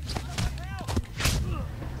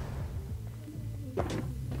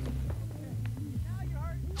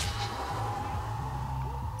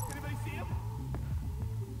 Anybody see him?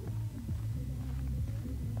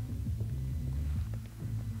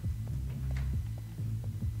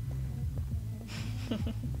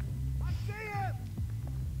 I see him!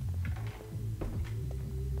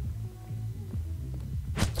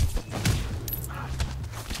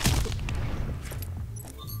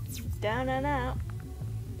 Down and out.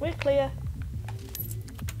 We're clear.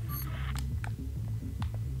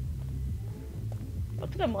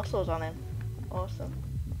 Look at the muscles on him. Awesome.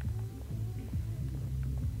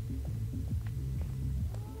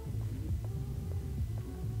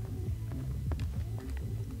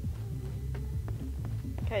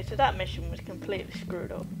 Okay, so that mission was completely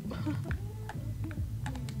screwed up.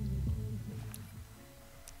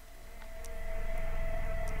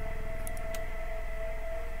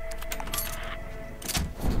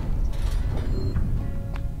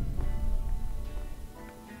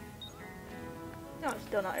 No, it's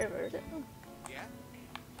still not over, is it? Oh. Yeah?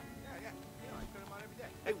 Yeah. I put him on every day.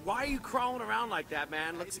 Hey, why are you crawling around like that,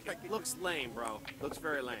 man? Looks lame, bro. Looks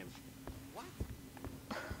very lame.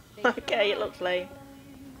 Okay, it looks lame.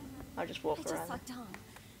 I'll just walk I just around. saw Tom.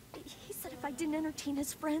 He said if I didn't entertain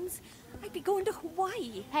his friends, I'd be going to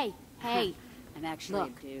Hawaii. Hey, I'm actually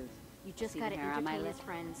look, a dude. you just See gotta the hair on my entertain his lip?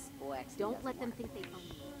 friends. Boy, actually Don't doesn't let them work. think they own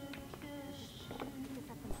you. Just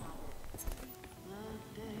let them follow.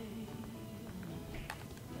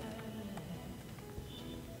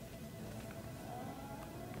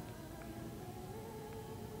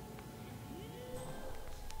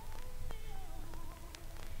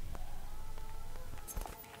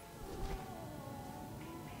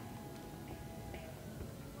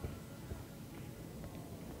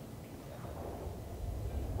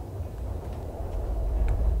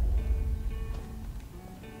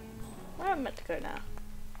 Where am I meant to go now?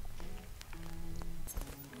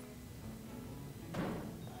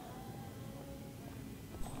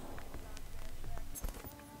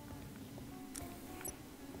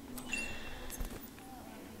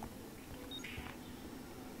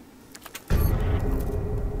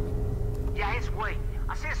 Yeah, it's Wade.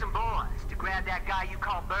 I sent some boys to grab that guy you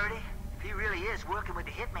call Birdie. If he really is working with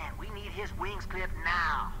the Hitman, we need his wings clipped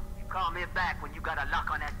now. You call me back when you got a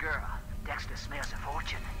lock on that girl. Dexter smells a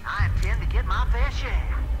fortune. I intend to get my fair share.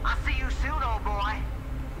 I'll see you soon, old boy.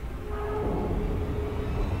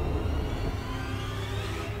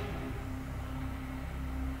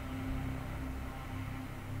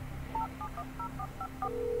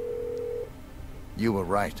 You were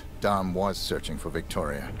right. Dom was searching for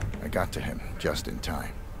Victoria. I got to him just in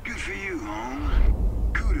time. Good for you,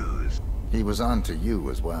 Holmes. Kudos. He was on to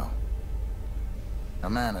you as well. A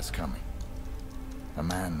man is coming. A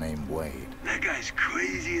man named Wade. That guy's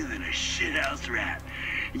crazier than a shithouse rat.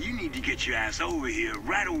 You need to get your ass over here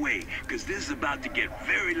right away, because this is about to get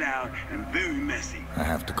very loud and very messy. I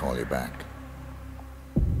have to call you back.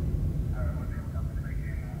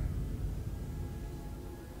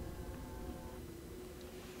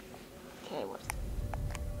 Okay, what's...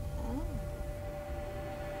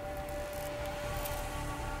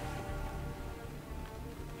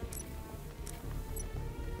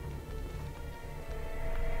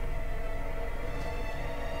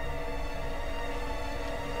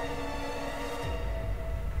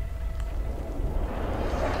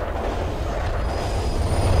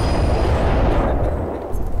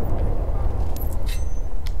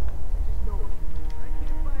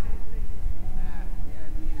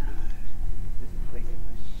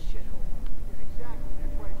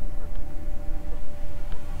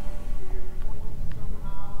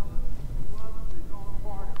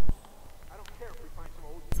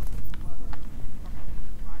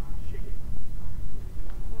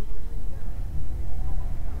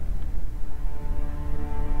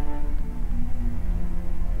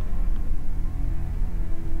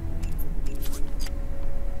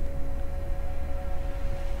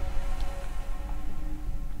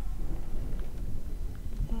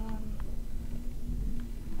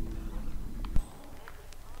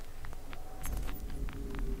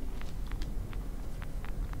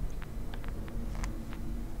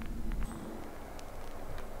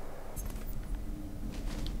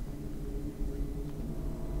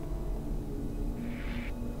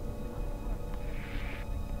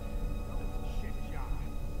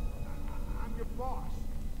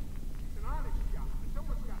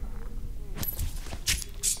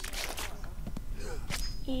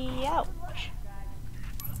 Ouch.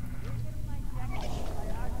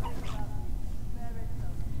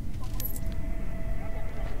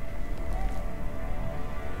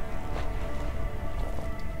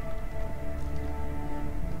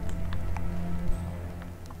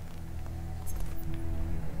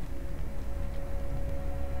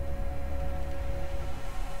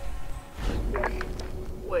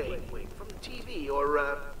 Wait, from TV, or,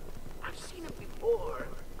 I've seen it before.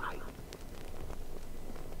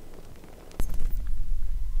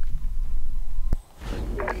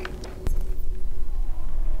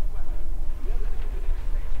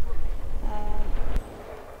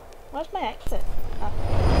 Where's my exit? Oh.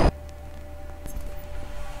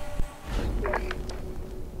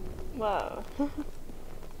 Whoa.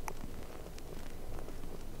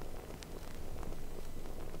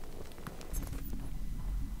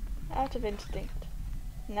 Out of instinct.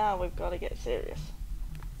 Now we've got to get serious.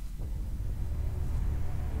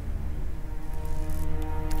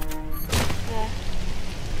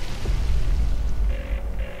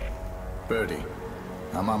 Birdie,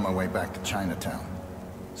 I'm on my way back to Chinatown.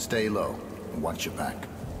 Stay low and watch your back.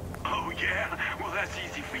 Oh, yeah? Well, that's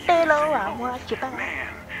easy for you. Stay low and watch your back.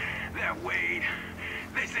 Man, that Wade,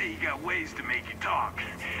 they say he got ways to make you talk.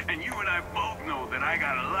 And you and I both know that I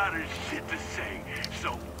got a lot of shit to say.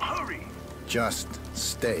 So hurry. Just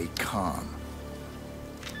stay calm.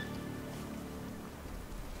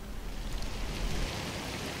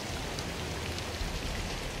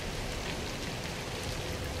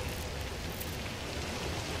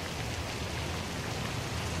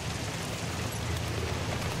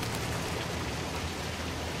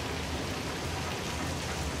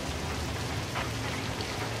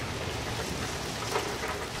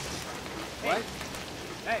 What?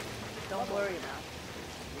 Hey, don't worry about it.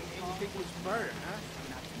 You think it was murder, huh?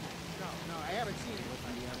 No, I haven't seen it.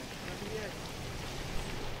 Nothing yet.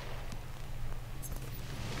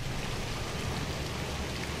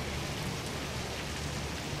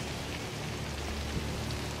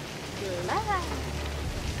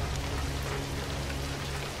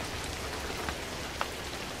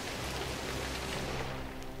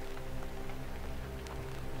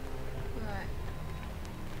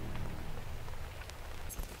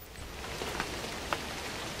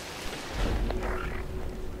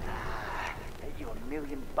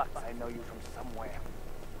 $1,000,000 I know you from somewhere.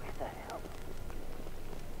 Where the hell?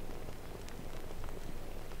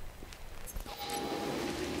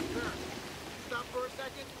 Sir, stop for a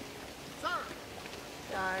second. Sir!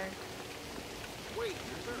 Darn. Wait,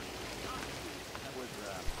 sir. That was,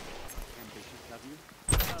 ambitious of you.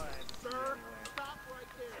 Sir, stop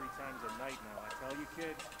right there. 3 times a night now. I tell you,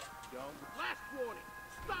 kid, don't. Last warning.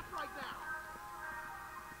 Stop right now.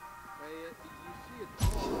 Hey, you see it.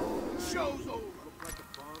 Show's over.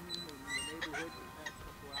 bum in the neighborhood the past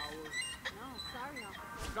couple hours? No, sorry,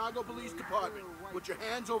 officer. Chicago Police Department, put your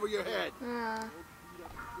hands over your head. Yeah.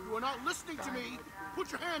 You are not listening to me.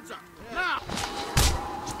 Put your hands up. Now!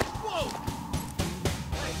 Whoa!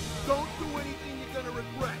 Hey, don't do anything you're gonna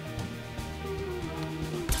regret.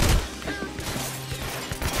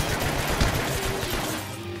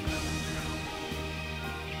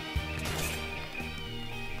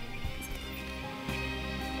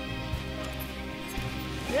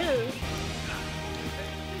 Ew.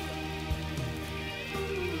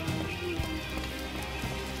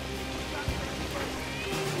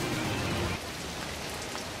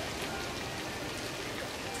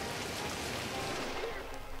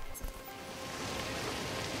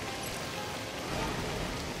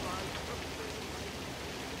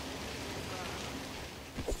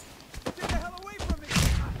 Get the hell away from me!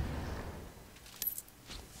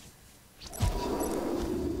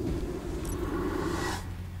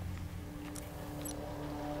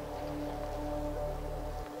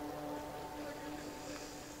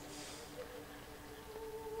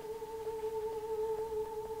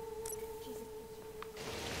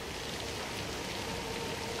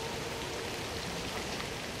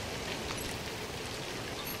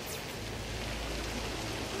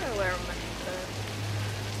 I don't know where I'm meant to go.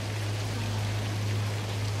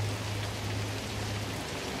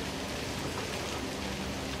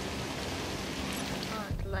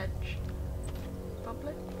 Alright, ledge.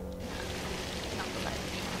 Public? No, not the ledge.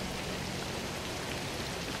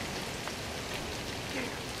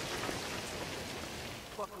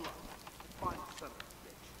 Buckle up. Find the son of a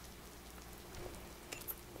bitch.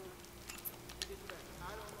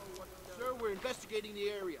 Sir, we're investigating the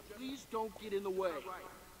area. Please don't get in the way.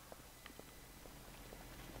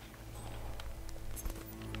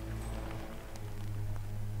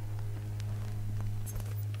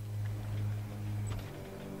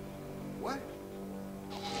 What?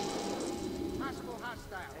 Possible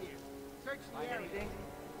hostile here. Search the Find area. anything?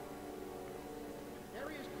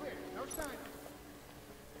 Area's clear. No sign.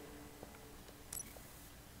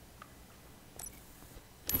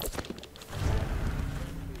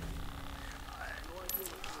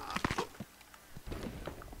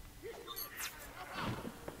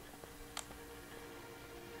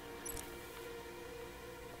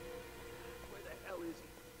 Where the hell is he?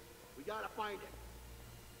 We gotta find him.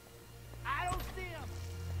 I don't see him!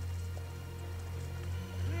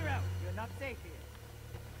 Clear out. You're not safe here.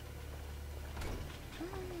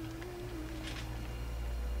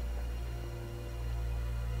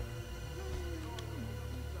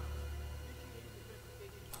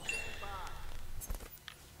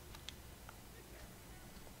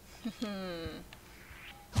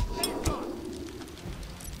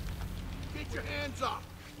 Get your hands up!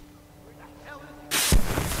 Where the hell is he?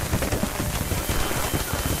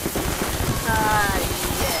 Ah,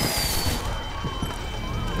 yeah.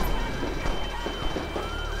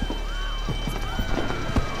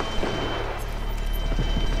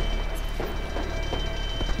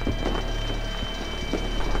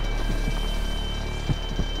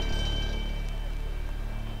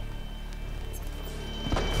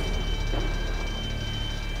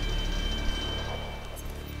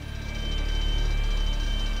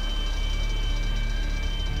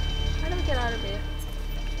 How do we get out of here?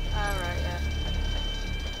 Alright, yeah.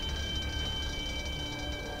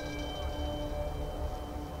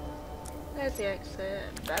 There's the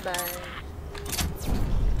exit. Bye bye.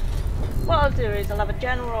 What I'll do is I'll have a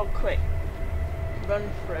general quick run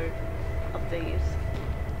through of these.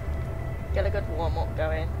 Get a good warm up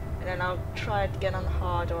going. And then I'll try to get on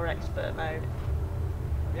hard or expert mode.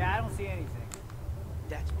 Yeah, I don't see anything.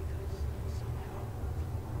 That's because somehow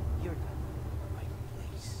you're not in the right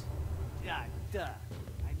place. Yeah, duh.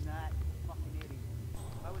 I'm not a fucking idiot.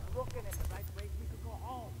 If I was looking at the right place, we could go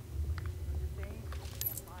home. But you're saying I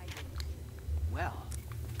can't find anything. Well,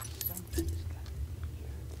 something's got to be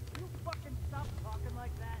here. You fucking stop talking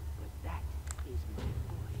like that. But that is my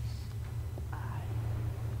voice. I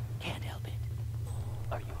can't help it.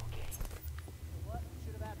 Are you okay? What?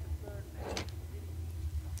 Should have asked the third man.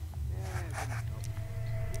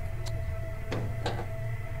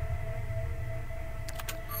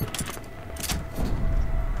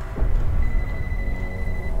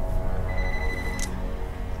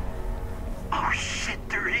 Oh shit,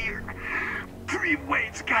 they're here. 3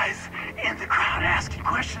 waits, guys, and the crowd asking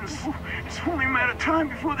questions. It's only a matter of time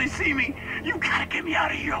before they see me. You gotta get me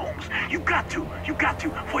out of here, Holmes. You got to,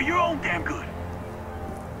 for your own damn good.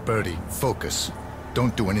 Birdie, focus.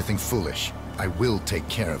 Don't do anything foolish. I will take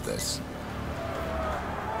care of this.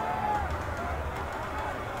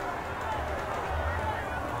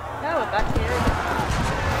 Now we're back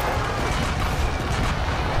here.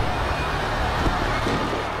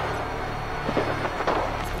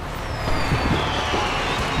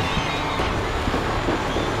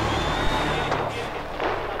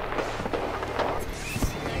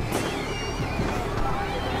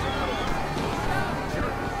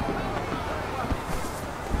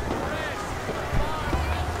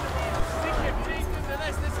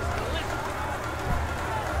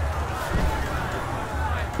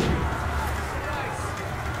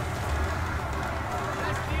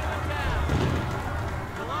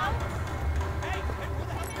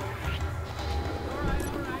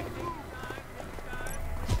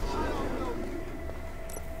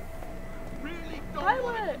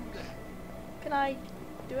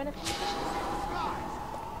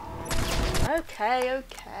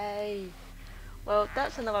 Okay. Well,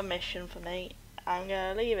 that's another mission for me. I'm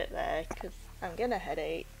gonna leave it there because I'm getting a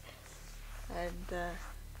headache, and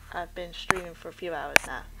I've been streaming for a few hours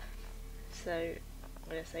now. So I'm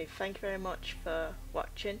gonna say thank you very much for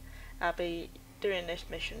watching. I'll be doing this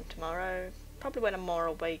mission tomorrow, probably when I'm more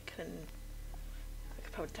awake and I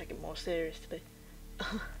could probably take it more seriously.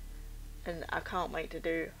 And I can't wait to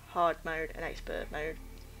do hard mode and expert mode.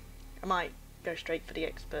 I might go straight for the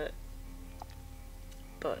expert,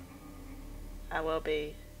 but I will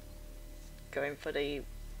be going for the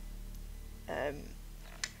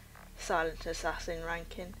silent assassin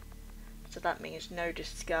ranking. So that means no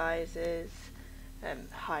disguises,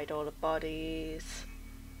 hide all the bodies,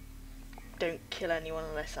 don't kill anyone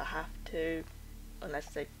unless I have to, unless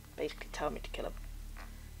they basically tell me to kill them.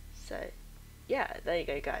 So yeah, there you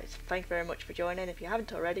go guys. Thank you very much for joining. If you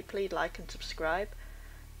haven't already, please like and subscribe.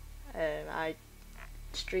 I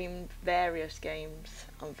stream various games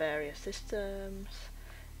on various systems.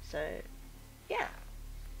 So yeah,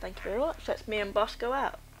 thank you very much. That's me and Bosco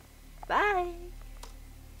out. Bye!